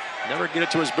 never get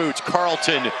it to his boots.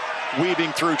 Carlton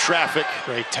weaving through traffic.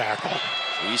 Great tackle.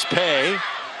 Dizpay.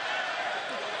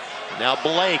 Now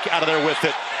Blake out of there with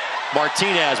it.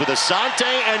 Martinez with Asante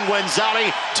and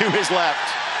Wenzati to his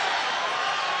left.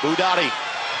 Budati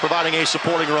providing a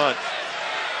supporting run.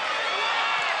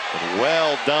 But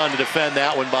well done to defend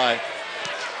that one by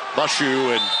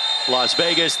Bushu and Las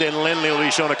Vegas. Then Lindley will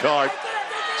be shown a card.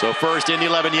 So first Indy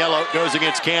 11 yellow goes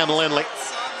against Cam Lindley.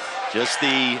 Just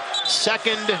the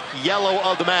second yellow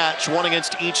of the match, one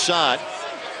against each side.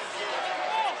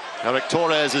 Eric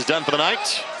Torres is done for the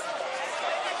night.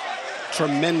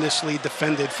 Tremendously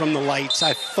defended from the lights.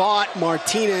 I thought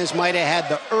Martinez might have had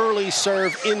the early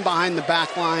serve in behind the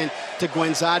back line to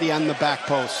Wenzati on the back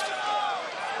post.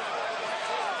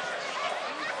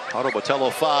 Otto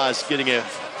Botello-Faz getting a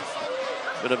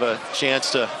bit of a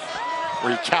chance to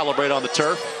recalibrate on the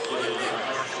turf.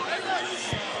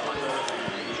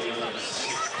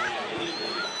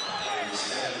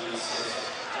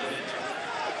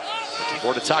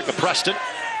 Or to Taka Preston.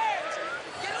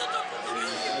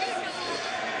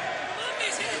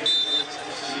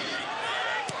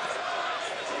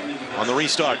 On the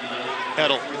restart,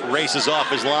 Edel races off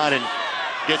his line and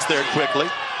gets there quickly.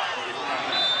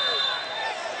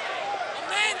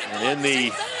 And in the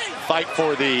fight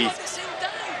for the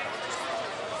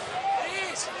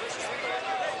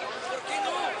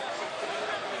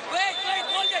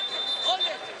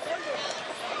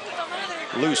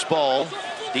loose ball,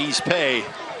 Dizpay,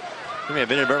 he may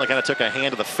have inadvertently kind of took a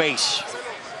hand to the face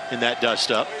in that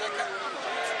dust up.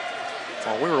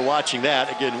 While we were watching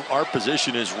that, again, our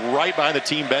position is right behind the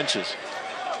team benches.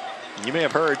 You may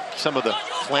have heard some of the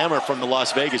clamor from the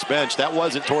Las Vegas bench. That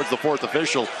wasn't towards the fourth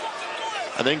official.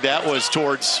 I think that was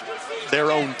towards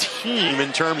their own team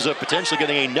in terms of potentially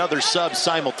getting another sub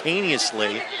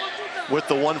simultaneously with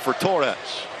the one for Torres.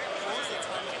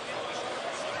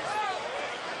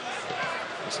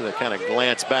 So they kind of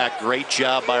glance back. Great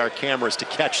job by our cameras to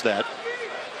catch that.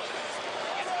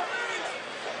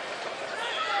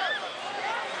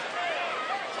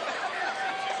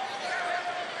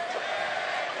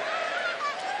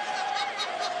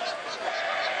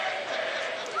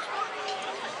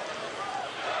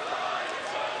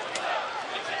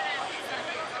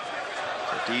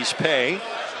 Dizpay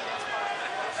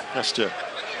has to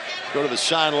go to the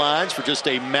sidelines for just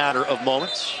a matter of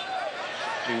moments.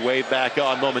 We wave back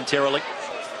on momentarily.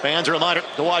 Fans are reminded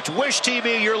to watch Wish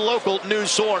TV, your local news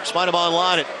source. Find them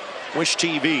online at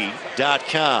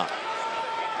wishtv.com.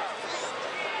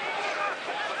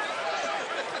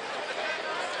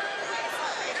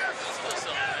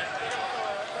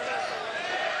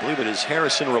 I believe it is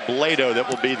Harrison Robledo that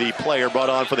will be the player brought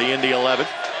on for the Indy 11.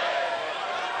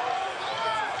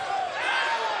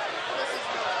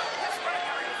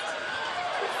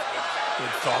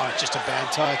 Thought, just a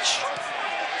bad touch.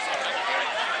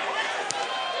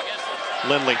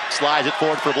 Lindley slides it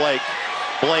forward for Blake.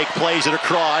 Blake plays it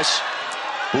across.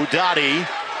 Budati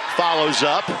follows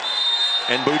up,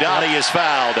 and Budati is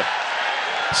fouled.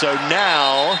 So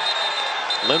now,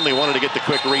 Lindley wanted to get the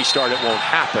quick restart. It won't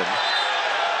happen.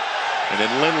 And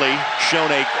then Lindley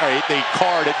shown a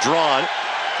card drawn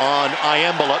on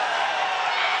Iambala.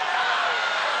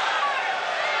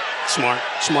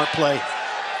 Smart play.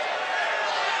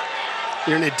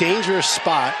 You're in a dangerous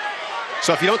spot.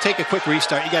 So if you don't take a quick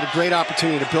restart, you got a great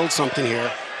opportunity to build something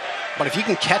here. But if you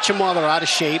can catch them while they're out of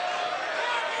shape,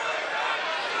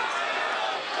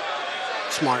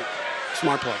 smart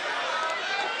play.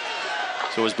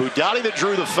 So it was Budati that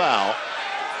drew the foul.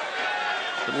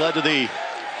 It led to the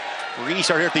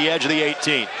restart here at the edge of the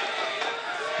 18. And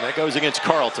that goes against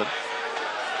Carlton.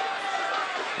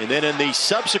 And then in the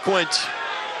subsequent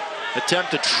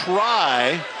attempt to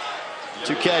try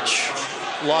to catch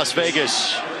Las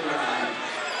Vegas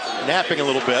napping a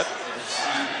little bit.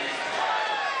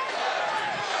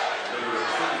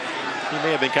 He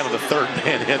may have been kind of the third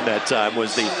man in that time,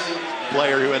 was the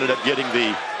player who ended up getting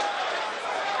the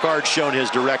card shown his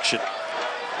direction.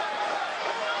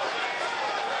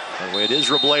 Anyway, it is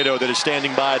Robledo that is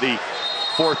standing by the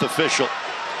fourth official.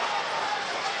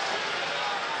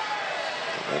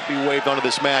 It won't be waved onto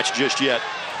this match just yet.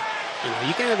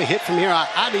 You can have a hit from here.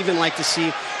 I'd even like to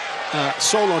see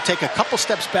Solo take a couple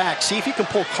steps back, see if you can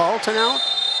pull Carlton out,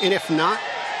 and if not,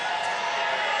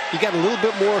 you got a little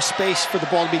bit more space for the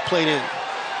ball to be played in.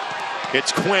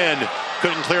 It's Quinn,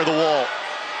 couldn't clear the wall.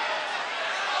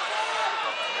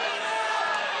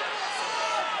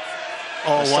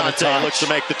 Oh, what a touch. Looks to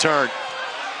make the turn.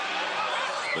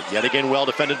 But yet again, well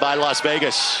defended by Las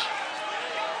Vegas.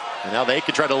 And now they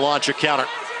can try to launch a counter.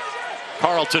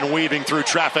 Carlton weaving through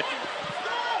traffic.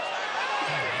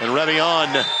 And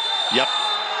Revion, yep.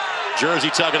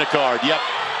 Jersey tugging a card, yep.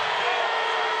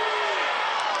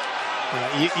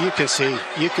 You can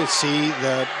see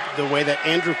the way that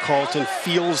Andrew Carlton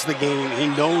feels the game. He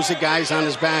knows the guy's on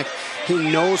his back. He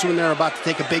knows when they're about to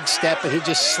take a big step, and he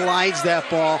just slides that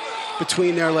ball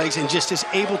between their legs and just is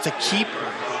able to keep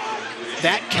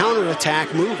that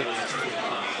counterattack moving.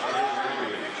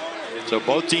 So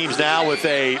both teams now with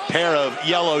a pair of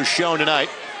yellows shown tonight.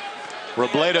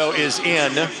 Robledo is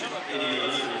in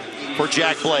for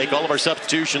Jack Blake. All of our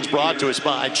substitutions brought to us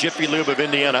by Jiffy Lube of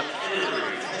Indiana.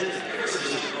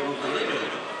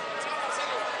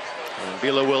 And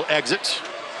Vila will exit.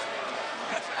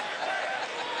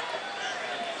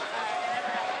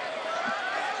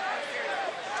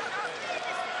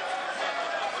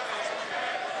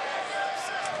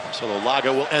 So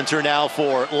Laga will enter now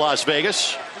for Las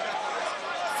Vegas.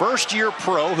 First-year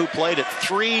pro who played at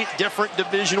 3 different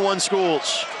Division I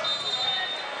schools.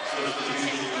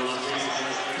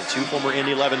 The 2 former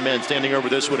Indy 11 men standing over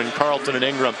this one in Carlton and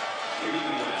Ingram.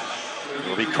 It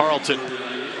will be Carlton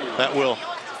that will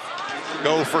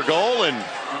go for goal and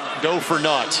go for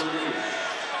naught.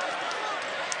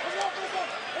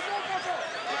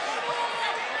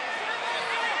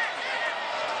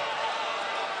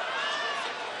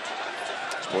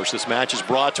 Of course, this match is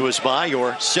brought to us by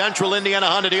your Central Indiana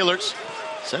Honda dealers.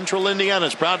 Central Indiana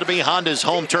is proud to be Honda's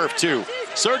home turf, too.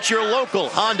 Search your local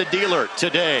Honda dealer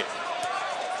today.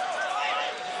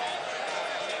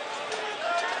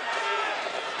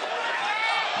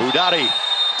 Budati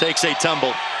takes a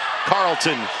tumble.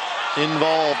 Carlton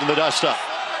involved in the dust-up.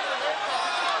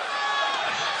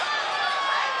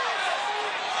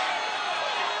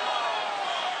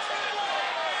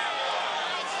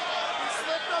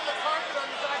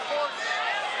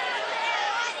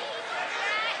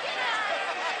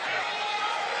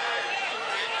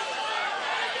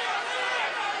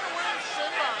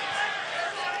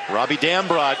 Robbie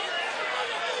Dambrot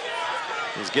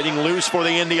is getting loose for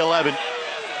the Indy 11.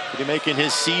 He'll be making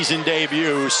his season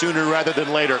debut sooner rather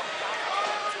than later.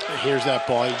 Here's that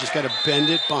ball. You just got to bend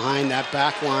it behind that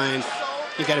back line.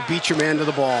 You got to beat your man to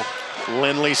the ball.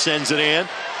 Lindley sends it in.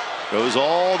 Goes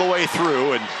all the way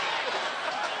through, and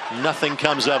nothing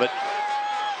comes of it.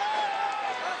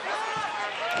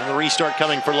 And the restart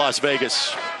coming for Las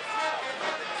Vegas.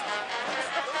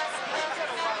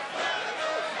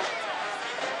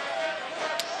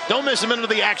 Don't miss a minute of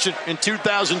the action in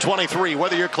 2023.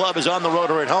 Whether your club is on the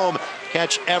road or at home,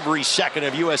 catch every second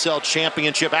of USL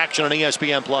Championship action on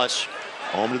ESPN+.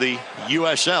 Home to the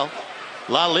USL,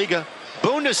 La Liga,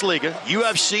 Bundesliga,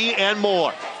 UFC, and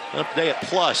more. Up today at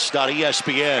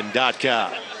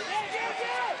plus.espn.com.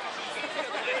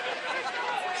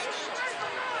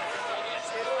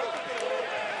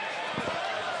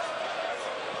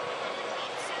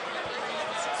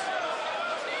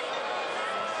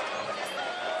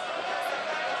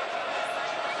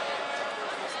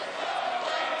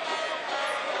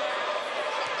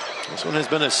 This one has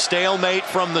been a stalemate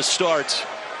from the start.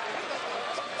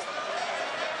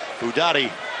 Budati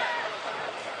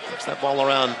takes that ball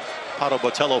around Pato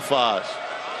Botello-Faz.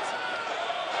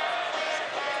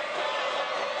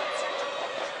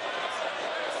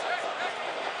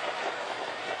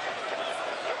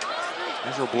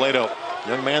 Here's Robledo,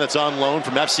 young man that's on loan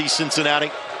from FC Cincinnati.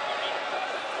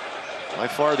 By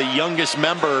far the youngest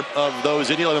member of those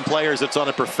Indy 11 players that's on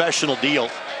a professional deal.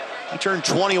 He turned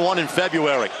 21 in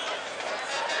February.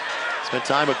 Spent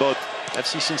time with both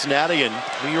FC Cincinnati and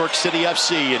New York City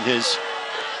FC in his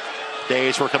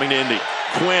days before coming to Indy.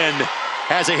 Quinn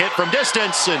has a hit from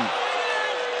distance, and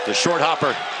the short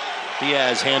hopper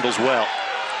Diaz handles well.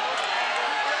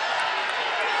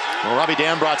 Well, Robbie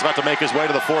Dambrot's about to make his way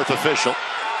to the fourth official.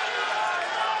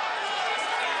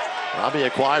 Robbie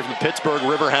acquired from the Pittsburgh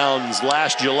Riverhounds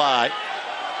last July.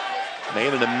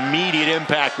 Made an immediate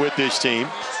impact with this team.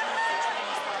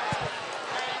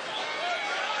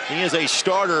 He is a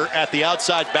starter at the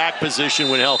outside back position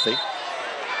when healthy,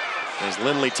 as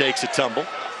Lindley takes a tumble.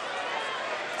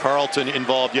 Carlton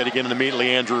involved yet again, and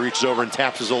immediately Andrew reaches over and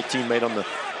taps his old teammate on the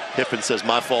hip and says,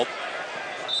 "My fault."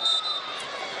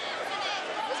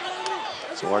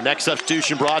 So our next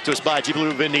substitution brought to us by G Blue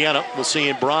of Indiana. We'll see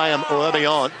Brian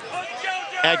Olebion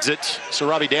exit, so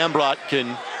Robbie Dambrot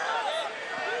can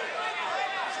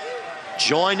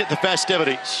join the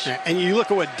festivities. Yeah, and you look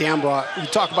at what Dambrot, you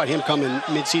talk about him coming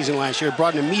mid-season last year,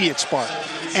 brought an immediate spark.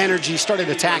 Energy, started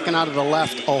attacking out of the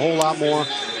left a whole lot more.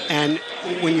 And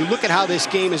when you look at how this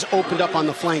game is opened up on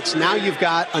the flanks, now you've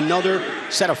got another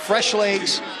set of fresh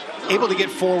legs, able to get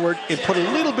forward and put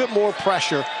a little bit more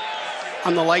pressure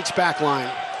on the Lights back line.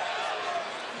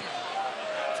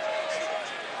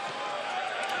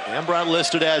 Dambrot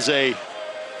listed as a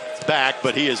back,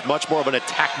 but he is much more of an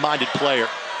attack-minded player.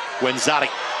 Guenzati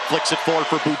flicks it forward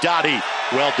for Budati.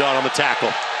 Well done on the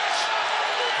tackle.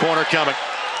 Corner coming.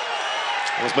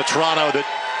 It was Matrano that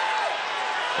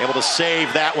able to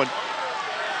save that one.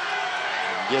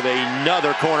 Give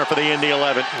another corner for the Indy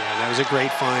 11. Yeah, that was a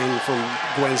great find from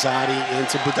Guenzati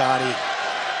into Budati.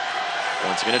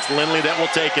 Once again, it's Lindley that will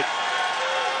take it.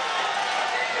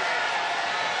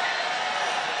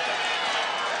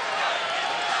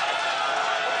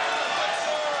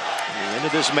 The end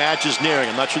of this match is nearing.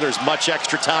 I'm not sure there's much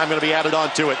extra time going to be added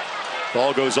on to it.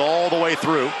 Ball goes all the way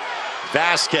through.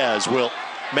 Vasquez will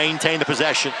maintain the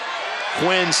possession.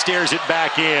 Quinn steers it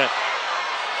back in.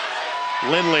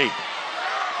 Lindley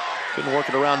couldn't work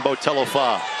it around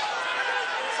Botello-Faz.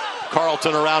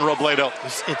 Carlton around Robledo.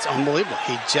 It's unbelievable.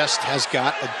 He just has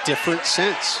got a different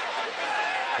sense.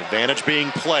 Advantage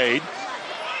being played.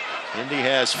 Indy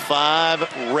has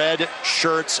 5 red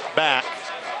shirts back.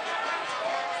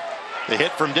 The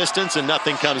hit from distance and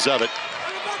nothing comes of it.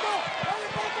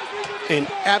 An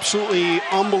absolutely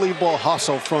unbelievable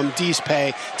hustle from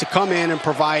Dispe to come in and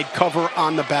provide cover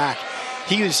on the back.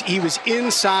 He was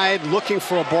inside looking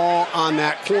for a ball on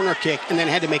that corner kick and then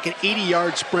had to make an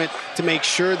 80-yard sprint to make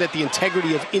sure that the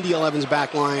integrity of Indy 11's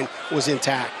back line was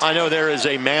intact. I know there is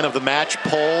a man of the match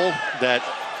poll that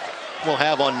we'll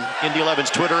have on Indy 11's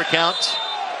Twitter account.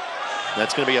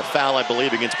 That's going to be a foul, I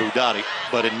believe, against Budati.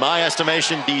 But in my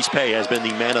estimation, Dispe has been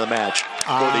the man of the match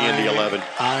for the Indy 11.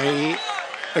 I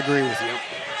agree with you.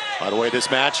 By the way, this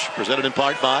match presented in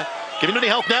part by Community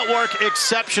Health Network.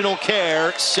 Exceptional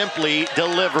care simply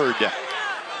delivered.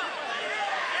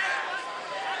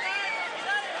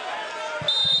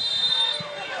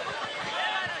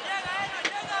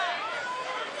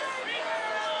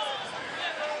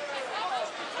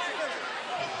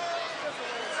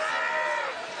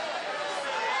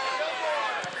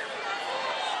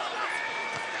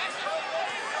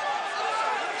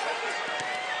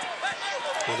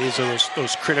 Well, these are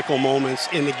those critical moments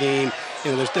in the game.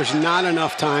 You know, there's not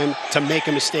enough time to make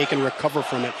a mistake and recover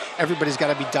from it. Everybody's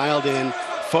got to be dialed in.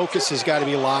 Focus has got to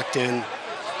be locked in.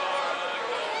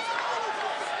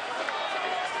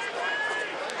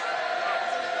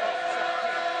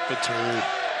 Good turn.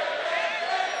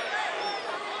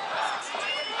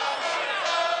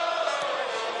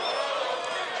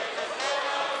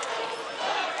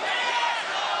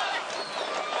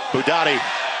 Budati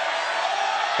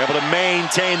able to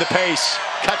maintain the pace.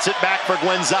 Cuts it back for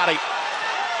Guenzati.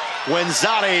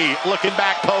 Guenzati looking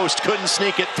back post. Couldn't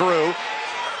sneak it through.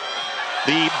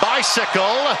 The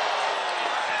bicycle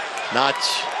not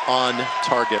on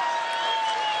target.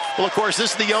 Well, of course,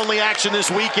 this is the only action this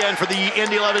weekend for the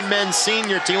Indy 11 men's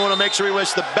senior team. I want to make sure we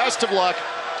wish the best of luck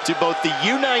to both the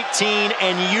U19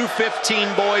 and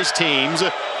U15 boys teams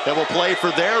that will play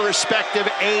for their respective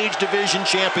age division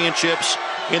championships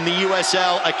in the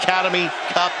USL Academy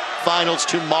Cup Finals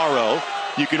tomorrow.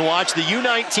 You can watch the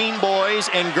U19 Boys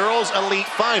and Girls Elite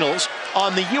Finals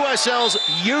on the USL's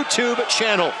YouTube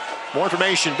channel. More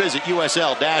information, visit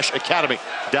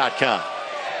USL-Academy.com.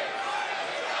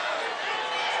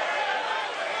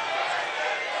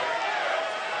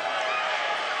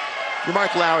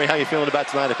 Mark Lowry, how you feeling about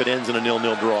tonight if it ends in a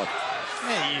 0-0 draw?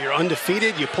 Hey, you're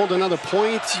undefeated. You pulled another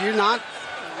point. You're not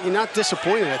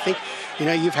disappointed. I think,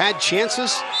 you've had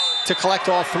chances to collect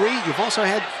all three. You've also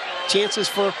had chances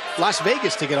for Las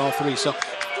Vegas to get all three. So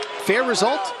fair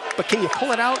result, but can you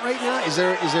pull it out right now? Is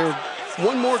there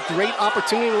one more great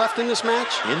opportunity left in this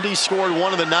match? Indy scored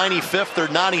one in the 95th or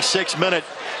 96th minute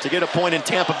to get a point in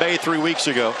Tampa Bay 3 weeks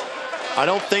ago. I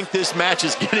don't think this match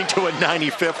is getting to a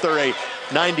 95th or a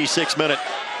 96th minute.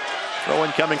 Throw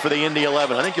in coming for the Indy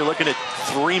 11. I think you're looking at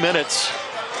 3 minutes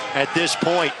at this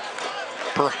point,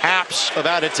 perhaps of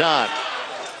added time.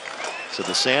 So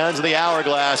the sands of the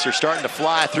hourglass are starting to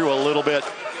fly through a little bit.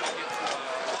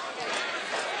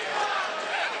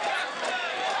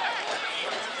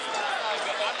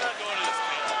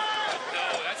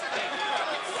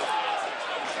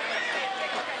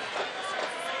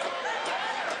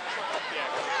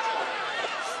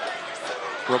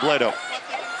 Robledo.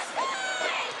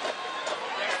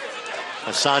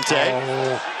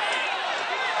 Asante.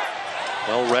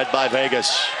 Well read by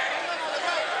Vegas.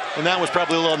 And that was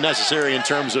probably a little necessary in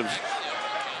terms of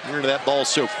getting to that ball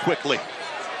so quickly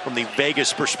from the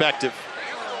Vegas perspective.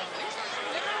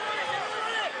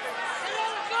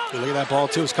 Look at that ball,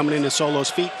 too. It's coming into Solo's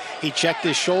feet. He checked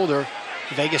his shoulder.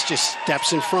 Vegas just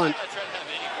steps in front.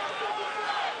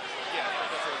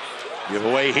 Give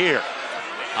away here.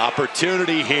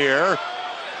 Opportunity here.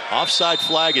 Offside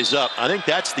flag is up. I think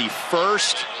that's the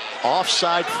first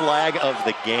offside flag of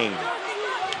the game.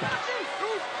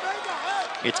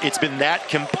 It's been that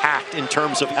compact in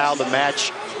terms of how the match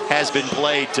has been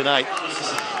played tonight.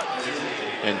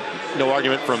 And no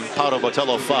argument from Paulo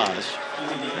Botello Faz.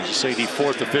 As you say, the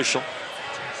fourth official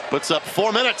puts up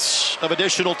 4 minutes of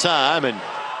additional time. And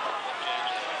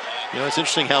it's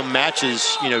interesting how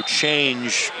matches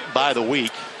change by the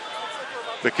week,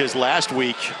 because last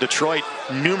week Detroit,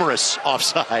 numerous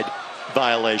offside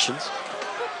violations.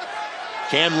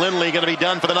 Cam Lindley going to be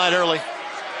done for the night early.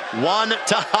 Juan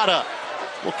Tejada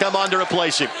will come on to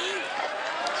replace him.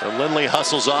 So Lindley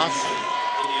hustles off.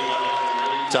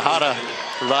 Tejada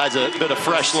provides a bit of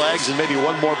fresh legs and maybe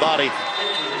one more body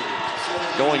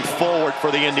going forward for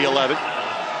the Indy 11.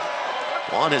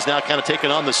 Juan has now kind of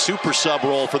taken on the super sub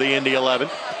role for the Indy 11.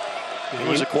 He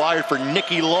was acquired for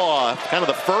Nicky Law, kind of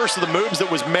the first of the moves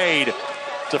that was made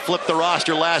to flip the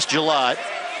roster last July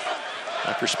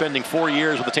after spending 4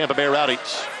 years with the Tampa Bay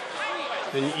Rowdies.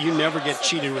 And you never get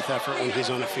cheated with effort when he's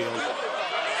on the field.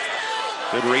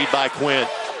 Good read by Quinn.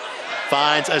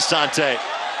 Finds Asante.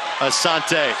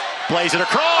 Asante plays it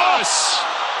across.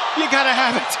 Oh, you gotta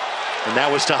have it. And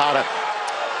that was Tejada.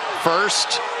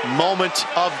 First moment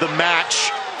of the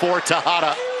match for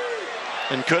Tejada,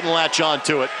 and couldn't latch on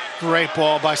to it. Great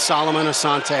ball by Solomon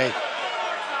Asante.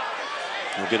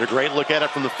 We'll get a great look at it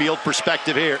from the field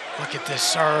perspective here. Look at this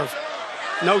serve.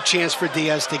 No chance for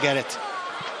Diaz to get it.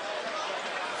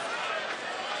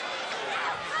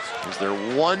 Is there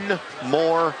one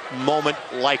more moment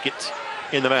like it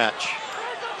in the match?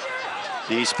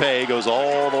 Dees Pay goes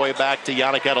all the way back to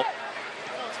Yannick Edel.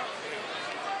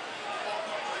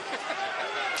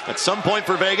 At some point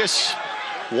for Vegas,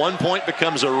 1 point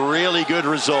becomes a really good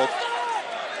result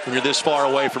when you're this far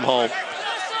away from home.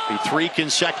 The 3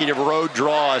 consecutive road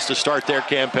draws to start their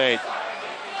campaign.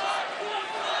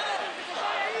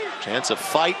 Chance of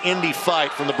fight, Indy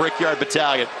fight from the Brickyard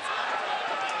Battalion.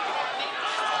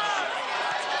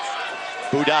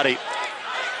 Budati.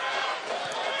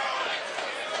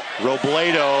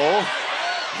 Robledo.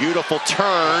 Beautiful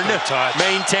turn.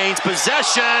 Maintains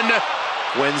possession.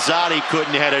 Wenzati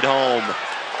couldn't head it home.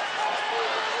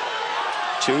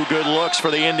 2 good looks for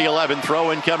the Indy 11.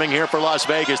 Throw in coming here for Las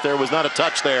Vegas. There was not a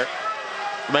touch there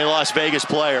from a Las Vegas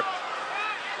player.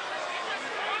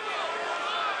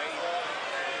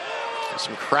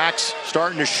 Some cracks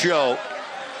starting to show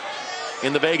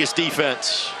in the Vegas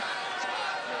defense.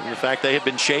 And the fact they have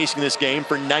been chasing this game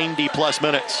for 90+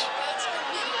 minutes.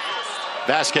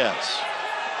 Vasquez.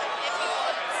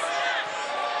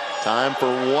 Time for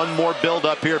one more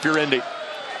build-up here if you're Indy.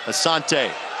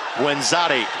 Asante.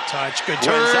 Wenzati. Touch, good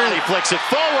turn. Wenzati flicks it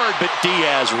forward, but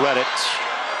Diaz read it.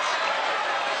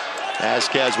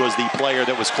 Vasquez was the player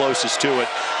that was closest to it.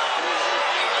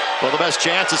 Well, the best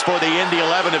chances for the Indy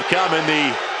 11 have come in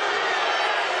the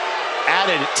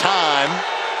added time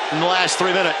in the last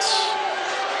 3 minutes.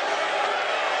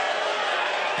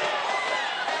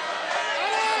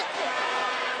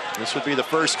 This would be the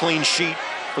first clean sheet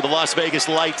for the Las Vegas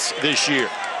Lights this year.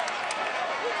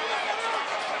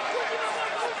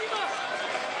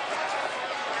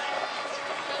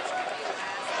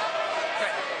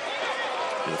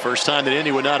 The first time that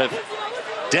Indy would not have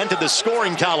dented the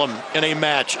scoring column in a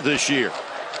match this year.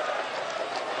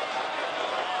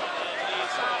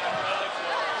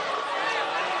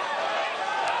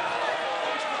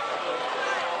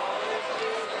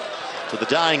 To the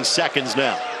dying seconds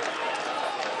now.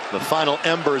 The final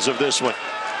embers of this one.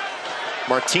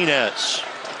 Martinez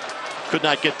could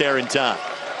not get there in time.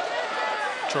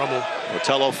 Trouble.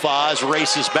 Otello Foz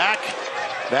races back.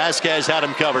 Vasquez had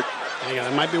him covered. Hang on,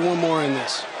 there might be one more in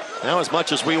this. Now, as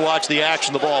much as we watch the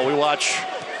action of the ball, we watch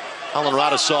Alan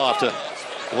Radosov to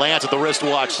glance at the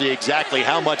wristwatch, see exactly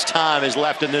how much time is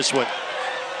left in this one.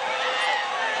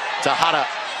 Tejada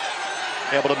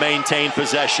able to maintain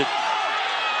possession.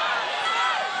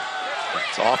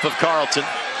 It's off of Carlton.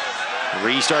 The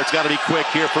restart's got to be quick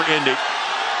here for Indy.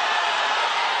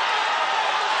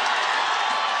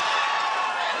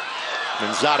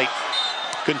 Manzotti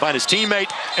couldn't find his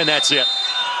teammate, and that's it.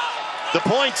 The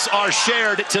points are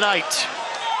shared tonight.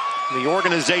 The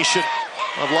organization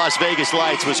of Las Vegas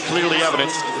Lights was clearly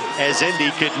evident as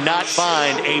Indy could not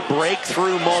find a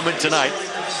breakthrough moment tonight.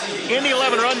 Indy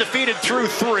 11 are undefeated through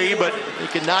 3, but they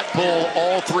could not pull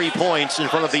all 3 points in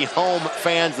front of the home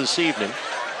fans this evening.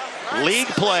 League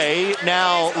play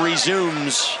now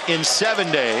resumes in 7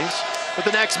 days, but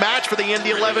the next match for the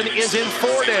Indy 11 is in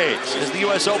 4 days, as the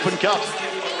U.S. Open Cup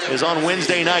is on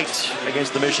Wednesday night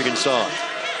against the Michigan Sogs.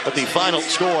 But the final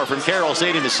score from Carroll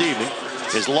Stadium this evening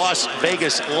is Las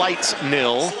Vegas Lights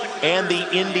 0 and the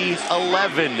Indy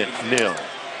 11 0.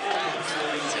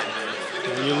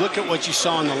 When you look at what you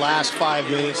saw in the last 5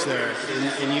 minutes there,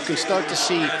 and you can start to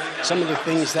see some of the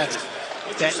things that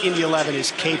Indy 11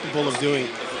 is capable of doing.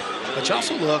 But you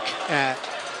also look at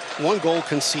 1 goal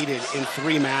conceded in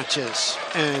 3 matches,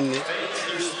 and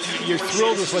you're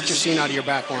thrilled with what you're seeing out of your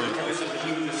back line.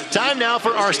 Time now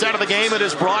for our stat of the game. It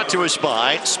is brought to us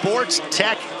by Sports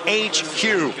Tech HQ.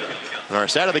 And our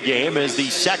stat of the game is the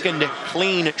second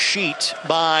clean sheet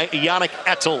by Yannick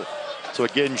Ettel. So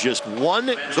again, just 1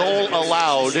 goal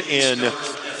allowed in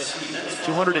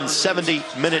 270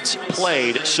 minutes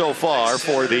played so far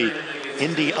for the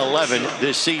Indy 11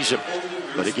 this season.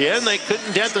 But again, they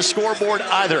couldn't dent the scoreboard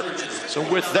either. So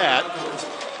with that,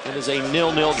 it is a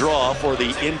 0-0 draw for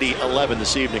the Indy 11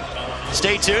 this evening.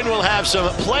 Stay tuned. We'll have some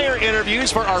player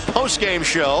interviews for our post-game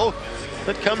show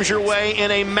that comes your way in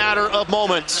a matter of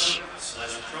moments.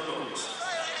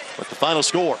 But the final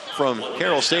score from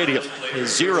Carroll Stadium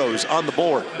is 0s on the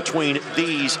board between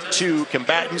these 2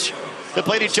 combatants that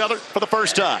played each other for the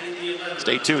first time.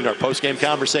 Stay tuned. Our post-game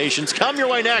conversations come your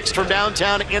way next from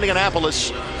downtown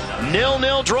Indianapolis.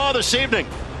 0-0 draw this evening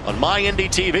on MyIndy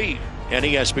TV and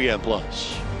ESPN+.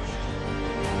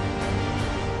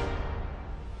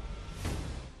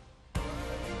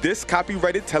 This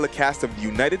copyrighted telecast of the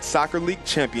United Soccer League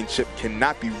Championship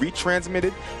cannot be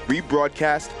retransmitted,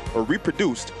 rebroadcast, or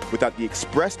reproduced without the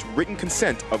expressed written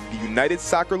consent of the United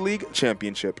Soccer League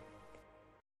Championship.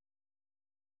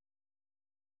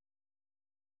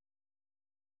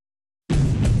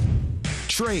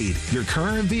 Trade your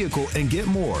current vehicle and get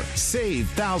more. Save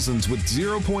thousands with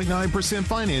 0.9%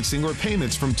 financing or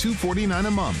payments from $249 a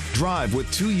month. Drive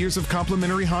with 2 years of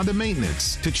complimentary Honda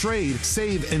maintenance. To trade,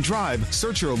 save, and drive,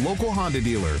 search your local Honda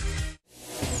dealer.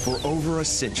 For over a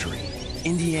century,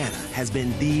 Indiana has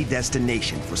been the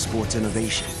destination for sports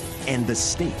innovation and the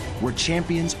state where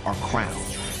champions are crowned.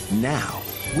 Now,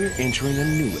 we're entering a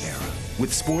new era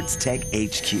with Sports Tech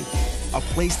HQ, a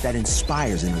place that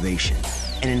inspires innovation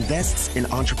and invests in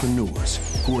entrepreneurs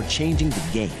who are changing the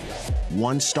game,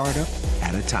 one startup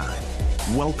at a time.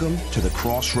 Welcome to the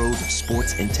crossroads of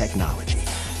sports and technology.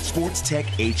 Sports Tech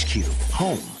HQ,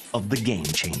 home of the game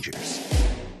changers.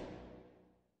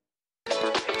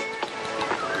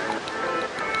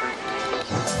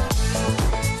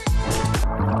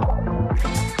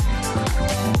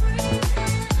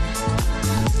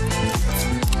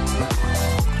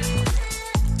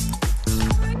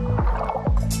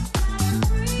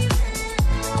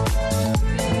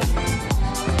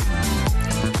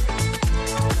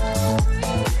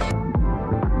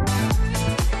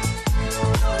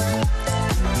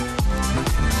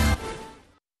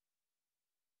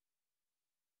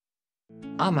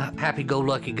 I'm a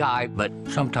happy-go-lucky guy, but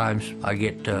sometimes I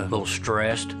get a little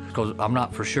stressed because I'm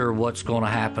not for sure what's going to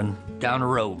happen down the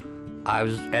road. I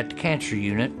was at the cancer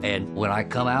unit, and when I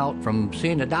come out from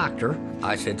seeing the doctor,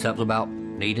 I said something about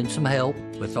needing some help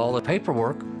with all the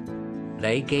paperwork.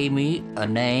 They gave me a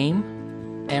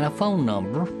name and a phone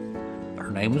number. Her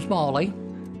Her name is Molly.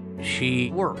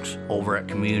 She works over at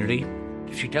Community.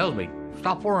 She tells me,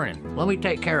 stop worrying. Let me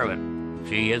take care of it.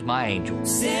 She is my angel.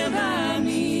 Stand by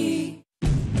me.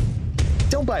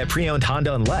 Don't buy a pre-owned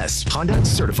Honda unless Honda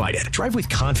certified it. Drive with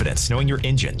confidence knowing your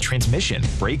engine, transmission,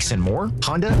 brakes, and more.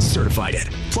 Honda certified it.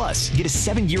 Plus, get a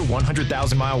 7-year,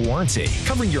 100,000-mile warranty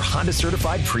covering your Honda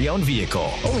certified pre-owned vehicle.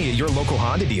 Only at your local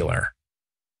Honda dealer.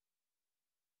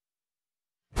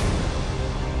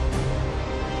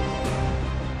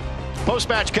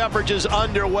 Post-match coverage is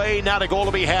underway. Not a goal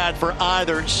to be had for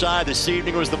either side. This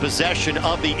evening was the possession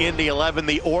of the Indy 11,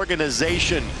 the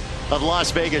organization of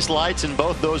Las Vegas Lights, and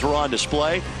both those were on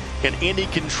display. And Indy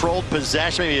controlled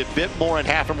possession, maybe a bit more in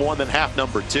half number one than half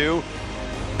number two.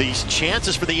 These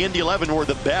chances for the Indy 11 were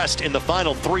the best in the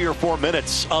final 3 or 4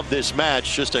 minutes of this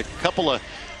match. Just a couple of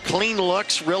clean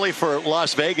looks, really, for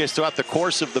Las Vegas throughout the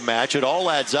course of the match. It all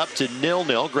adds up to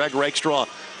 0-0. Greg Rakestraw,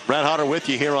 Brad Hodder with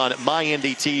you here on My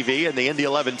Indy TV and the Indy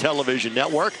 11 television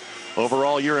network.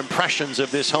 Overall, your impressions of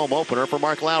this home opener for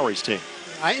Mark Lowry's team?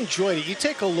 I enjoyed it. You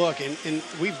take a look, and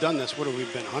we've done this. What have we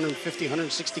been, 150,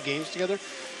 160 games together?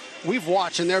 We've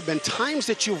watched, and there have been times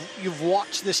that you've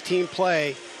watched this team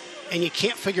play, and you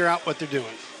can't figure out what they're doing.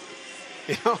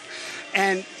 You know?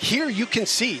 And here you can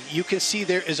see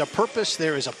there is a purpose,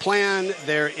 there is a plan,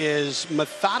 there is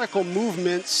methodical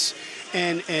movements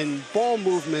and ball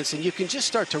movements, and you can just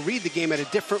start to read the game at a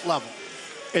different level.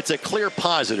 It's a clear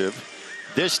positive.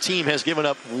 This team has given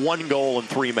up 1 goal in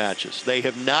 3 matches. They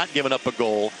have not given up a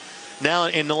goal. Now,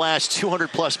 in the last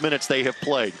 200-plus minutes they have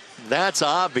played. That's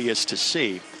obvious to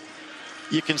see.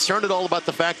 You concerned at all about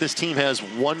the fact this team has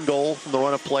 1 goal from the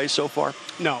run of play so far?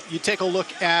 No. You take a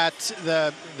look at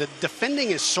the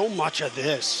defending is so much of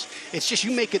this. It's just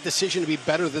you make a decision to be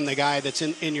better than the guy that's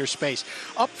in your space.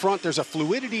 Up front, there's a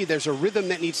fluidity, there's a rhythm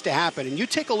that needs to happen. And you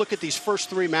take a look at these first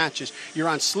 3 matches. You're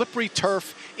on slippery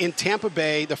turf in Tampa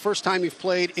Bay, the first time you've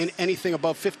played in anything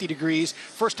above 50 degrees,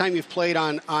 first time you've played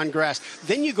on grass.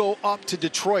 Then you go up to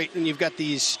Detroit, and you've got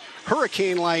these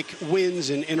hurricane-like winds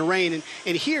and rain.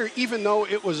 And here, even though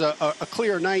it was a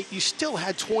clear night, you still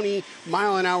had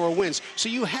 20-mile-an-hour winds. So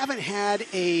you haven't had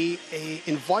a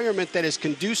environment that is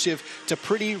conducive to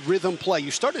pretty rhythm play.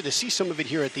 You started to see some of it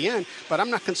here at the end, but I'm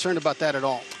not concerned about that at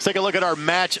all. Let's take a look at our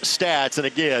match stats. And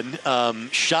again,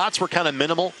 shots were kind of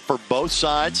minimal for both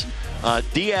sides.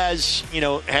 Diaz,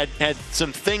 had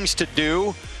some things to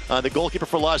do, the goalkeeper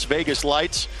for Las Vegas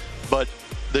Lights, but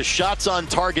the shots on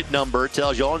target number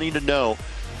tells you all you need to know.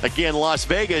 Again, Las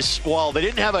Vegas, while they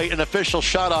didn't have an official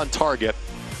shot on target,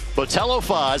 Botello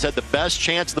Faz had the best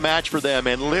chance of the match for them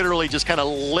and literally just kind of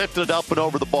lifted it up and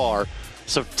over the bar.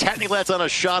 So technically that's not a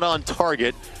shot on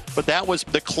target, but that was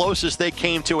the closest they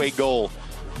came to a goal.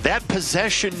 That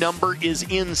possession number is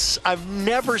I've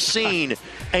never seen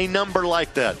a number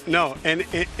like that. No, and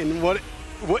what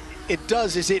it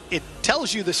does is it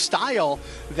tells you the style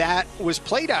that was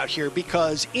played out here,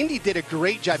 because Indy did a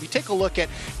great job. You take a look at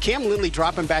Cam Lindley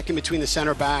dropping back in between the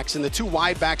center backs and the 2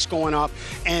 wide backs going up,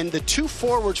 and the 2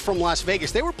 forwards from Las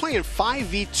Vegas. They were playing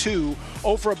 5v2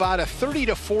 over about a 30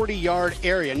 to 40 yard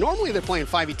area. Normally they're playing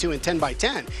 5v2 and 10 by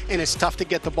 10, and it's tough to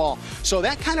get the ball. So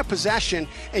that kind of possession,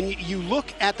 and you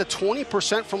look at the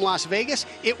 20% from Las Vegas,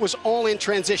 it was all in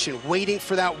transition, waiting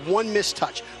for that 1 missed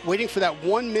touch, waiting for that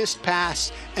 1 missed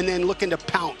pass, and then looking to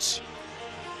pounce.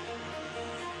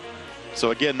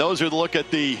 So again, those are the look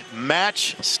at the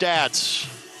match stats.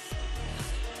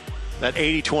 That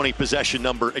 80-20 possession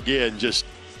number, again,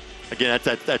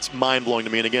 that's mind-blowing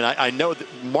to me. And again, I know that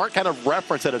Mark kind of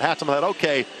referenced that at halftime. I thought,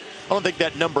 okay, I don't think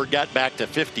that number got back to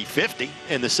 50-50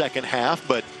 in the second half,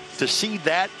 but to see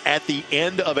that at the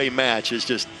end of a match is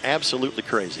just absolutely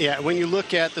crazy. Yeah, when you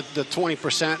look at the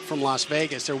 20% from Las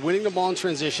Vegas, they're winning the ball in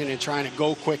transition and trying to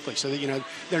go quickly, so that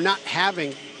they're not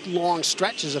having long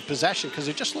stretches of possession because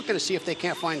they're just looking to see if they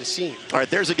can't find a seam. All right,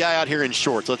 there's a guy out here in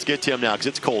shorts. Let's get to him now because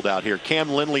it's cold out here.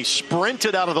 Cam Lindley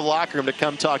sprinted out of the locker room to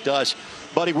come talk to us.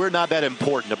 Buddy, we're not that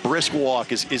important. A brisk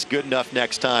walk is good enough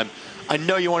next time. I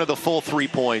know you wanted the full 3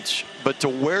 points, but to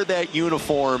wear that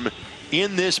uniform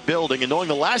in this building, and knowing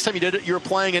the last time you did it, you were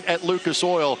playing it at Lucas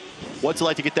Oil, what's it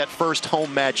like to get that first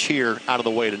home match here out of the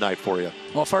way tonight for you?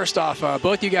 Well, first off,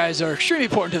 both you guys are extremely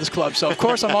important to this club, so of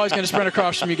course I'm always going to sprint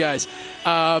across from you guys.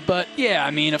 But yeah,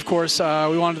 I mean, of course,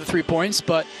 we wanted the 3 points,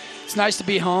 but it's nice to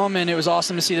be home, and it was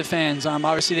awesome to see the fans.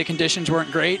 Obviously, the conditions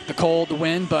weren't great, the cold, the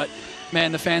wind, but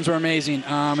man, the fans were amazing.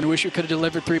 And I wish we could have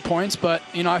delivered 3 points, but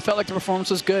I felt like the performance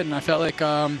was good, and I felt like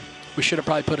we should have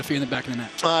probably put a few in the back of the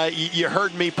net. You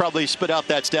heard me probably spit out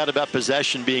that stat about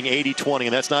possession being 80-20,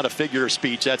 and that's not a figure of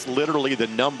speech. That's literally the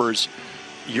numbers.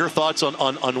 Your thoughts on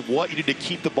what you need to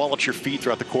keep the ball at your feet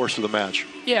throughout the course of the match?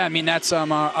 Yeah, I mean, that's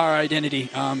our identity.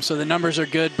 So the numbers are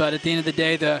good, but at the end of the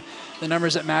day, the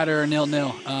numbers that matter are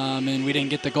 0-0. And we didn't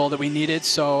get the goal that we needed.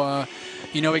 So,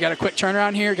 we got a quick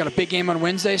turnaround here. Got a big game on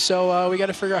Wednesday, so we got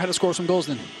to figure out how to score some goals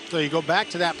then. So you go back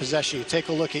to that possession. You take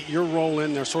a look at your role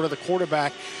in there, sort of the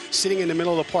quarterback sitting in the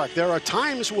middle of the park. There are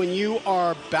times when you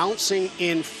are bouncing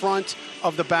in front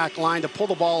of the back line to pull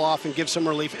the ball off and give some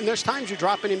relief. And there's times you're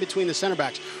dropping in between the center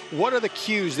backs. What are the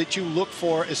cues that you look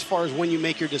for as far as when you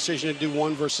make your decision to do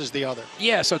one versus the other?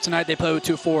 Yeah, so tonight they played with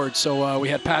 2 forwards. So we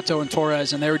had Pato and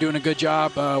Torres, and they were doing a good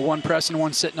job. One pressing,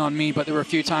 one sitting on me, but there were a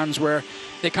few times where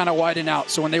they kind of widen out.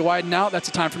 So when they widen out, that's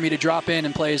a time for me to drop in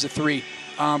and play as a 3.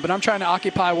 But I'm trying to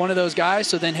occupy one of those guys,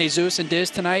 so then Jesus and Diz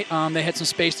tonight, they had some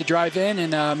space to drive in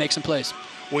and make some plays.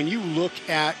 When you look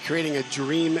at creating a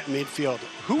dream midfield,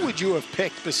 who would you have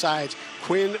picked besides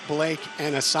Quinn, Blake,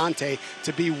 and Asante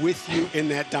to be with you in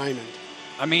that diamond?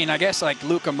 I mean, I guess like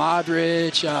Luka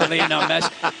Modric, Lionel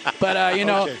Messi. But,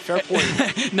 okay, fair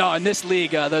point. No, in this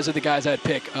league, those are the guys I'd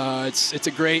pick. It's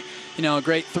a great,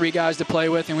 great 3 guys to play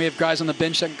with, and we have guys on the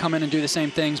bench that can come in and do the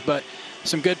same things. But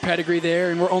some good pedigree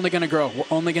there, and we're only going to grow. We're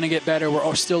only going to get better. We're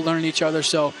all still learning each other.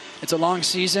 So it's a long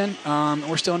season, and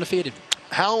we're still undefeated.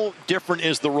 How different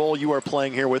is the role you are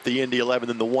playing here with the Indy 11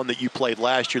 than the one that you played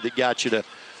last year that got you to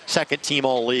second team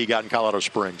all-league out in Colorado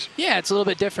Springs? Yeah, it's a little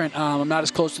bit different. I'm not as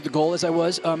close to the goal as I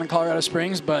was in Colorado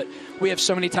Springs, but we have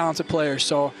so many talented players.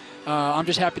 So I'm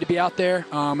just happy to be out there.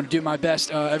 I'm going to do my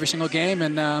best every single game,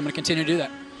 and I'm going to continue to do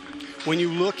that. When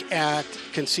you look at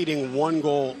conceding 1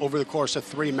 goal over the course of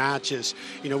 3 matches,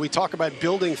 we talk about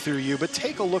building through you, but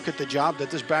take a look at the job that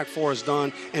this back 4 has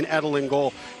done and Edel in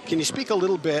goal. Can you speak a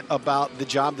little bit about the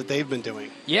job that they've been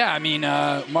doing? Yeah, I mean,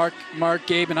 Mark,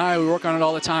 Gabe, and I, we work on it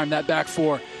all the time, that back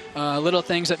 4. Little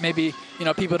things that maybe,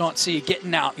 people don't see,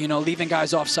 getting out, leaving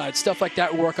guys offside, stuff like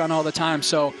that we work on all the time.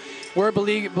 So we're a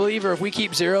believer if we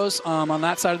keep zeros on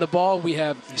that side of the ball. We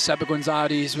have Seba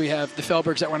Gonzalez, we have the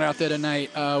Felbergs that went out there tonight,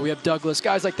 we have Douglas,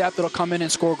 guys like that that'll come in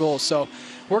and score goals. So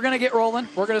we're going to get rolling.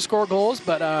 We're going to score goals,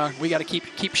 but we got to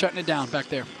keep shutting it down back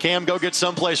there. Cam, go get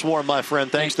someplace warm, my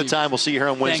friend. Thanks for the time. We'll see you here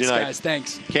on Wednesday night. Thanks,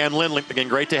 guys. Thanks. Cam Lindley, again,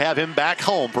 great to have him back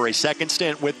home for a second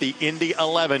stint with the Indy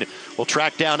 11. We'll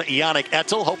track down Yannick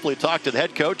Ettel, hopefully talk to the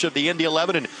head coach of the Indy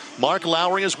 11, and Mark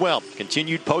Lowry as well.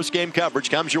 Continued post-game coverage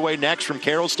comes your way next from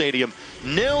Carroll Stadium.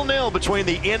 0-0 between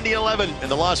the Indy 11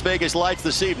 and the Las Vegas Lights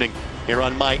this evening here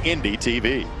on My Indy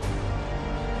TV.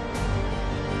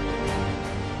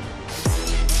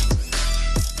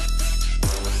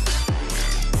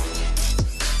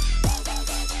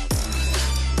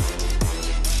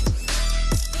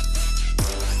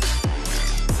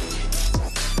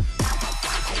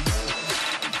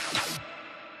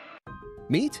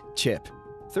 Meet Chip.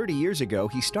 30 years ago,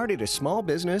 he started a small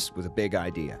business with a big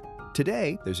idea.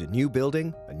 Today, there's a new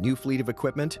building, a new fleet of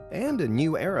equipment, and a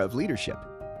new era of leadership.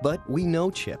 But we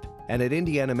know Chip, and at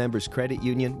Indiana Members Credit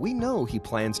Union, we know he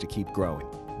plans to keep growing,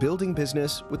 building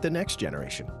business with the next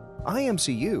generation.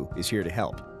 IMCU is here to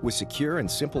help with secure and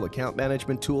simple account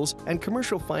management tools and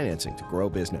commercial financing to grow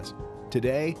business.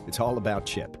 Today, it's all about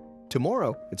Chip.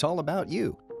 Tomorrow, it's all about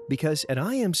you. Because at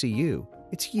IMCU,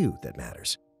 it's you that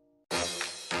matters.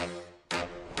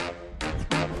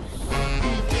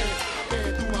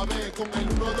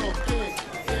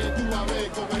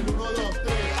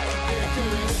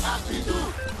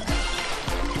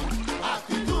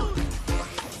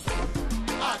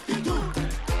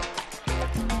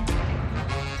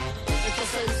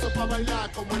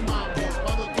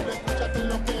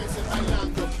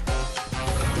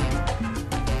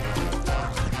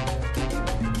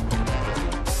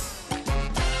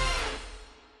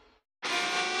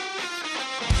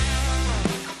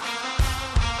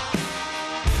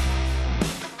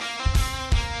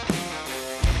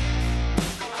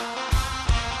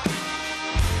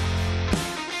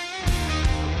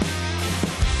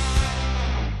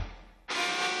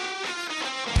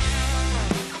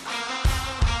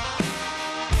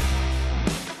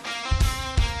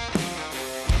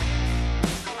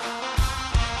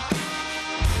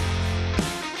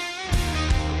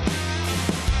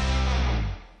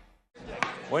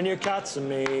 When your cat's a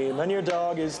meme and your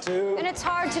dog is too. And it's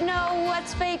hard to know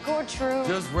what's fake or true.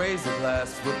 Just raise a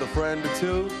glass with a friend or 2.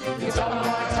 You tell them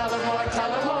more, tell them more,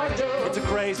 tell them more, do. It's a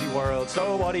crazy world,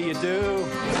 so what do you do? Tell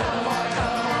them more,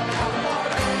 tell them more, tell them more,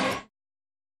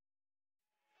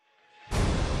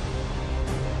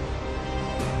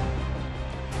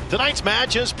 do. Tonight's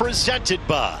match is presented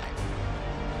by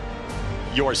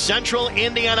your Central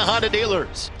Indiana Honda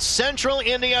dealers. Central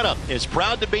Indiana is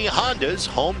proud to be Honda's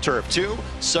home turf too.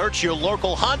 Search your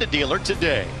local Honda dealer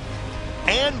today.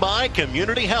 and by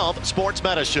Community Health Sports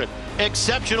Medicine.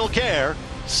 Exceptional care,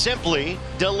 simply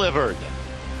delivered.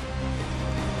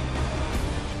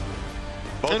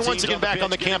 And once again, back on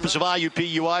the campus of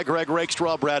IUPUI, Greg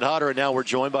Rakestraw, Brad Hodder, and now we're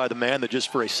joined by the man that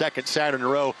just for a second Saturday in a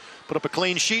row put up a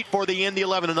clean sheet for the Indy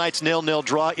 11 tonight's 0-0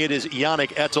 draw. It is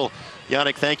Yannick Ettel.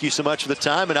 Yannick, thank you so much for the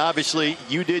time, and obviously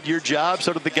you did your job,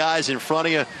 so did the guys in front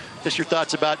of you. Just your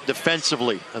thoughts about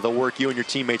defensively, the work you and your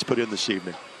teammates put in this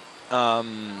evening.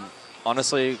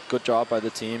 Honestly, good job by the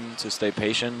team to stay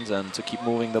patient and to keep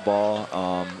moving the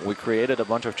ball. We created a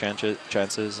bunch of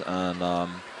chances, and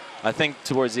I think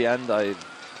towards the end, I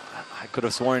could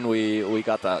have sworn we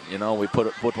got that. You know, we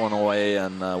put one away,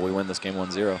 and we win this game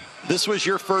 1-0. This was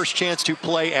your first chance to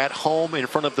play at home in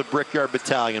front of the Brickyard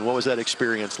Battalion. What was that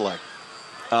experience like?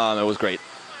 It was great.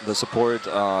 The support,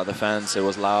 the fans, it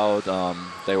was loud.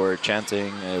 They were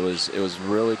chanting. It was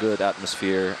really good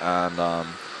atmosphere, and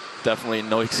definitely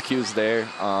no excuse there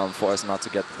for us not to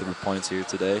get the points here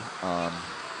today.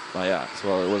 But yeah,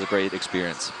 so it was a great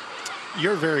experience.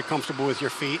 You're very comfortable with your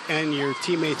feet, and your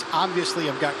teammates obviously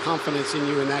have got confidence in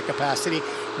you in that capacity.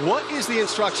 What is the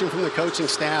instruction from the coaching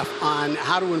staff on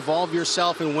how to involve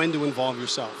yourself and when to involve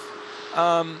yourself?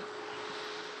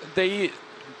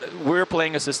 We're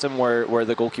playing a system where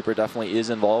the goalkeeper definitely is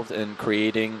involved in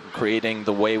creating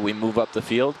the way we move up the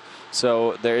field.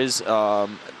 So there is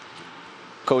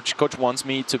Coach wants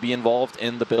me to be involved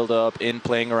in the build-up, in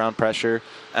playing around pressure,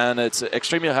 and it's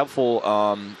extremely helpful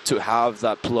to have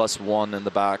that +1 in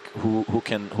the back who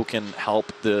can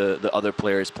help the other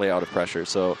players play out of pressure.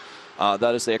 So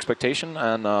that is the expectation,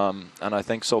 and I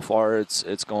think so far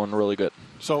it's going really good.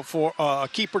 So for a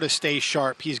keeper to stay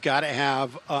sharp, he's got to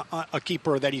have a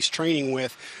keeper that he's training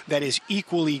with that is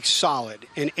equally solid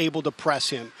and able to press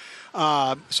him.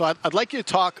 So I'd like you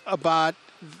to talk about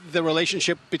the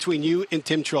relationship between you and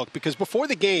Tim Trilk, because before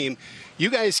the game,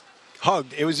 you guys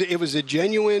hugged. It was a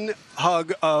genuine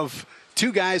hug of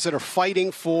two guys that are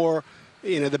fighting for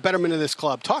the betterment of this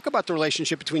club. Talk about the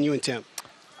relationship between you and Tim.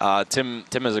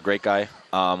 Tim is a great guy.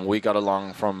 We got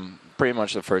along from pretty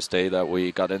much the first day that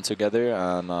we got in together,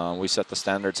 and we set the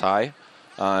standards high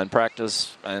in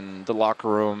practice and the locker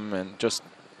room and just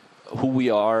who we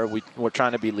are. We're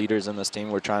trying to be leaders in this team.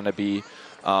 We're trying to be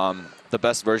the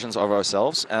best versions of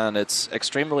ourselves, and it's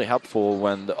extremely helpful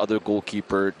when the other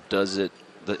goalkeeper does it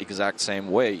the exact same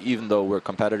way, even though we're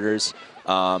competitors.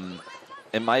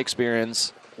 In my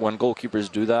experience, when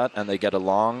goalkeepers do that and they get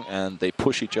along and they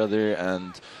push each other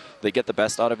and they get the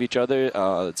best out of each other,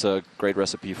 it's a great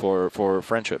recipe for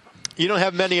friendship. You don't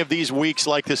have many of these weeks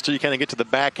like this till you kind of get to the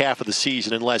back half of the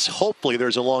season, unless hopefully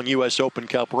there's a long U.S. Open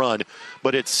Cup run.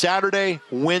 But it's Saturday,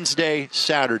 Wednesday,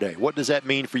 Saturday. What does that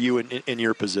mean for you in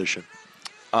your position?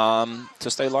 To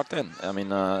stay locked in. I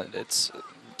mean, it's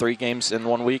 3 games in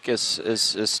 1 week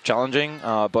is challenging,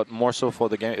 but more so for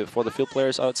the field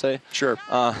players, I would say. Sure.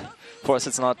 For us,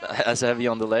 it's not as heavy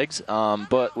on the legs,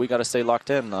 but we got to stay locked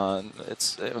in.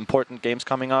 It's important games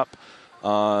coming up.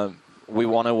 We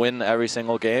want to win every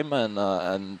single game,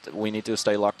 and we need to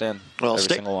stay locked in. Well,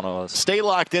 every single one of us. Stay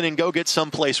locked in and go get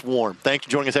someplace warm. Thanks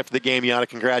for joining us after the game, Yannick.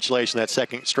 Congratulations on that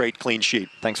second straight clean sheet.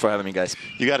 Thanks for having me, guys.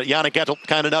 You got it. Yannick Ettel,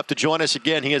 kind enough to join us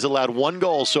again. He has allowed 1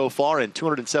 goal so far in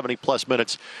 270-plus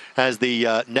minutes as the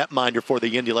netminder for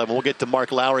the Indy 11. We'll get to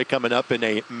Mark Lowry coming up in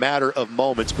a matter of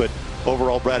moments, but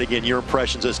overall, Brad, again, your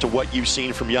impressions as to what you've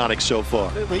seen from Yannick so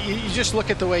far. You just look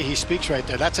at the way he speaks right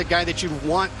there. That's a guy that you'd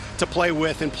want to play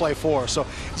with and play for. So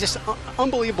just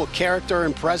unbelievable character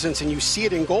and presence, and you see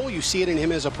it in goal, you see it in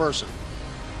him as a person.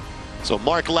 So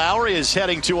Mark Lowry is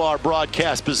heading to our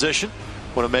broadcast position.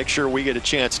 Want to make sure we get a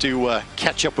chance to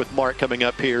catch up with Mark coming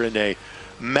up here in a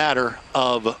matter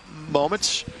of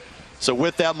moments. So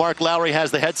with that, Mark Lowry has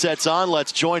the headsets on.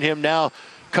 Let's join him now.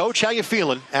 Coach, how you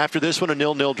feeling after this one, a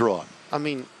 0-0 draw? I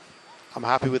mean, I'm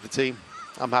happy with the team.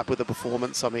 I'm happy with the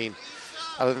performance. I mean,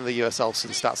 I don't think the USL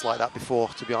seen stats like that before,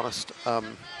 to be honest.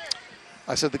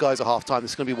 I said the guys at halftime,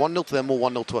 it's going to be 1-0 to them or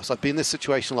 1-0 to us. I've been in this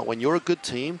situation a lot. When you're a good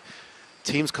team,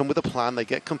 teams come with a plan. They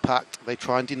get compact. They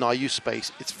try and deny you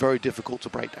space. It's very difficult to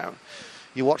break down.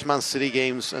 You watch Man City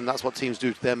games, and that's what teams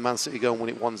do to them. Man City go and win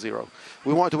it 1-0.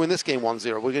 We wanted to win this game 1-0.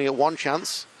 We're going to get one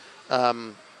chance,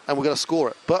 and we're going to score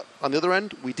it. But on the other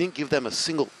end, we didn't give them a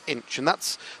single inch. And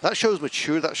that shows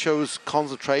maturity, that shows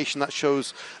concentration, that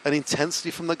shows an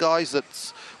intensity from the guys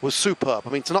that was superb.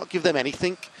 I mean, to not give them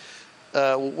anything,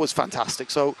 was fantastic.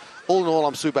 So all in all,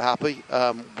 I'm super happy.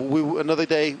 Another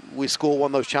day, we score one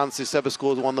of those chances. Seba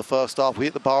scores one in the first half. We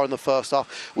hit the bar in the first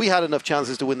half. We had enough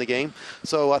chances to win the game.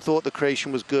 So I thought the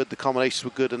creation was good, the combinations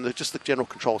were good, and just the general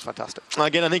control was fantastic.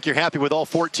 Again, I think you're happy with all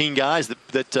 14 guys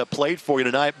that played for you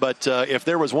tonight. But if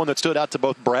there was one that stood out to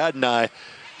both Brad and I,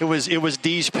 it was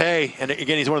Deej Pay. And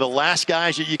again, he's one of the last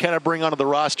guys that you kind of bring onto the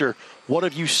roster. What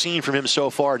have you seen from him so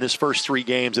far in his first 3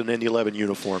 games in an Indy 11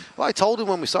 uniform? Well, I told him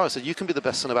when we started, I said, you can be the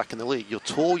best centre-back in the league. You're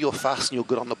tall, you're fast, and you're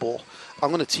good on the ball.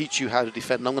 I'm going to teach you how to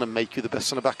defend, and I'm going to make you the best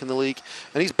centre-back in the league.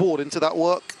 And he's bought into that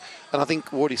work. And I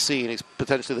think what he's seen is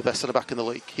potentially the best centre-back in the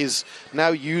league. He's now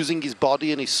using his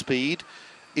body and his speed.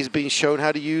 He's being shown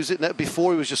how to use it.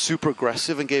 Before, he was just super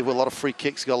aggressive and gave a lot of free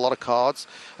kicks. He got a lot of cards.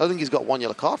 I think he's got 1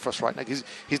 yellow card for us right now.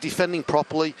 He's defending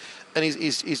properly, and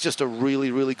he's just a really,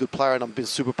 really good player, and I've been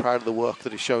super proud of the work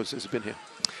that he's shown since he's been here.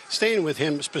 Staying with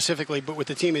him specifically, but with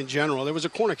the team in general, there was a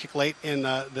corner kick late in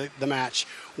the match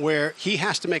where he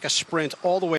has to make a sprint all the way